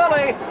from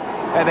Lily.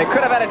 And they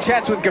could have had a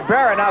chance with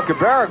Gabera. Now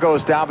Gabera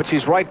goes down, but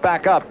she's right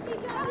back up.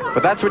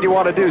 But that's what you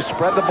want to do.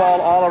 Spread the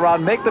ball all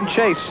around. Make them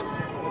chase.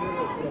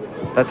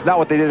 That's not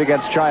what they did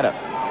against China.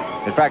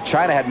 In fact,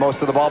 China had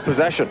most of the ball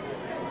possession.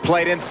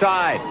 Played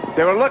inside.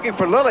 They were looking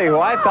for Lily, who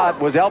I thought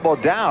was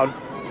elbowed down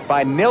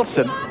by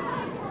Nilsson.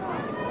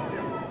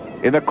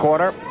 In the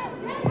corner,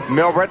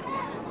 Milbert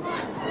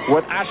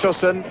with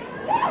Ashelson.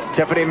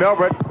 Tiffany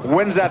Milbert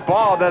wins that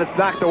ball, then it's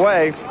knocked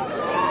away.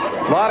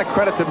 A lot of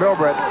credit to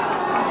Milbert.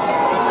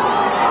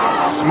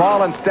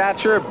 Small in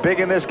stature, big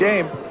in this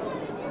game.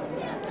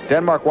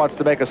 Denmark wants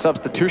to make a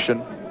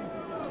substitution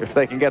if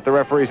they can get the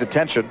referee's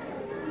attention.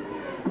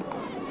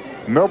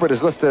 Milbert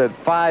is listed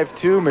at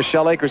 5'2",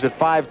 Michelle Akers at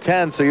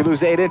 5'10", so you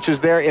lose 8 inches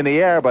there in the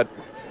air, but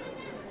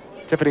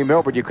Tiffany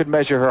Milbert, you could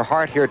measure her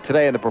heart here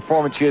today, and the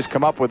performance she has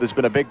come up with has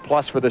been a big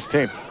plus for this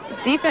team.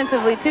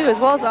 Defensively, too, as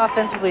well as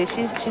offensively.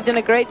 She's done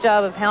a great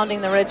job of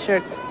hounding the red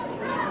shirts.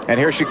 And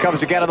here she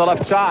comes again on the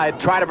left side,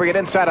 trying to bring it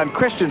inside on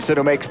Christensen,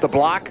 who makes the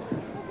block.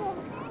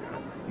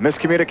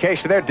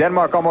 Miscommunication there.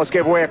 Denmark almost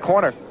gave away a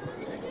corner.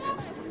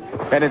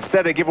 And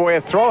instead they give away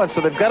a throw, and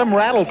so they've got them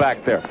rattled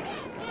back there.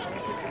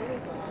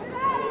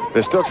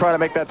 They're still trying to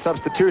make that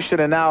substitution,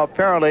 and now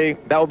apparently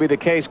that will be the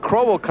case.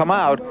 Crow will come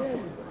out.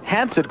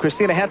 Hansen,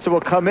 Christina Hansen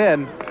will come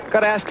in.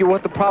 Got to ask you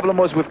what the problem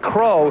was with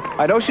Crow.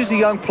 I know she's a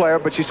young player,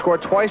 but she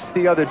scored twice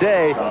the other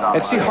day,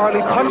 and she hardly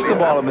touched the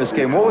ball in this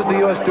game. What was the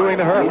U.S. doing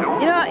to her?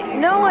 You know,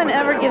 no one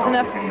ever gives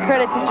enough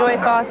credit to Joy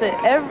Fawcett.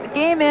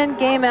 Game in,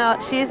 game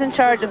out, she's in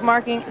charge of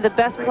marking the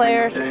best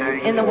player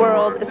in the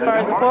world as far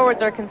as the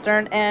forwards are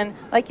concerned. And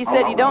like you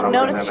said, you don't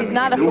notice she's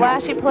not a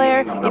flashy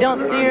player. You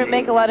don't see her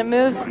make a lot of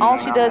moves. All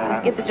she does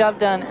is get the job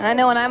done. And I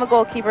know when I'm a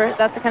goalkeeper,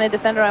 that's the kind of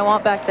defender I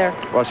want back there.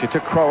 Well, she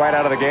took Crow right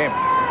out of the game.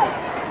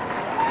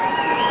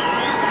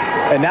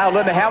 And now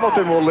Linda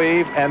Hamilton will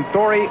leave, and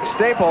Thori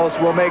Staples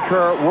will make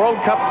her World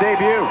Cup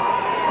debut.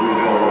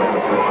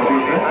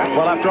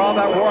 Well, after all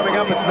that warming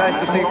up, it's nice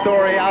to see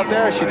Thori out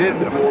there. She did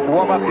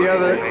warm up the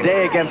other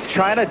day against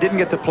China, didn't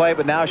get to play,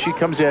 but now she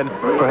comes in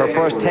for her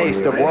first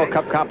taste of World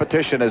Cup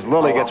competition as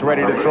Lily gets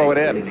ready to throw it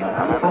in.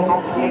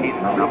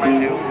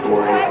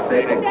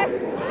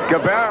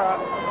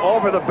 Gabera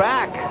over the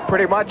back,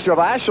 pretty much, of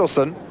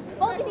Ashelson.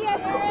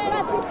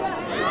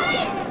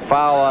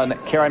 Foul on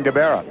Karen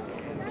Gabera.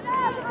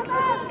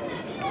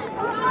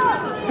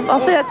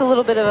 I'll say that's a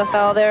little bit of a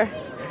foul there.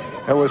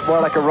 It was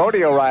more like a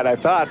rodeo ride, I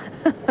thought.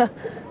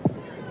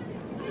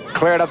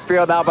 Cleared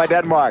upfield now by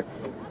Denmark.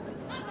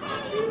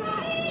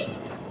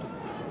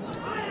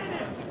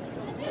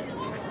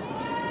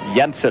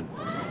 Hansen.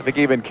 I think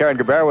even Karen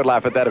Gebera would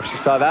laugh at that if she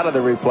saw that on the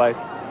replay.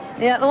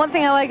 Yeah, the one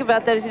thing I like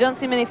about that is you don't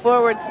see many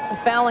forwards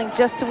fouling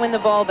just to win the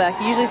ball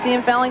back. You usually see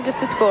them fouling just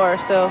to score,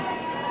 so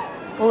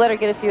we'll let her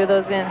get a few of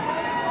those in.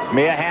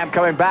 Mia Hamm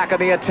coming back on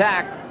the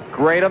attack.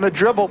 Great on the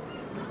dribble.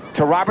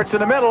 To Roberts in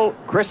the middle.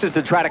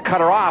 Christensen trying to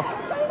cut her off.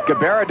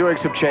 Gebera doing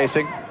some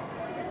chasing.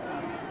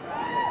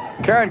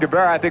 Karen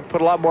Gebera, I think,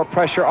 put a lot more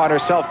pressure on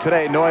herself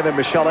today, knowing that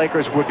Michelle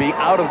Akers would be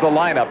out of the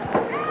lineup,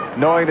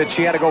 knowing that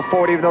she had to go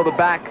forward, even though the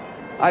back,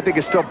 I think,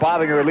 is still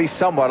bothering her at least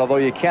somewhat, although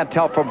you can't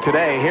tell from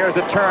today. Here's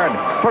a turn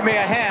for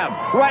Mia Hamm.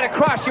 Right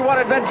across, she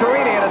wanted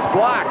Venturini, and it's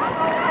blocked.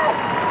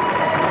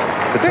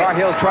 The Tar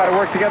Heels try to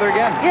work together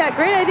again. Yeah,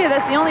 great idea.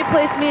 That's the only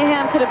place Mia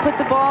Hamm could have put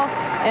the ball,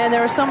 and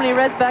there were so many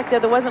Reds back there,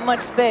 there wasn't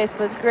much space,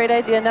 but it's a great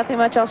idea. Nothing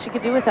much else she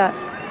could do with that.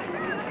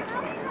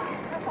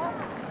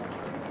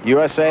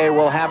 USA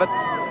will have it.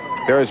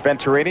 There is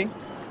Venturini,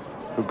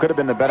 who could have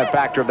been the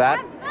benefactor of that.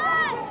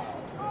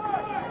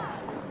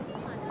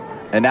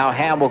 And now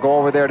Hamm will go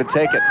over there to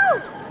take it.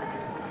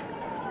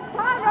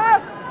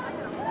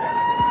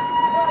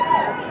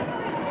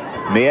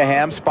 Mia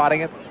Hamm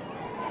spotting it.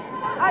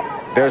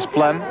 There's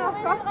Flynn,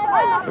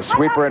 the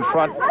sweeper in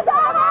front.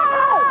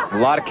 A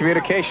lot of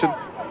communication.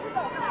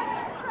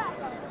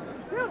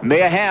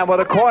 Mia Hamm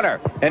with a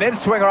corner. An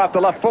in-swinger off the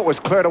left foot was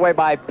cleared away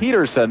by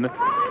Peterson,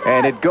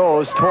 and it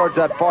goes towards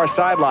that far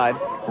sideline,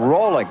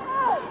 rolling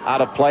out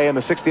of play in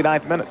the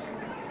 69th minute.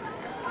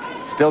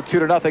 Still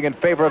 2-0 in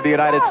favor of the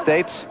United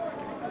States.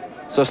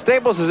 So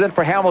Staples is in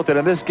for Hamilton,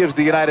 and this gives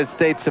the United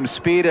States some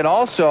speed, and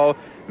also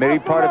maybe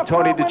part of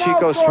Tony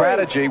DiCicco's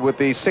strategy with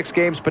the 6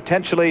 games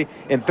potentially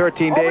in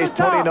 13 days.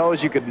 Tony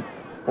knows you could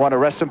want to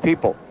rest some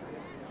people.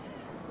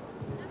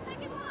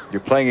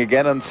 You're playing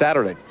again on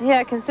Saturday.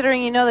 Yeah,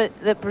 considering you know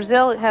that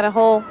Brazil had a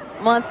whole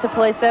month to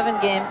play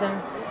 7 games,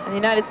 and the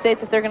United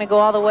States, if they're going to go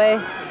all the way,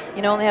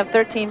 you know, only have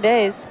 13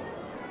 days.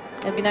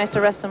 It'd be nice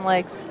to rest some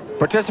legs.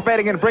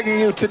 Participating in bringing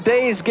you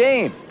today's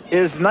game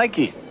is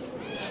Nike.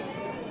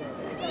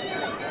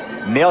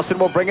 Nielsen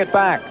will bring it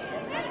back.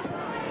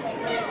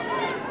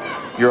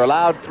 You're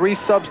allowed 3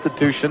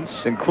 substitutions,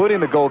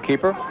 including the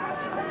goalkeeper,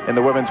 in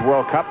the Women's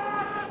World Cup.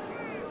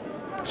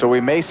 So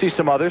we may see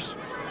some others.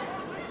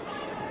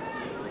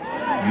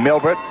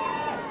 Milbert.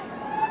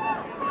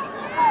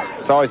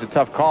 It's always a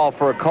tough call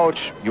for a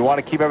coach. You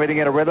want to keep everything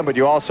in a rhythm, but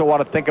you also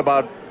want to think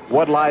about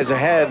what lies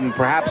ahead, and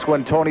perhaps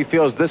when Tony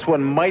feels this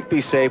one might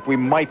be safe, we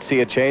might see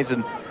a change,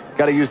 and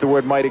got to use the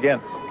word might again.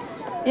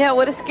 Yeah,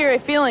 what a scary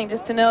feeling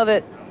just to know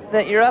that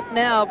you're up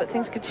now, but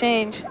things could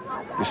change.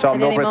 You saw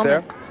Milbert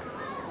there?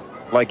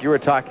 Like you were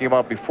talking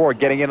about before,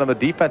 getting in on the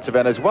defensive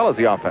end as well as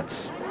the offense.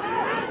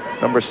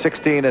 Number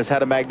 16 has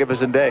had a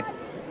magnificent day.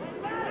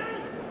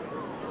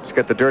 He's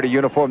got the dirty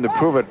uniform to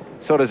prove it.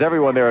 So does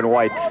everyone there in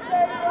white.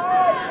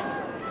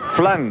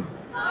 Flung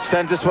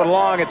sends this one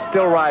long. It's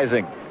still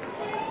rising.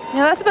 You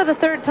know, that's about the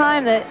 3rd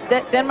time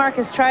that Denmark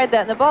has tried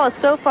that, and the ball is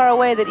so far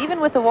away that even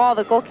with the wall,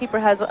 the goalkeeper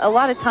has a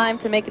lot of time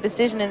to make a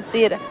decision and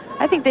see it.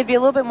 I think they'd be a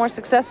little bit more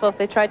successful if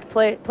they tried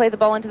to play the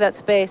ball into that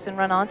space and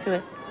run onto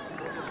it.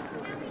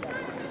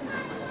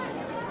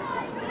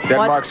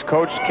 Denmark's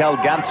coach,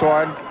 Keld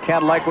Gantzhorn,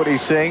 can't like what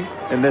he's seeing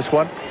in this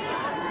one.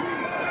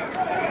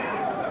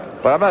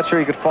 But I'm not sure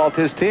you could fault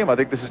his team. I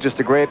think this is just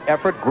a great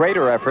effort,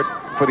 greater effort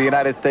for the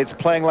United States,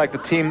 playing like the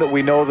team that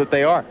we know that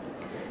they are.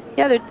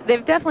 Yeah,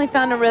 they've definitely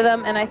found a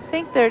rhythm, and I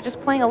think they're just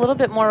playing a little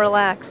bit more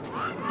relaxed.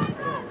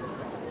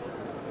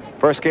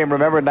 First game,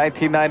 remember, in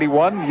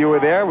 1991, you were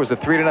there. It was a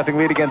 3-0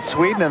 lead against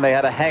Sweden, and they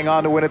had to hang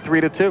on to win it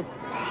 3-2.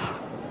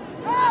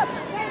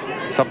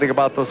 Something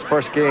about those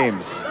first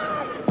games.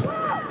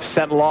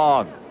 Sent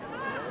long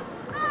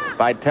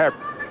by Terp.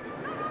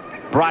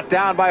 Brought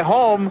down by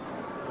Holm.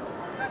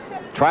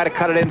 Try to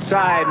cut it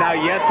inside. Now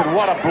Jensen,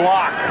 what a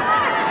block.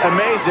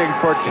 Amazing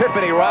for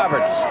Tiffany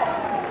Roberts.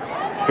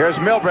 Here's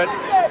Milbert.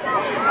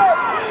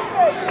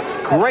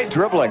 Great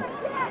dribbling.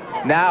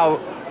 Now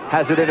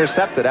has it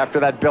intercepted after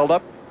that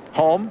build-up.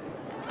 Holm,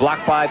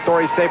 blocked by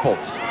Thori Staples.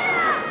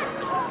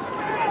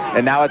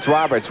 And now it's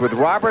Roberts. With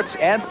Roberts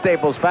and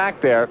Staples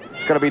back there,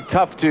 it's going to be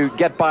tough to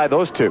get by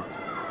those two.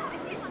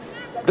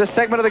 This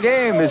segment of the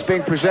game is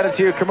being presented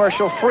to you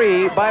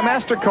commercial-free by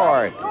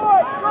MasterCard.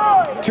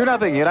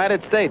 2-0,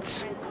 United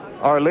States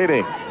are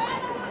leading.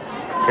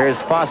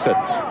 Here's Fawcett.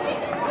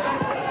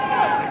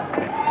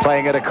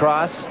 Playing it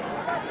across.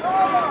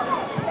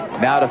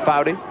 Now to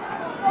Foudy.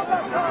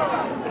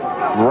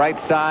 Right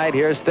side,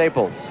 here's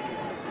Staples.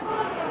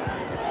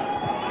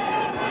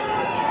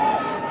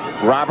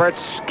 Roberts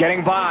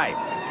getting by.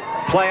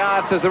 Play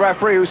on, says the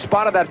referee, who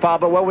spotted that foul,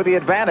 but well with the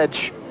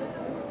advantage.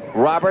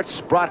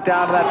 Roberts brought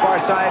down to that far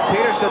side.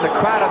 Peterson, the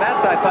crowd on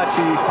that side, thought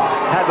she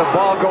had the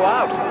ball go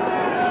out.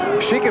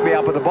 She could be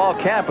out, but the ball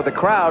can't, but the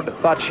crowd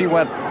thought she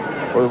went,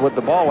 or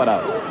the ball went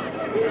out.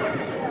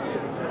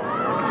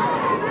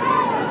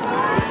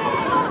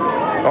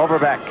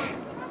 Overbeck.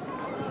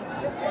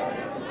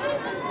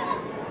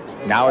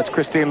 Now it's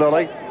Christine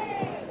Lilly.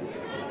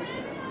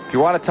 If you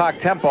want to talk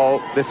tempo,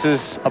 this is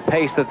a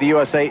pace that the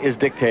USA is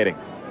dictating.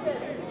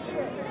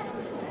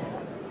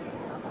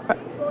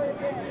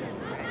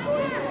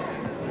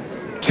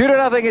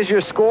 2-0 is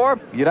your score.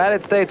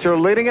 United States are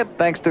leading it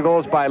thanks to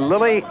goals by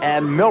Lilly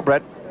and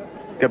Milbrett.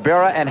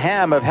 Gabera and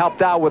Hamm have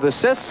helped out with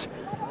assists.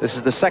 This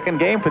is the second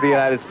game for the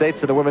United States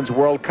in the Women's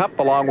World Cup,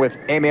 along with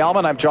Amy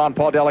Allman. I'm John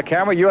Paul Della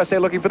Camera. USA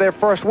looking for their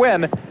first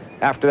win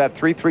after that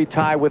 3-3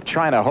 tie with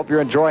China. Hope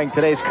you're enjoying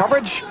today's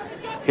coverage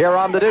here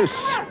on The Deuce.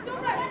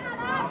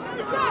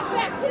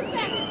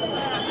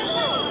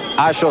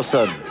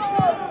 Ashelson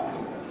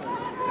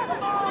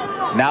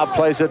now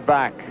plays it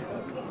back.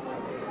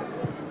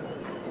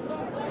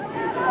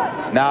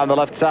 Now on the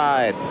left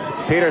side,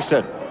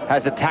 Peterson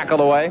has it tackled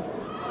away.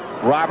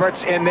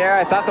 Roberts in there.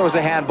 I thought there was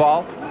a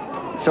handball.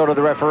 So did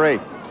the referee.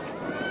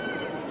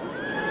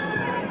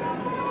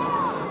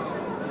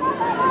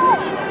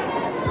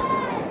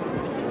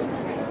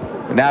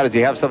 Now does he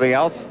have something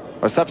else?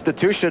 A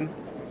substitution.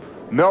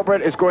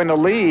 Milbrett is going to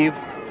leave.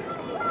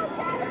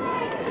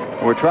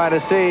 We're trying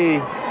to see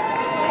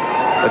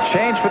a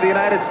change for the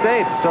United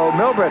States. So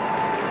Milbrett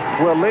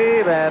will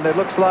leave, and it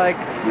looks like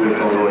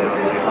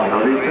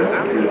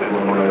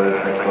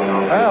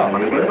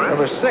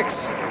number 6,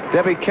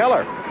 Debbie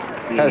Keller,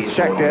 has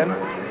checked in.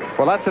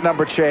 Well, that's a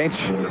number change.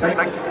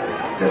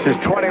 This is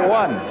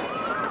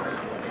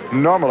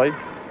 21. Normally,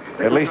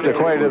 at least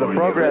according to the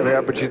program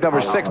here, but she's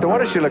number 6. No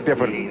wonder she looked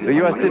different. The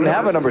U.S. didn't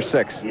have a number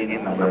 6.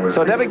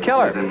 So Debbie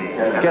Keller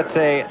gets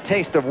a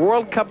taste of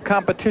World Cup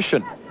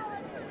competition.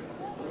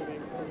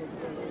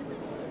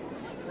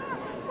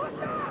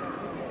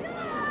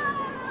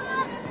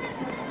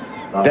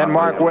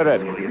 Denmark with it,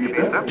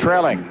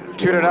 trailing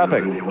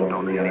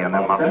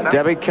 2-0.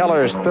 Debbie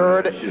Keller's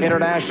third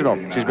international.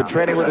 She's been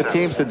training with the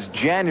team since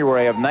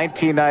January of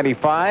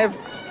 1995.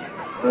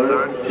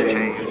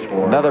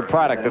 Another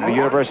product of the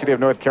University of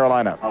North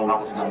Carolina.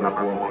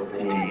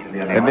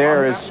 And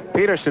there is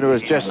Peterson, who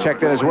has just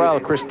checked in as well.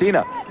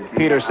 Christina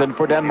Peterson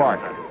for Denmark.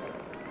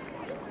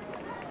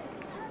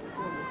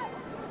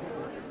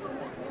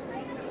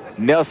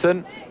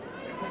 Nielsen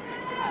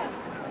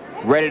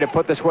ready to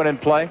put this one in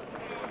play.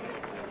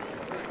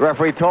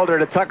 Referee told her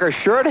to tuck her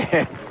shirt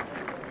in.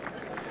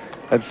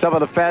 And some of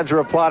the fans are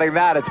applauding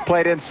that. It's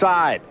played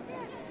inside.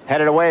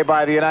 Headed away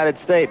by the United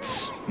States.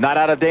 Not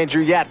out of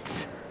danger yet.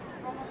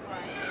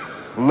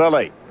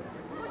 Lilly.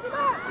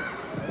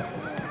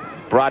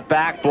 Brought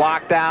back,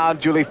 blocked down,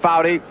 Julie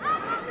Foudy.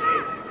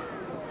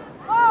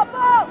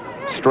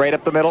 Straight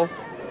up the middle.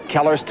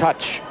 Keller's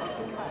touch.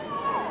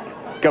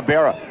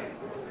 Gabera.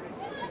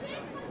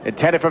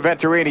 Intended for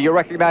Venturini. You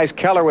recognize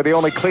Keller with the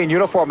only clean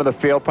uniform in the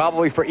field,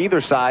 probably for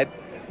either side.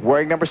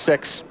 Wearing number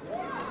 6.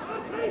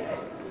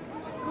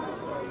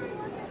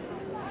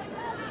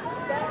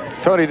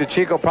 Tony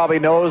DiCicco probably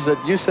knows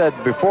that you said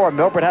before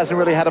Milbrett hasn't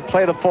really had to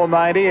play the full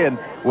 90, and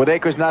with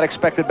Akers not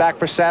expected back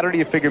for Saturday,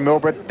 you figure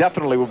Milbrett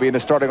definitely will be in the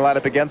starting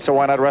lineup again, so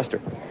why not rest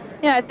her?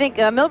 Yeah, I think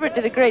Milbrett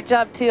did a great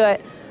job too.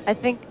 I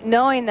think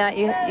knowing that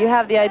you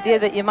have the idea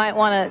that you might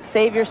want to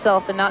save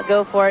yourself and not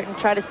go for it and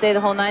try to stay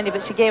the whole 90,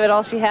 but she gave it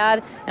all she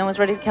had and was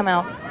ready to come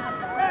out.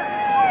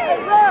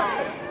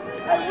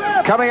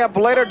 Coming up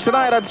later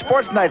tonight on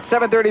Sports Night,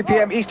 7:30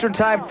 p.m. Eastern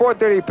Time,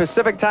 4:30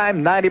 Pacific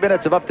Time, 90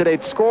 minutes of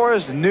up-to-date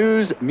scores,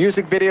 news,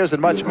 music videos,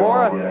 and much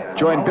more.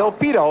 Join Bill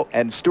Pito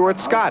and Stuart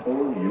Scott.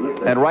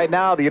 And right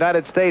now, the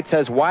United States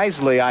has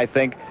wisely, I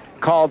think,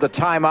 called a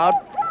timeout.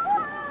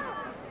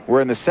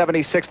 We're in the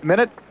 76th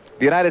minute.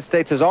 The United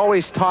States has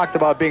always talked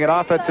about being an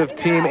offensive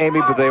team,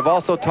 Amy, but they've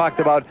also talked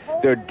about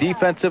their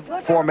defensive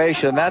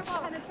formation. That's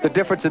the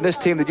difference in this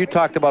team that you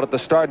talked about at the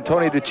start. And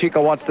Tony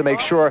DiCicco wants to make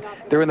sure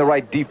they're in the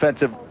right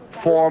defensive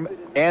form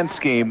and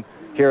scheme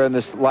here in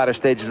this latter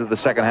stages of the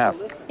second half.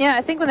 Yeah,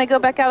 I think when they go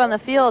back out on the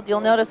field,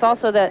 you'll notice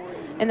also that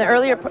in the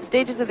earlier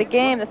stages of the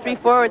game, the 3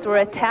 forwards were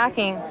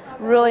attacking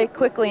really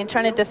quickly and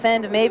trying to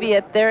defend maybe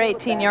at their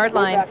 18-yard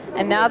line,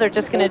 and now they're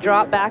just going to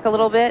drop back a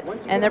little bit,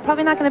 and they're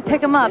probably not going to pick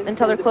them up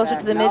until they're closer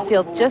to the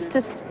midfield, just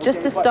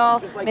to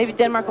stall. Maybe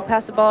Denmark will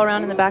pass the ball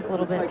around in the back a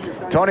little bit.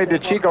 Tony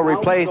DiCicco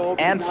replaced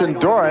Anson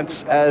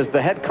Dorrance as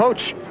the head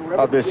coach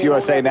of this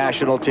USA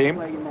national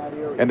team,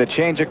 and the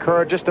change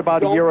occurred just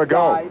about a year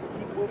ago.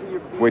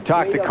 We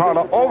talked to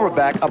Carla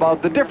Overbeck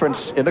about the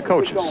difference in the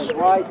coaches.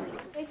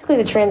 Basically,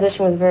 the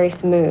transition was very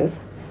smooth.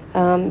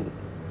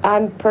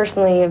 I'm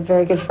personally a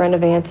very good friend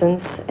of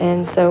Anson's,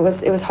 and so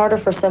it was harder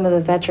for some of the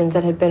veterans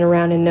that had been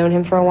around and known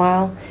him for a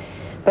while.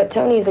 But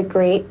Tony is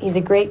he's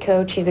a great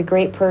coach. He's a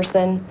great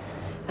person.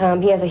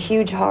 He has a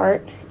huge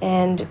heart,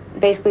 and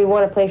basically we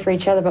want to play for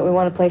each other, but we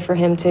want to play for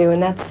him too.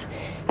 And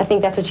I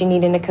think that's what you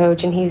need in a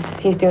coach, and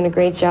he's doing a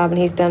great job,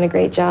 and he's done a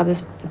great job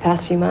the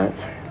past few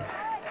months.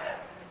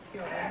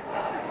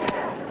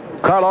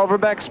 Carl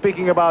Overbeck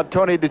speaking about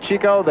Tony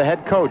DiCicco, the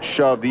head coach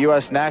of the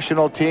U.S.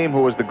 national team,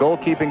 who was the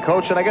goalkeeping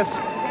coach, and I guess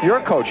your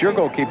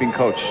goalkeeping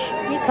coach.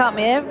 He taught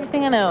me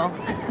everything I know.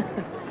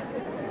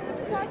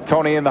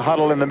 Tony in the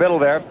huddle in the middle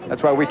there.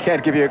 That's why we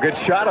can't give you a good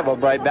shot of him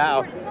right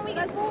now.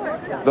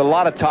 There's a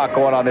lot of talk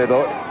going on there,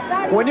 though.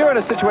 When you're in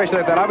a situation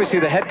like that, obviously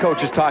the head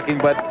coach is talking,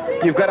 but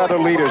you've got other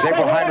leaders.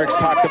 April Heinrichs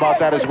talked about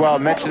that as well,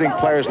 mentioning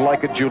players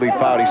like a Julie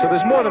Foudy. So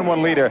there's more than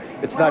one leader.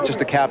 It's not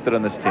just a captain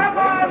on this team.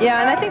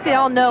 Yeah, and I think they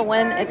all know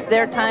when it's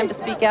their time to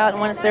speak out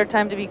and when it's their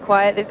time to be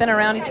quiet. They've been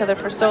around each other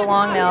for so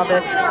long now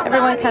that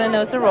everyone kind of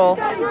knows their role.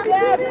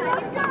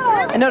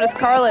 I noticed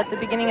Carla at the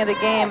beginning of the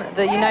game,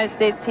 the United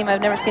States team,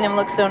 I've never seen him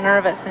look so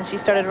nervous, and she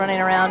started running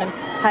around and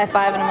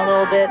high-fiving him a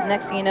little bit.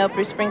 Next thing you know,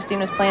 Bruce Springsteen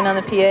was playing on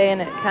the PA, and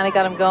it kind of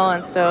got him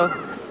going. So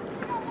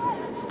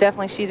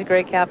definitely she's a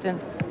great captain.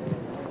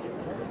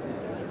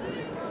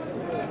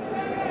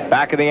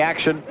 Back in the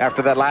action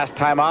after that last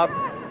timeout,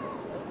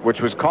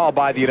 which was called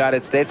by the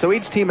United States. So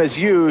each team has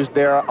used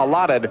their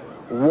allotted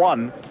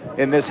one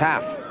in this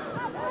half.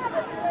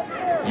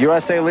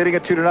 USA leading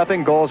it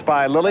 2-0. Goals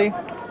by Lilly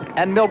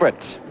and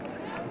Milbrit.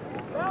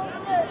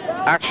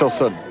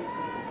 Axelson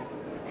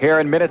here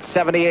in minute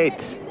 78.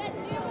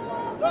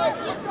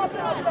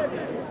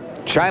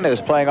 China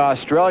is playing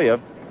Australia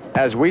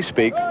as we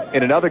speak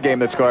in another game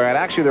that's going on.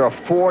 Actually, there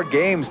are 4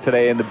 games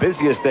today in the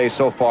busiest day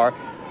so far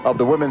of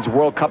the Women's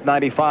World Cup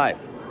 95.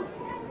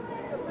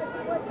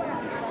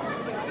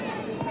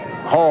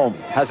 Hamm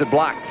has it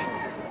blocked.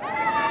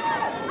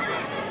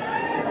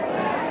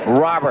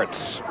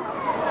 Roberts.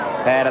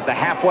 And at the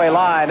halfway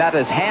line, that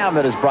is Hamm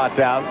that is brought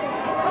down.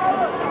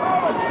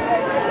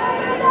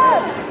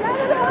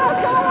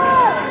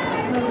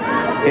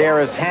 Here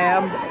is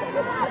Hamm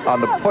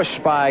on the push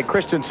by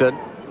Christensen.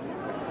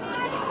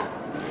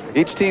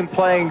 Each team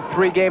playing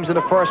 3 games in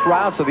the first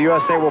round, so the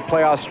USA will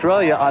play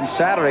Australia on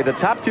Saturday. The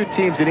top 2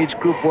 teams in each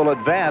group will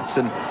advance,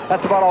 and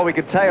that's about all we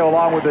can tell you,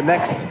 along with the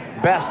next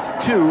best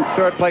 2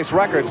 third-place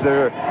records.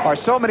 There are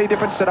so many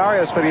different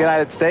scenarios for the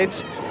United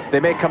States. They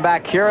may come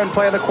back here and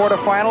play in the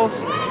quarterfinals,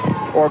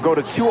 or go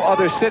to 2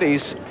 other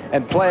cities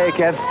and play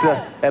against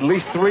at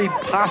least 3,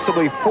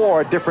 possibly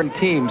 4 different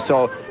teams.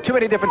 So too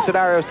many different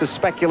scenarios to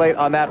speculate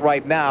on that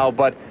right now,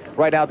 but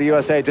right now the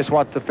USA just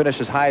wants to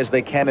finish as high as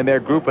they can in their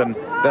group and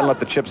then let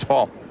the chips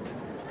fall.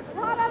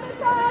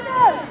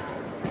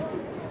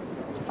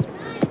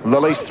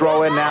 Lilly's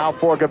throw in now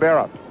for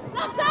Gabera.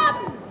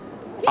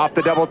 Off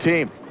the double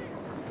team.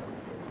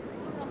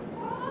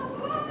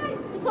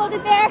 Hold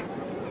it there.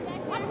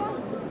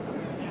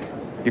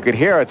 You could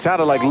hear it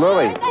sounded like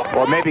Lilly,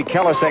 or maybe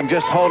Keller saying,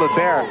 just hold it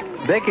there.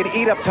 They can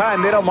eat up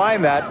time. They don't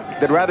mind that.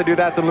 They'd rather do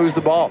that than lose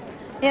the ball.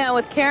 Yeah,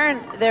 with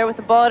Karen there with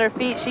the ball at her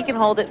feet, she can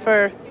hold it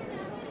for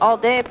all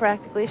day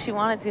practically if she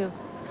wanted to.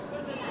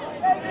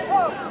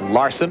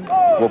 Larson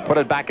will put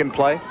it back in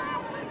play.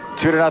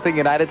 2-0,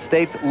 United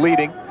States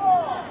leading.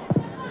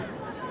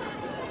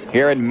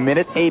 Here in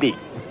minute 80.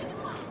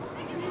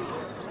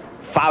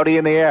 Foudy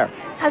in the air.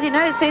 The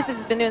United States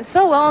has been doing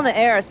so well in the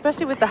air,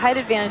 especially with the height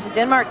advantage the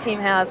Denmark team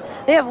has.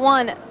 They have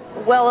won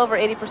well over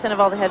 80% of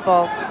all the head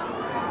balls.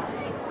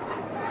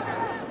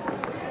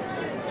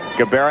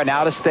 Gabera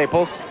now to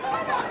Staples.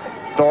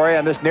 Thori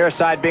on this near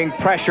side being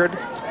pressured.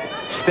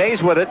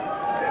 Stays with it.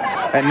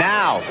 And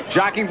now,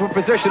 jockeying for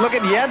position. Look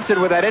at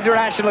Jensen with that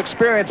international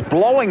experience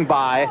blowing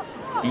by.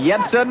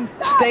 Jensen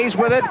stays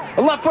with it.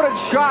 A left-footed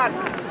shot.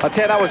 I'll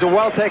tell you, that was a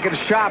well-taken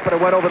shot, but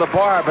it went over the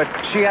bar. But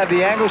she had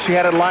the angle. She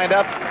had it lined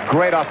up.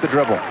 Great off the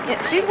dribble.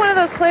 Yeah, she's one of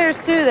those players,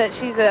 too, that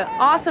she's an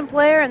awesome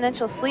player, and then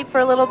she'll sleep for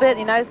a little bit. The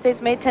United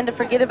States may tend to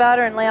forget about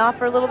her and lay off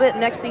for a little bit.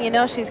 Next thing you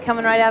know, she's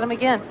coming right at them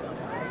again.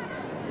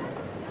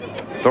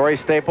 Thori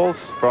Staples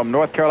from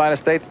North Carolina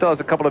State still has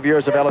a couple of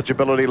years of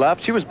eligibility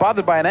left. She was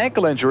bothered by an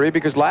ankle injury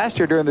because last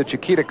year during the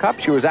Chiquita Cup,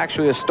 she was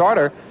actually a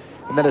starter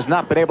and then has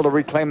not been able to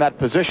reclaim that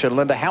position.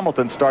 Linda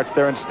Hamilton starts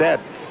there instead.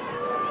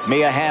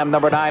 Mia Hamm,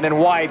 number 9 in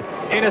white,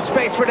 in a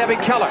space for Debbie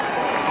Keller.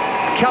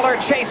 Keller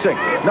chasing,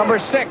 number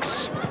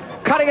 6,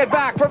 cutting it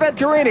back for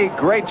Venturini.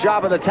 Great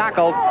job in the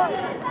tackle.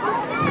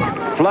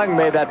 Flung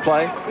made that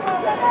play.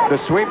 The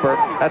sweeper,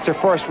 that's her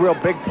first real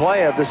big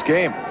play of this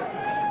game.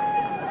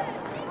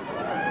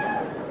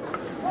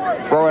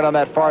 Throw it on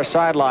that far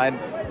sideline.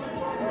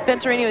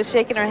 Venturini was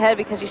shaking her head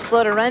because she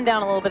slowed her run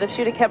down a little bit. If she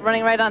would have kept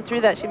running right on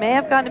through that, she may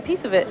have gotten a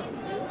piece of it.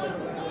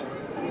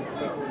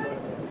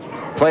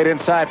 Played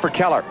inside for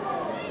Keller.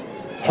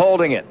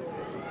 Holding it.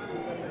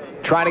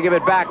 Trying to give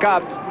it back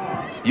up.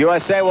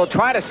 USA will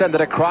try to send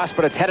it across,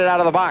 but it's headed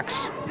out of the box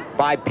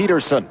by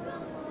Peterson.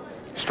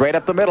 Straight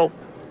up the middle.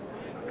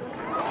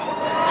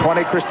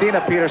 20,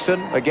 Christina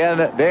Peterson.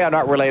 Again, they are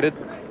not related.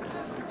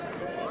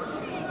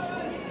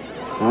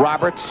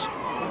 Roberts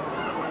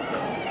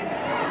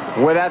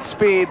with that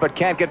speed, but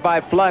can't get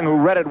by Flung, who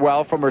read it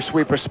well from her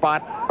sweeper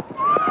spot.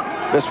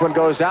 This one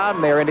goes out,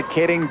 and they're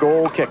indicating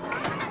goal kick.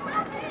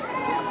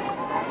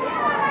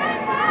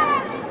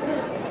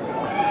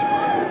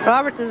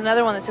 Roberts is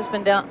another one that's just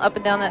been down, up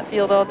and down that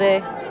field all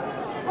day.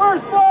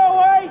 First ball,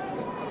 wait!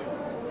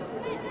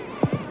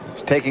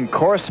 She's taking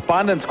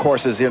correspondence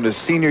courses in his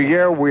senior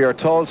year. We are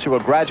told she will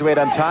graduate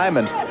on time,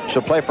 and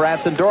she'll play for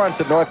Hansen Dorrance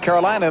at North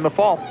Carolina in the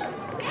fall.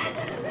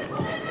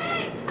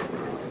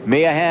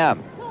 Mia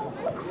Hamm.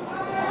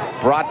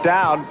 Brought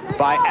down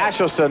by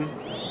Ashelson.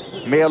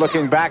 Mia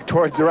looking back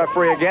towards the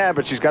referee again,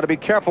 but she's got to be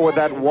careful with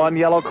that one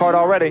yellow card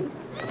already.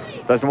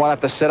 Doesn't want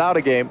to have to sit out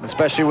a game,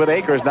 especially with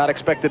Akers not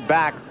expected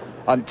back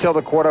until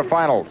the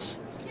quarterfinals.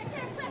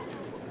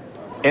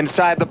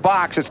 Inside the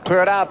box, it's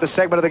cleared out. The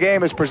segment of the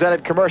game is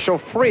presented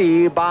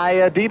commercial-free by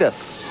Adidas.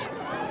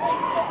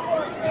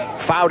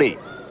 Foudy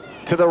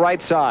to the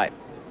right side.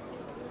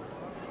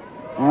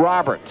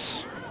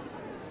 Roberts.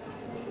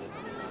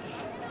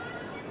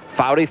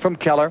 Foudy from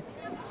Keller.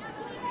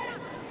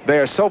 They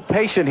are so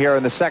patient here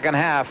in the second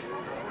half.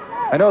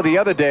 I know the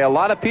other day, a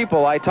lot of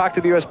people, I talked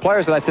to the U.S.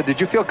 players and I said, did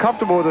you feel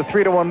comfortable with a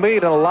 3-1 lead?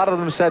 And a lot of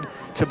them said,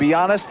 to be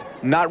honest,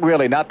 not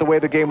really, not the way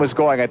the game was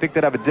going. I think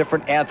they'd have a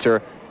different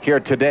answer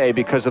here today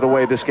because of the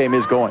way this game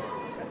is going.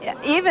 Yeah,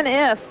 even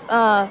if,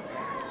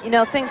 you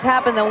know, things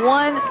happen, the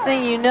one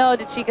thing you know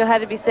DiCicco had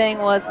to be saying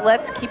was,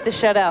 let's keep the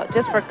shutout,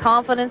 just for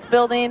confidence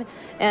building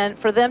and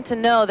for them to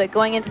know that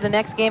going into the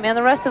next game and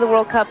the rest of the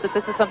World Cup that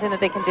this is something that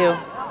they can do.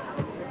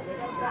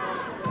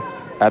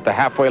 At the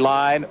halfway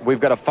line, we've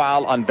got a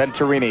foul on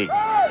Venturini.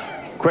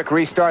 Quick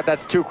restart,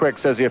 that's too quick,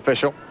 says the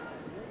official.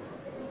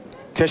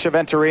 Tisha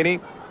Venturini,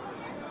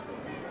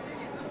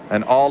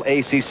 an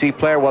all-ACC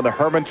player, won the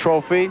Herman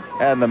Trophy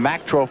and the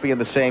Mack Trophy in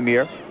the same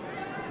year.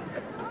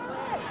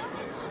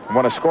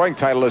 Won a scoring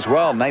title as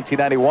well in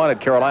 1991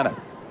 at Carolina.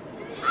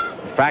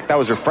 In fact, that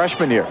was her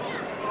freshman year.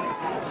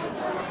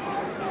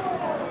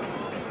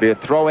 The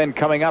throw-in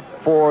coming up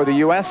for the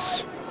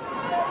U.S.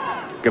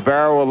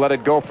 Guevara will let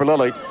it go for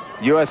Lilly.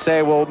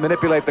 USA will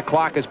manipulate the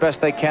clock as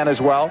best they can as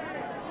well.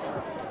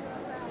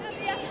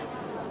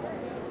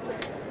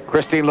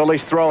 Christine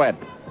Lilly's throw-in.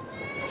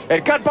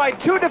 It got by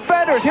two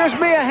defenders. Here's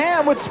Mia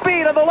Hamm with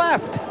speed on the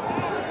left.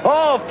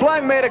 Oh,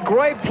 Fleng made a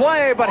great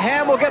play, but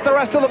Hamm will get the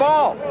rest of the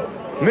ball.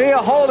 Mia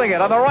holding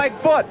it on the right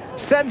foot,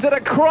 sends it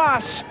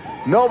across.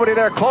 Nobody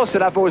there close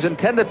enough. It was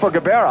intended for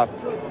Guevara.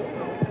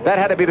 That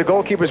had to be the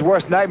goalkeeper's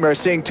worst nightmare,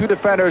 seeing two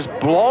defenders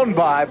blown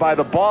by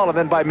the ball and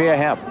then by Mia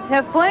Hamm.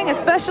 Yeah, Fleng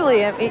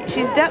especially, I mean,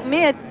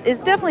 Mia is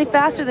definitely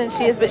faster than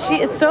she is, but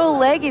she is so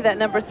leggy, that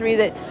number 3,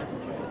 that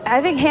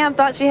I think Hamm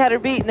thought she had her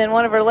beat, and then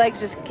one of her legs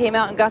just came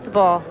out and got the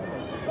ball.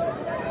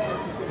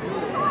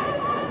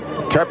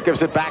 Terp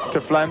gives it back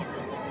to Fleng.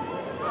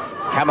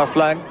 Kamma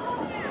Fleng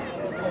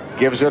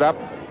gives it up.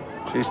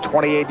 She's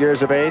 28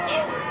 years of age.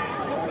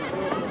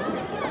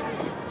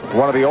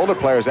 One of the older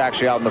players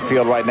actually out in the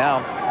field right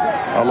now,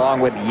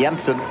 along with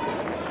Jensen,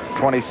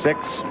 26.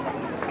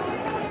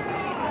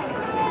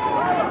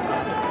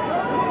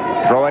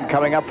 Throw-in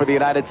coming up for the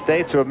United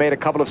States, who have made a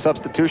couple of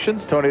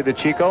substitutions. Tony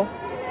DiCicco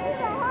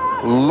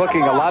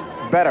looking a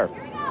lot better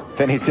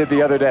than he did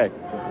the other day.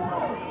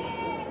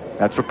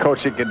 That's what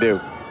coaching can do.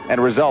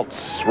 And results,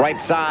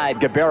 right side,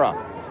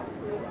 Guevara.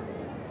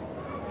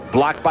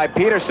 Blocked by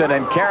Peterson,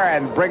 and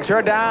Karen brings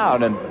her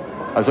down. And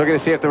I was looking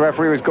to see if the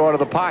referee was going to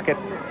the pocket,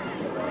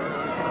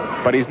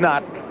 but he's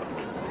not.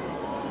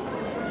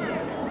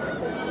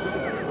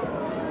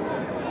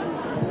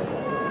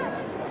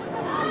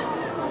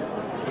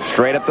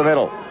 Straight up the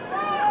middle.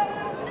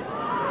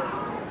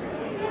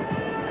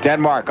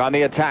 Denmark on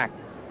the attack.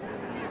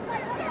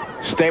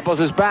 Staples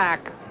is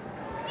back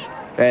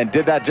and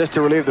did that just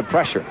to relieve the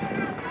pressure.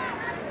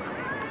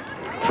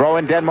 Throw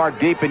in Denmark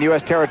deep in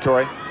U.S.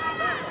 territory.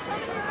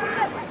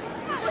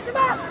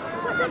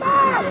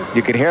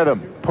 You can hear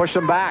them. Push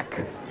them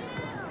back.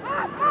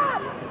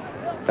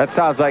 That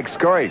sounds like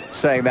Scurry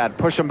saying that.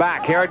 Push them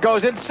back. Here it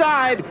goes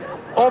inside.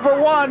 Over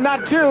one,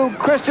 not two.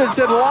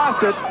 Christensen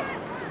lost it.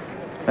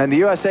 And the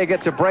USA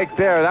gets a break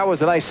there. That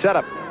was a nice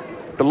setup.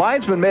 The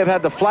linesman may have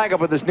had the flag up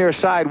with his near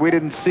side. We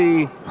didn't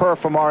see her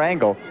from our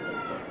angle.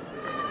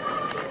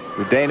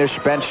 The Danish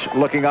bench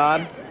looking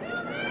on.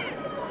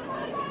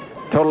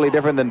 Totally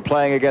different than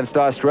playing against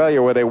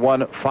Australia, where they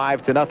won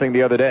 5-0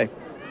 the other day.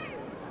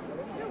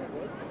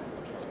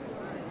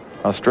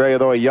 Australia,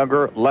 though, a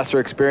younger, lesser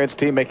experienced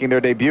team making their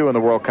debut in the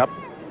World Cup.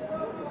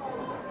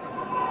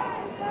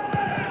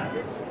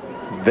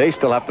 They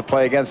still have to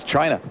play against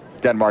China.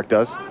 Denmark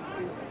does.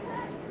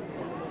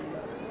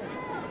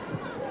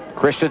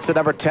 Christensen,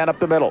 number 10, up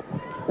the middle.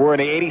 We're in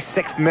the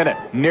 86th minute,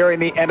 nearing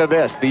the end of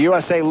this. The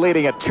USA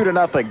leading at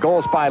 2-0.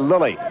 Goals by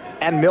Lilly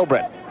and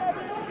Milbret.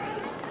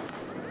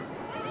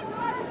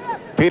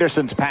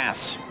 Peterson's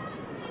pass.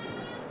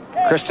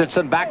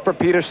 Christensen back for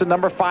Peterson,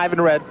 number 5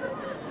 in red.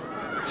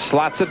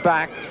 Slots it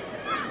back.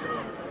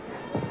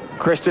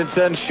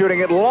 Christensen shooting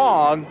it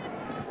long,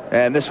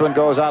 and this one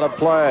goes out of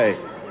play.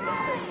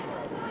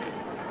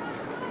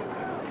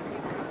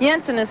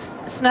 Jensen has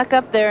snuck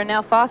up there, and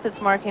now Fawcett's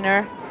marking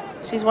her.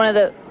 She's one of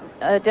the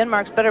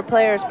Denmark's better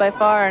players by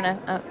far, and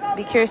I'd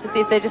be curious to see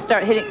if they just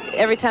start hitting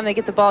every time they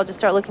get the ball, just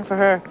start looking for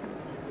her.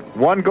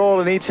 One goal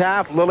in each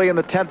half. Lilly in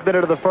the 10th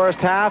minute of the first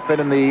half, and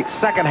in the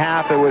second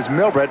half it was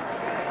Milbret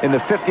in the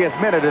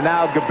 50th minute, and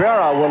now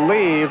Guevara will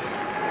leave.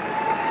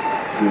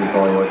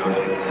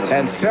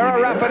 And Sarah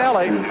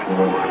Raffanelli,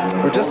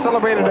 who just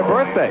celebrated her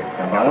birthday,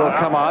 will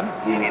come on.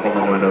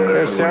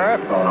 There's Sarah,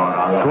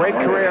 great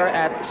career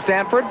at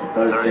Stanford.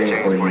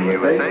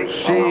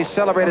 She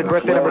celebrated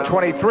birthday number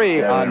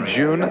 23 on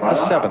June the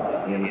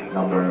 7th.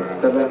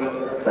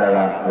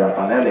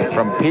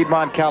 From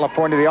Piedmont,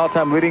 California, the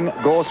all-time leading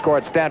goal scorer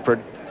at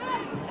Stanford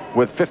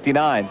with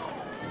 59.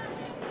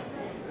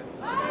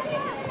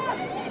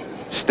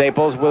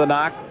 Staples with a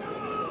knock.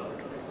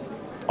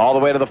 All the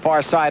way to the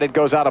far side, it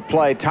goes out of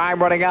play.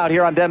 Time running out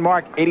here on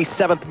Denmark,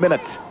 87th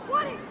minute.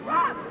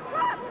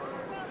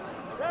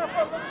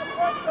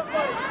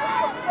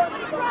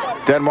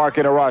 Denmark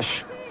in a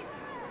rush.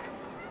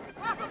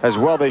 As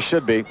well they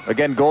should be.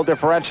 Again, goal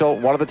differential,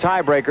 one of the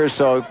tiebreakers,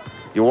 so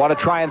you want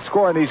to try and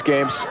score in these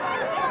games.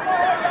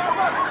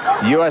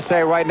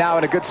 USA right now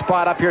in a good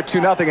spot up here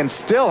 2-0 and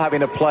still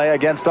having to play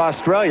against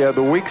Australia,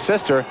 the weak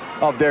sister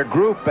of their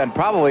group and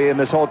probably in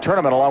this whole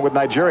tournament along with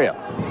Nigeria.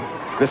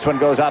 This one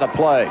goes out of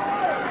play.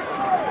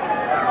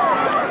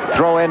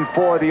 Throw in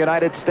for the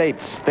United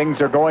States.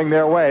 Things are going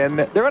their way and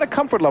they're at a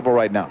comfort level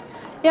right now.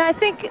 Yeah, I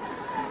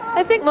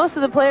think most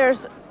of the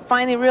players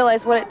finally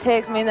realize what it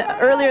takes. I mean,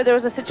 earlier there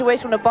was a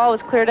situation when the ball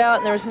was cleared out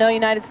and there was no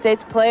United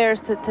States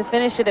players to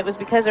finish it. It was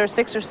because there were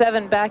 6 or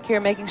 7 back here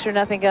making sure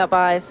nothing got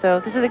by.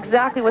 So this is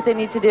exactly what they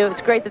need to do. It's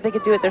great that they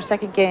could do it their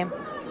second game.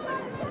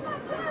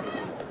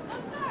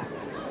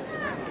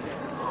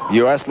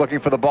 U.S. looking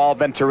for the ball.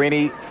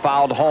 Venturini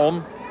fouled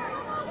home.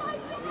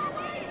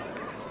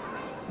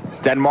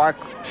 Denmark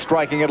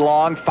striking it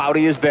long.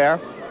 Foudy is there.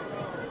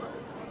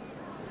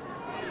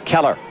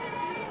 Keller.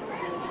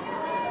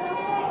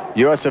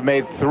 U.S. have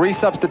made 3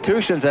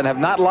 substitutions and have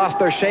not lost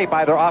their shape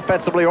either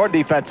offensively or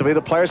defensively. The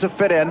players have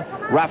fit in.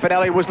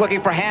 Raffanelli was looking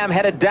for Hamm,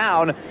 headed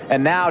down,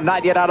 and now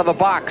not yet out of the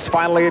box.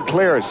 Finally it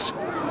clears.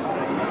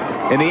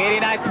 In the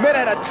 89th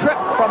minute, a trip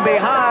from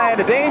behind,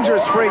 a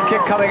dangerous free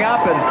kick coming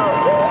up,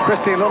 and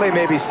Christine Lilly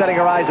may be setting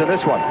her eyes on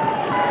this one.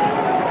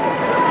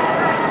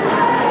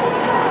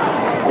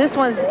 This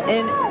one's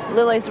in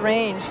Lilly's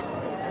range.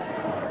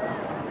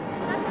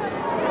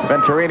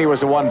 Venturini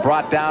was the one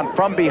brought down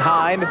from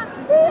behind,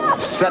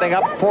 setting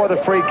up for the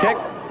free kick.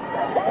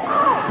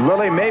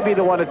 Lilly may be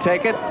the one to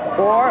take it,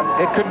 or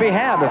it could be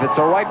Hamm. If it's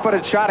a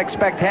right-footed shot,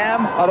 expect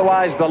Hamm.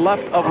 Otherwise, the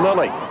left of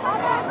Lilly.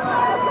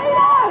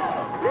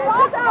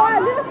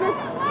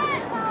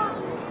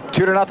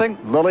 2-0.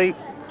 Lilly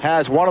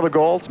has one of the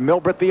goals,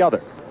 Milbrit the other.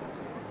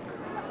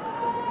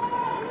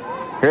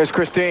 Here's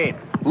Christine.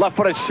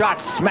 Left-footed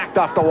shot smacked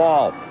off the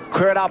wall.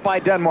 Cleared out by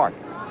Denmark.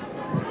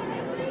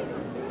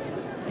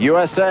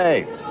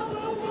 USA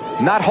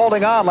not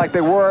holding on like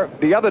they were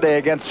the other day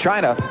against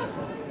China.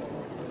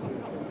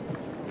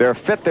 They're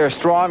fit, they're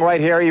strong right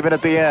here, even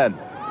at the end.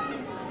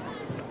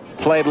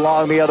 Played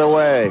long the other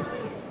way.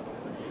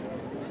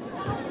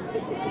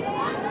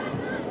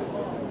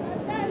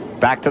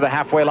 Back to the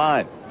halfway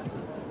line.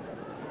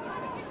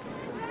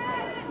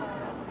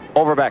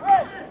 Overbeck.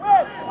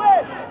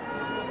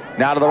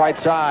 Now to the right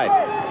side.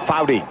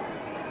 Foudy.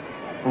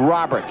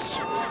 Roberts.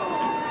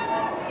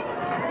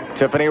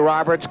 Tiffany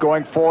Roberts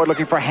going forward,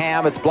 looking for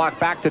Hamm. It's blocked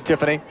back to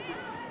Tiffany.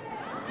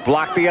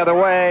 Blocked the other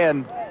way,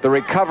 and the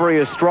recovery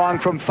is strong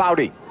from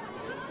Foudy.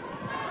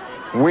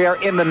 We are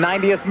in the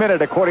 90th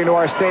minute, according to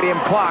our stadium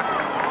clock.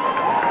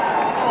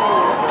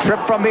 Trip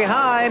from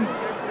behind.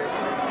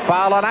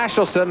 Foul on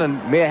Ashelson,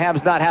 and Mia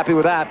Hamm's not happy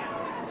with that.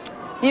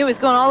 He was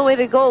going all the way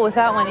to goal with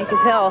that one, you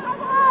could tell.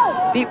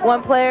 Beat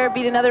one player,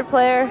 beat another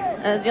player,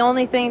 and the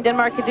only thing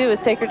Denmark could do is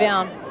take her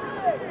down.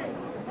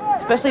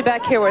 Especially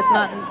back here where it's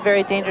not in a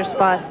very dangerous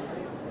spot.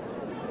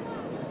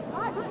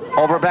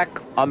 Overbeck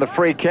on the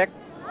free kick.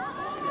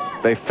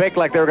 They fake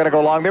like they were going to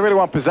go long. They really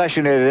want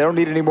possession here. They don't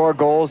need any more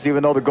goals,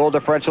 even though the goal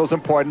differential is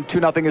important.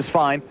 2-0 is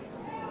fine.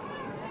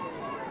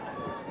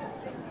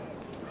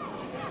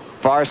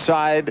 Far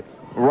side,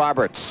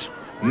 Roberts.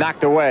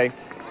 Knocked away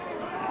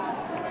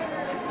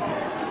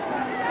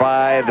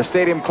by the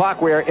stadium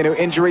clock. We are into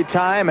injury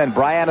time, and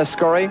Briana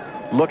Scurry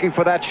looking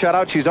for that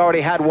shutout. She's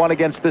already had one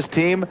against this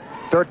team.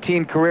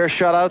 13 career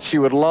shutouts. She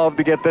would love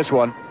to get this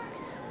one.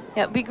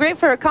 Yeah, it'd be great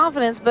for her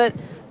confidence, but,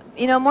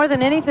 you know, more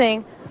than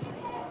anything,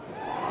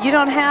 you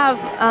don't have,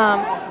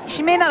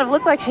 she may not have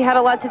looked like she had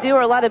a lot to do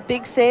or a lot of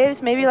big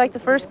saves, maybe like the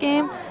first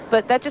game,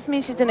 but that just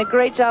means she's done a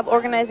great job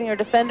organizing her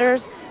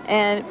defenders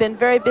and been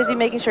very busy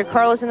making sure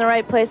Carla's in the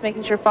right place,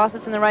 making sure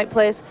Fawcett's in the right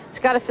place. It's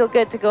got to feel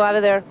good to go out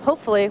of there,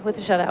 hopefully, with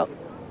a shutout.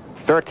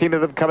 13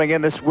 of them coming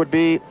in. This would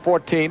be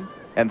 14,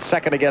 and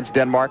second against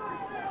Denmark.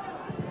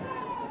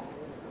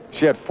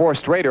 She had 4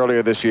 straight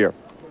earlier this year.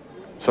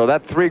 So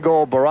that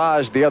 3-goal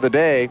barrage the other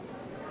day,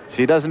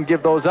 she doesn't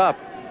give those up.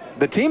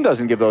 The team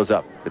doesn't give those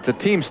up. It's a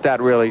team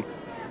stat, really.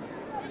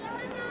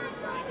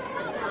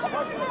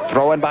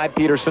 Throw in by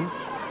Peterson.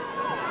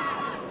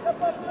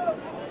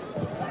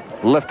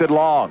 Lifted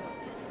long.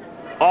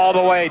 All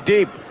the way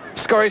deep.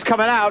 Scurry's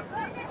coming out.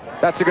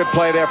 That's a good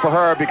play there for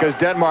her because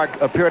Denmark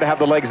appear to have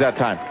the legs that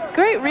time.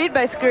 Great read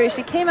by Scurry.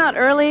 She came out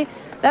early.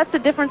 That's the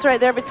difference right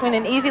there between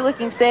an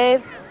easy-looking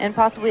save and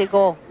possibly a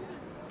goal.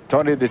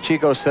 Tony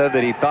DiCicco said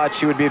that he thought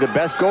she would be the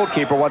best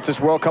goalkeeper once this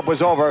World Cup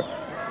was over.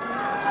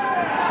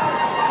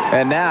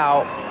 And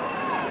now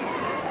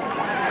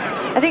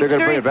I think they're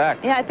going to bring it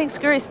back. Yeah, I think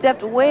Scurry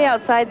stepped way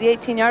outside the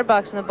 18-yard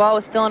box and the ball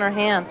was still in her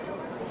hands.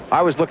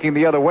 I was looking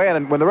the other way,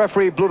 and when the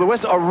referee blew the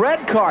whistle, a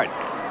red card.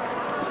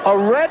 A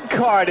red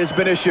card has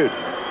been issued.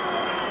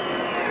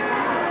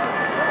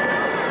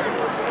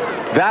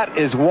 That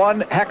is one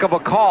heck of a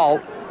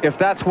call, if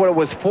that's what it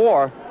was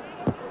for.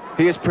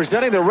 He is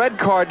presenting the red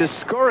card to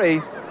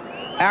Scurry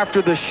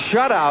after the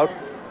shutout.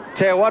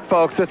 Tell you what,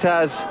 folks, this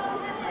has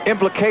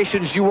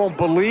implications you won't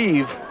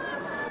believe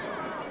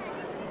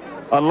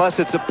unless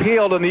it's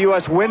appealed and the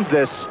U.S. wins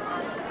this,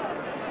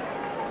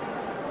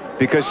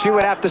 because she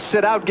would have to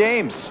sit out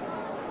games.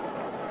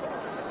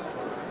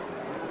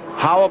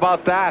 How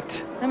about that?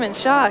 I'm in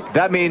shock.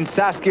 That means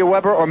Saskia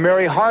Weber or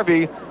Mary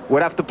Harvey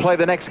would have to play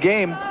the next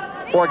game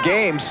or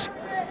games,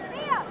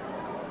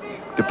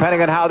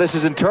 depending on how this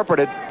is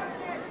interpreted.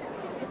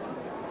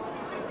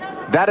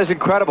 That is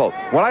incredible.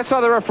 When I saw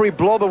the referee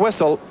blow the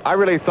whistle, I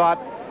really thought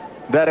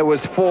that it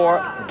was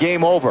for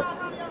game over.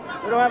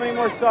 We don't have any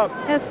more subs.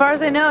 As far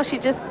as I know, she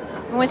just,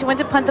 when she went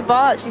to punt the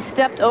ball out, she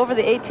stepped over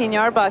the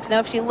 18-yard box.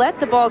 Now, if she let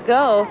the ball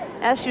go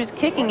as she was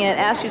kicking it,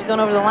 as she was going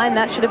over the line,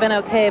 that should have been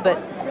okay, but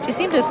she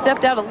seemed to have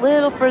stepped out a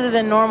little further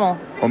than normal.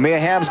 Well, Mia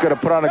Hamm's going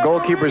to put on a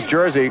goalkeeper's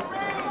jersey.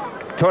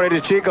 Tony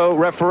DiCicco,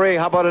 referee,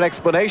 how about an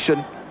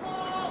explanation?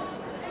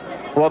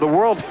 Well, the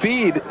world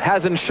feed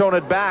hasn't shown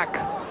it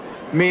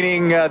back,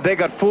 meaning they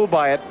got fooled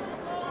by it.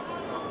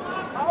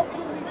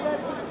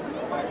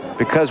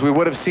 Because we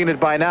would have seen it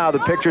by now. The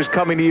picture's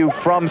coming to you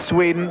from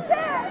Sweden.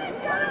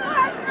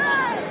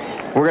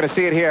 We're going to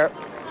see it here.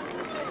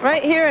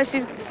 Right here, as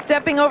she's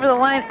stepping over the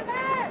line,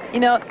 you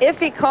know,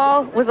 iffy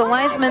call. Was a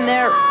linesman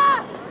there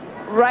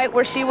right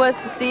where she was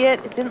to see it?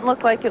 It didn't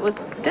look like it was.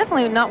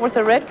 Definitely not worth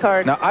a red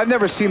card. Now, I've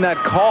never seen that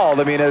called.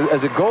 I mean,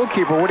 as a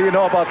goalkeeper, what do you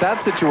know about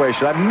that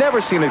situation? I've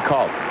never seen it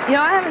called. You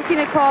know, I haven't seen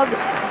it called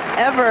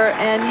ever,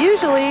 and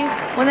usually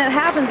when that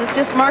happens, it's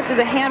just marked as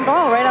a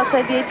handball right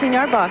outside the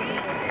 18-yard box.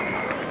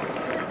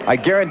 I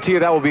guarantee you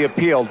that will be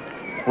appealed.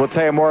 We'll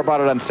tell you more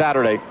about it on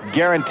Saturday.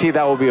 Guarantee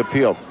that will be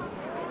appealed.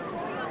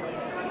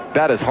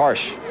 That is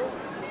harsh.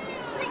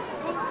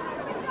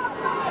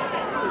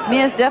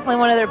 Mia's definitely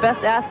one of their best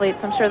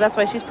athletes. I'm sure that's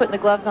why she's putting the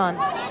gloves on.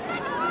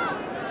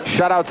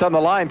 Shutouts on the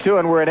line, too,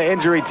 and we're in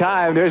injury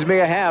time. There's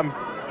Mia Hamm.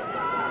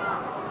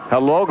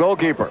 Hello,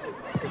 goalkeeper.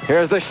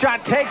 Here's the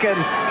shot taken,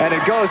 and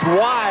it goes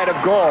wide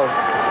of goal.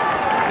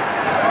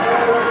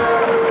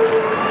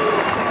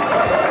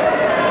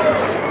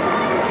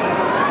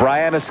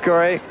 Briana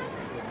Scurry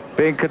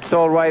being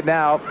consoled right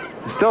now.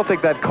 I still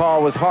think that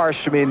call was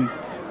harsh. I mean,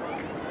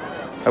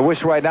 I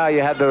wish right now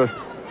you had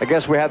I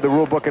guess we had the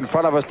rule book in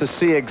front of us to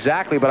see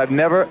exactly, but I've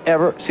never,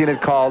 ever seen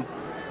it called.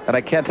 And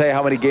I can't tell you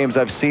how many games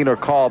I've seen or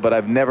called, but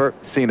I've never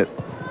seen it.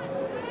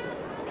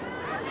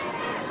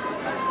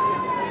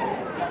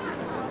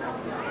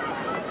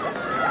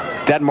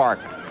 Denmark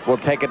will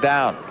take it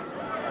down.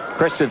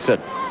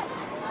 Christensen.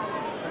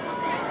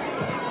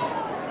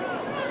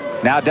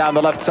 Now down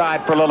the left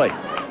side for Lily.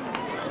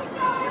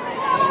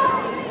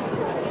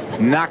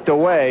 Knocked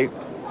away.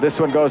 This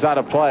one goes out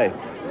of play.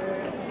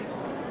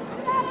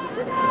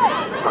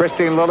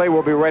 Christine Lilly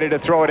will be ready to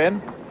throw it in.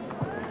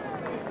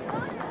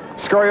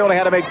 Scurry only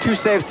had to make 2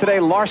 saves today.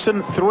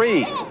 Larson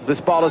 3.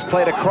 This ball is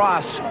played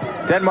across.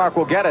 Denmark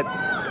will get it.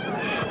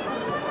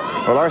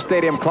 Well, our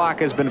stadium clock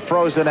has been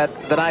frozen at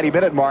the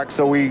 90-minute mark,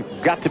 so we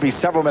got to be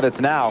several minutes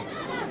now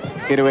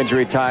into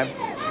injury time,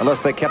 unless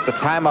they kept the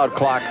timeout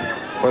clock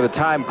or the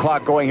time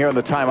clock going here in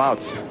the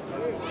timeouts.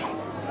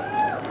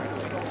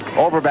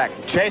 Overbeck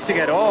chasing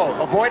it.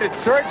 Oh, avoided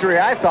surgery,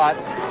 I thought,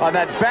 on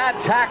that bad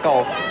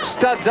tackle.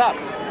 Studs up.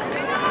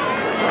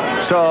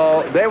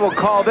 So they will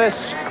call this.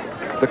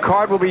 The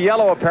card will be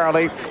yellow,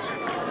 apparently,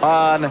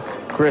 on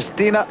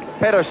Christina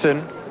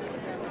Pedersen.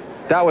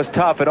 That was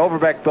tough, and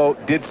Overbeck, though,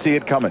 did see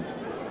it coming.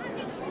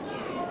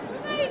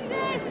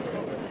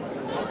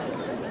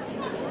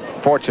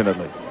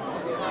 Fortunately.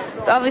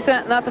 It's obviously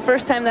not the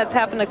first time that's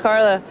happened to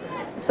Carla.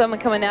 Someone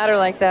coming at her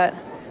like that.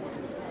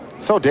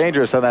 So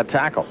dangerous on that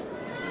tackle.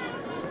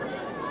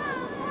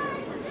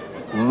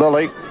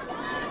 Lily.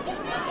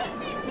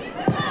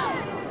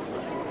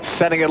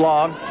 Sending it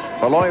long.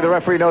 Well, only the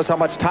referee knows how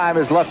much time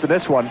is left in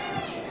this one.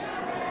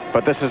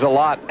 But this is a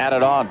lot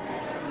added on.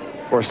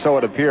 Or so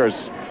it appears.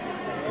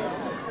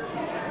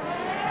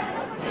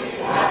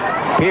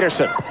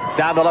 Peterson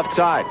down the left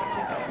side.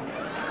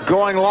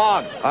 Going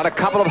long on a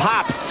couple of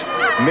hops.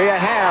 Mia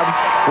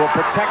Hamm will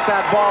protect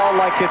that ball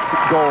like it's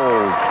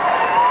gold.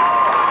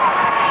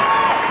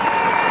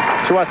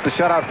 She wants to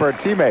shut out for a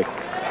teammate.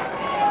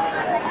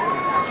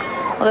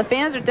 Well, the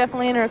fans are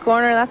definitely in her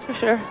corner, that's for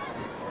sure.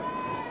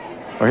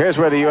 Well, here's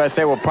where the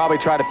USA will probably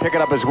try to pick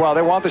it up as well.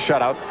 They want the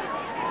shutout.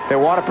 They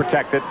want to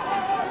protect it.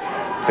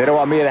 They don't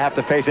want Mia to have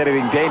to face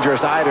anything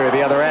dangerous either at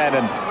the other end.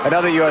 And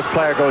another U.S.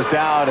 player goes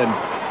down. And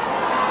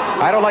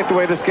I don't like the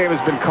way this game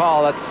has been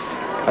called.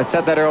 I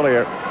said that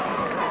earlier.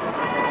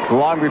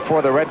 Long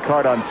before the red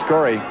card on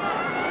Scurry.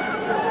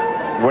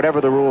 Whatever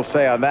the rules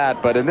say on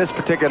that. But in this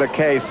particular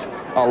case,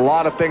 a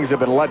lot of things have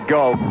been let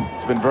go.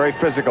 It's been very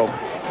physical.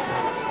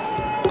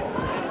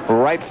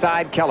 Right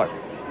side, Keller.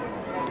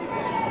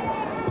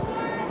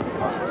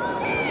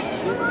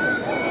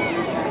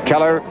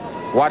 Keller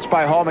watched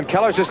by Hamm, and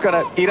Keller's just going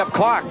to eat up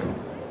clock.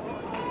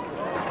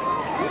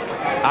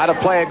 Out of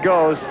play it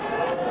goes.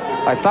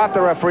 I thought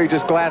the referee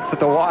just glanced at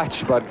the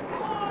watch, but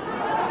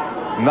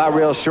I'm not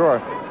real sure.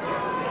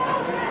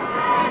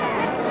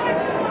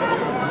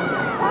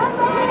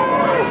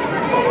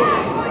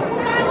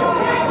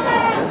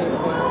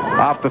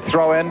 Off the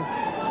throw-in.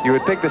 You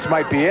would think this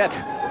might be it.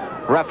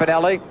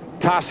 Raffinelli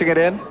tossing it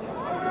in.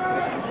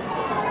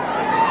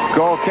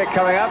 Goal kick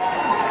coming up.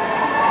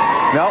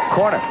 No,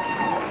 corner.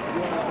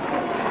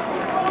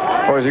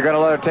 Or is he going to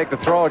let her take the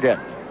throw again?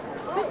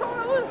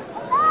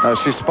 No,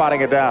 she's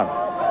spotting it down.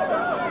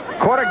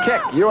 Corner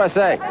kick,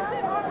 USA.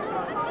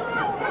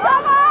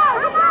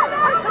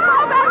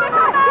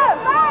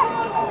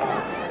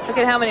 Look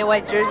at how many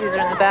white jerseys are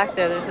in the back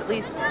there. There's at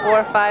least 4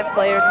 or 5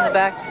 players in the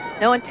back.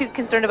 No one too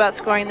concerned about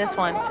scoring this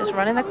one. Just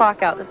running the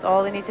clock out. That's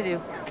all they need to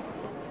do.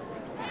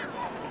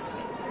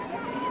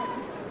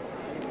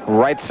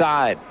 Right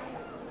side.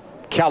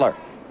 Keller.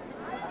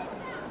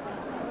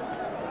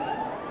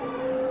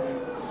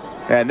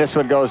 And this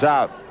one goes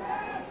out.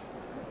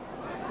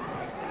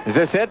 Is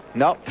this it?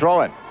 Nope,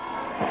 throw in.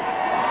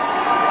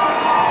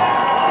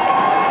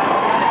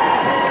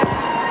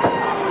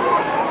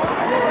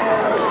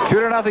 Two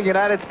to nothing,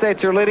 United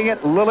States are leading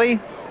it. Lilly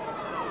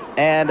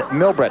and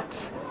Milbrit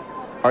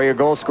are your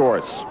goal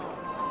scorers.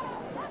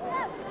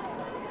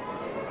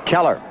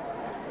 Keller.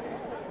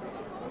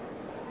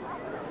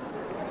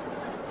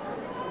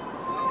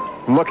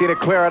 Looking to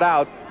clear it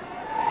out.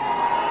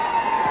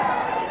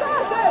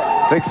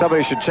 I think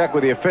somebody should check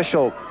with the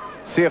official,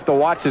 see if the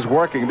watch is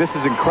working. This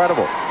is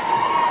incredible.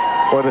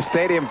 Or the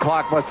stadium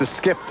clock must have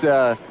skipped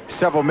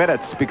several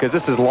minutes because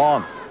this is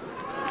long.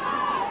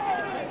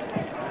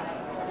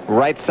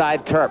 Right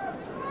side Terp.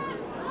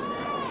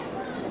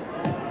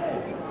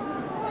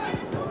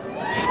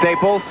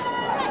 Staples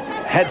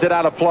heads it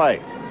out of play.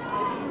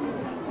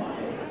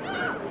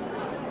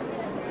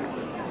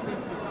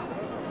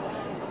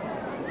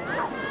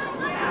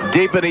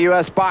 Deep in the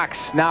U.S. box.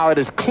 Now it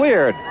is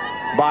cleared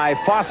by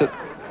Fawcett.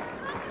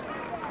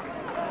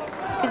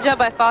 Good job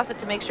by Fawcett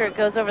to make sure it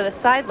goes over the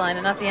sideline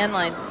and not the end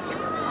line.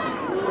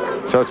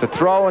 So it's a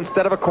throw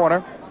instead of a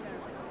corner.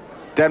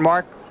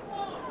 Denmark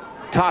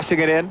tossing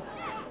it in.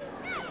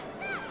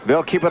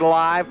 They'll keep it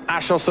alive.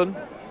 Ashelson.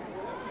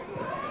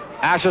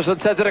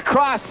 Ashelson sends it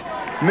across.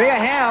 Mia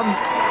Hamm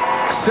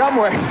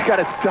somewhere has got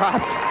it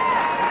stopped.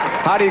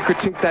 How do you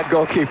critique that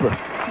goalkeeper?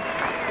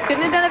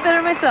 Couldn't have done it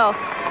better myself.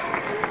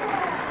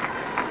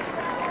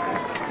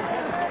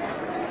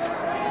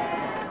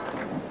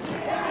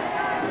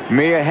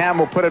 Mia Hamm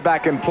will put it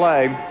back in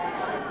play.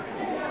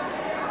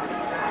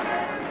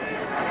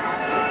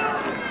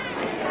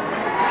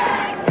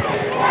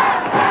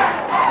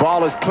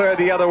 Ball is cleared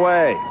the other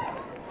way.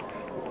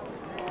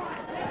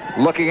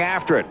 Looking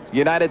after it,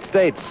 United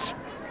States.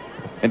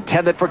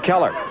 Intended for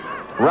Keller.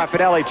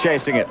 Raffinelli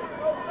chasing it.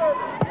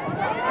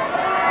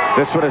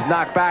 This one is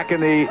knocked back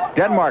in the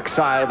Denmark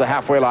side of the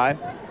halfway line.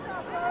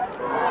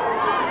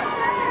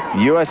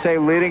 USA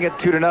leading it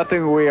 2 to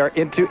nothing. We are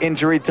into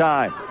injury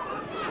time.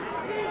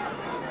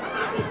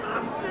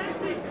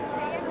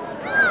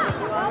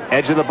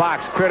 Edge of the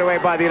box, cleared away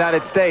by the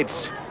United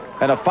States.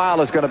 And a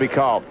foul is going to be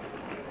called.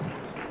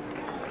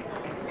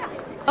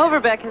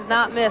 Overbeck has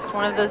not missed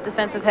one of those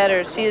defensive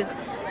headers.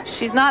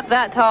 She's not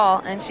that tall,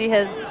 and she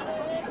has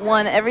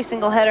won every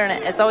single header,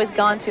 and it's always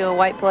gone to a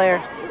white player.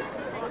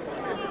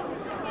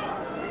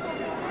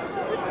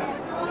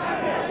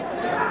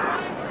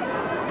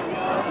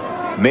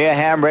 Mia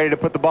Hamm ready to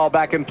put the ball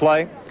back in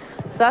play.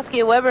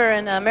 Saskia Weber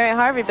and Mary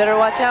Harvey better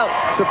watch out.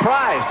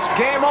 Surprise,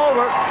 game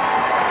over.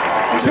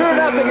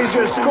 2-0 is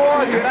your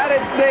score. The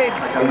United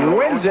States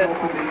wins it,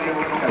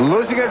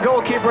 losing a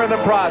goalkeeper in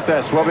the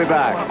process. We'll be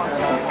back.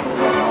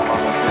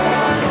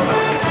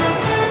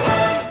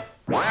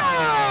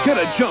 Get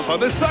a jump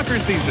on the soccer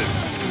season.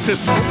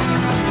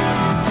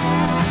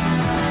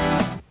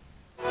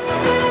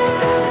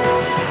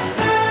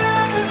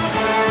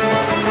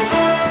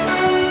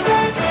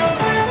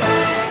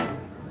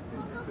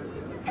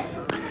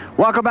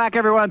 Welcome back,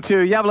 everyone, to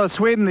Gävle,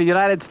 Sweden. The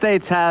United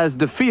States has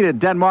defeated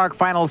Denmark.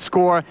 Final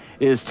score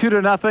is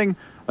 2-0.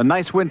 A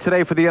nice win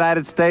today for the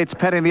United States.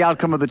 Pending the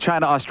outcome of the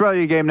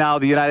China-Australia game now,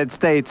 the United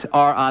States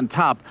are on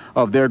top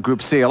of their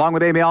Group C. Along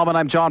with Amy Allman,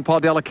 I'm John Paul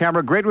Della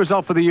Camera. Great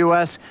result for the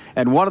U.S.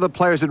 And one of the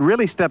players that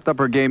really stepped up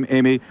her game,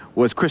 Amy,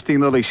 was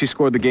Christine Lilly. She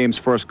scored the game's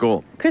first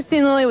goal.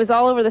 Christine Lilly was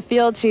all over the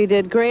field. She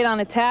did great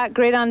on attack,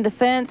 great on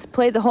defense,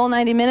 played the whole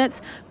 90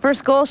 minutes.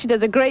 First goal, she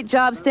does a great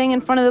job staying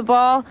in front of the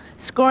ball,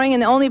 scoring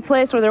in the only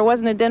place where there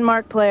wasn't a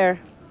Denmark player.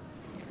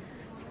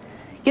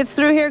 Gets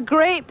through here,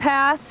 great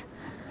pass.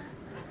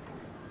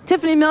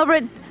 Tiffany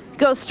Milbrit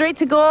goes straight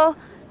to goal,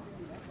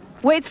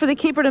 waits for the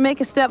keeper to make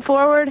a step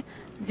forward.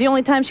 It's the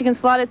only time she can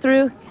slot it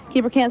through.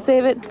 Keeper can't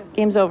save it.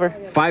 Game's over.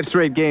 5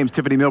 straight games,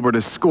 Tiffany Milbrit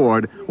has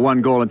scored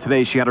 1 goal, and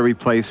today she had to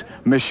replace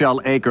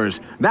Michelle Akers.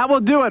 That will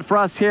do it for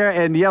us here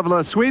in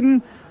Gävle,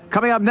 Sweden.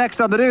 Coming up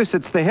next on the Deuce,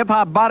 it's the Hip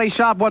Hop Body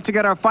Shop. Once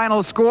again, our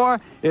final score.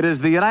 It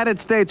is the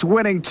United States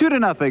winning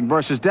 2-0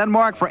 versus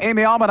Denmark. For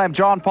Amy Allman, I'm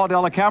John Paul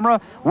Della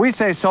Camera. We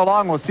say so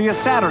long. We'll see you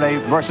Saturday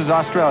versus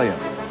Australia.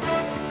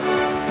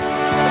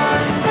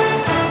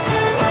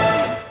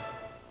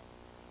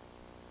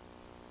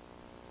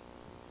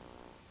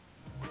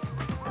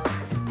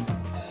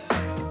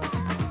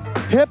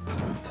 Hip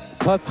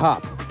plus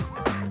hop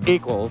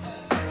equals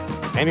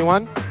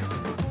anyone?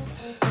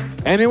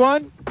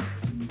 Anyone?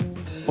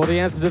 For the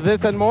answer to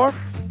this and more,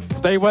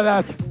 stay with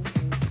us.